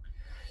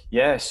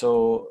 Yeah,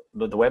 so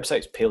the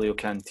website's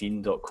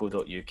paleocanteen.co.uk,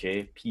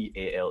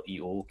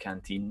 PALEO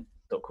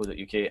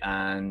canteen.co.uk,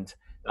 and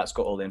that's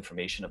got all the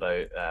information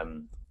about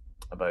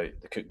the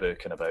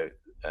cookbook and about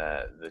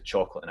the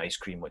chocolate and ice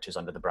cream, which is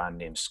under the brand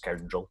name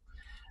Scoundrel.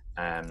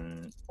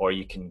 Or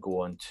you can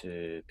go on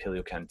to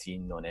Paleo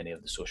Canteen on any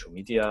of the social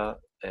media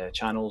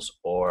channels,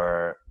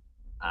 or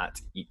at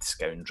Eat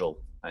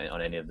Scoundrel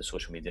on any of the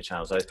social media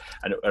channels. I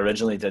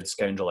originally did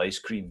Scoundrel ice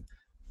cream,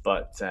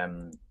 but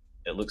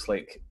it looks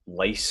like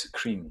lice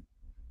cream,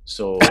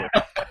 so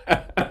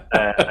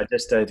I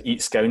just did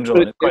Eat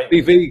Scoundrel. But it'd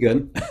be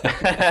vegan.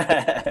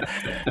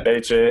 Very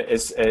true.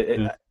 It's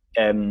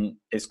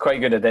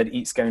quite good. I did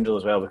Eat Scoundrel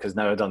as well, because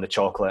now I've done the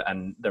chocolate,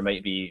 and there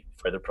might be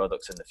further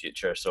products in the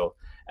future. So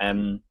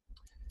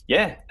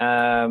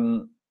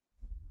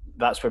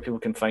that's where people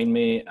can find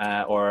me,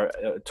 or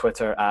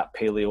Twitter at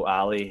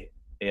PaleoAlly,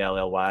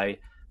 ALLY.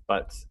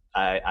 But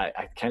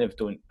I kind of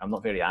don't. I'm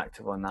not very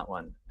active on that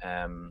one.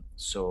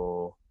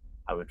 So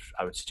I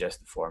would suggest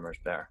the former is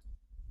better.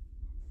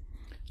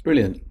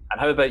 Brilliant.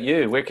 And how about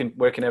you? Where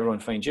can everyone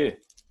find you?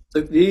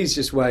 So the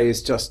easiest way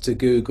is just to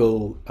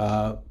Google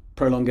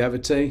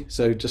Prolongevity.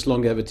 So just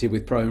longevity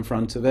with pro in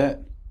front of it.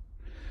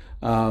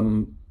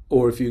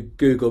 Or if you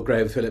Google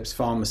Graham Phillips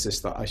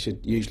Pharmacist, that I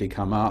should usually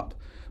come up.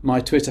 My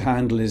Twitter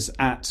handle is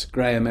at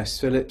Graham S.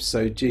 Phillips,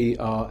 so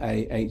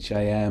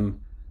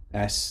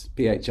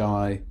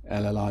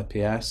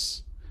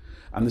GrahamSphillips.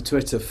 And the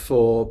Twitter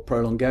for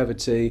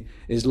Prolongevity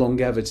is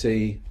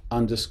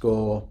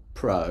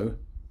longevity_pro.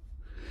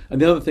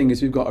 And the other thing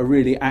is we've got a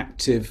really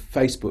active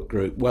Facebook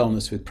group,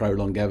 Wellness with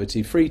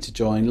Prolongevity, free to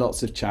join,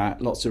 lots of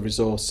chat, lots of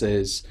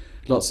resources,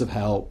 lots of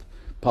help,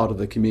 part of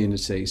the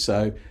community.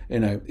 So,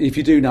 if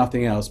you do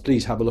nothing else,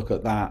 please have a look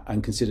at that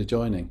and consider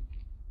joining.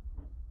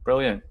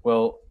 Brilliant.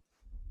 Well,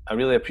 I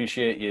really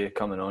appreciate you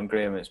coming on,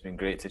 Graham. It's been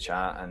great to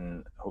chat,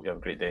 and hope you have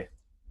a great day.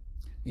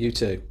 You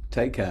too.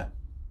 Take care.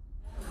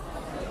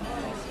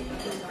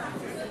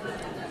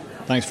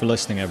 Thanks for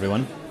listening,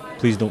 everyone.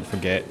 Please don't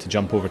forget to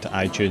jump over to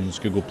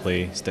iTunes, Google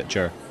Play,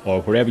 Stitcher,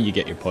 or wherever you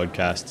get your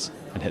podcasts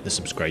and hit the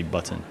subscribe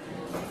button.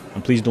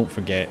 And please don't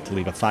forget to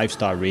leave a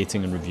 5-star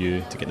rating and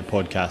review to get the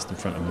podcast in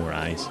front of more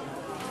eyes.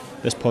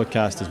 This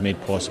podcast is made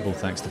possible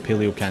thanks to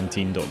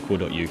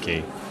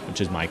paleocanteen.co.uk,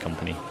 which is my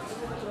company.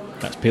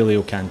 That's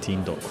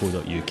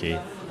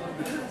paleocanteen.co.uk.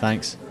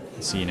 Thanks,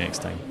 and see you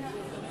next time.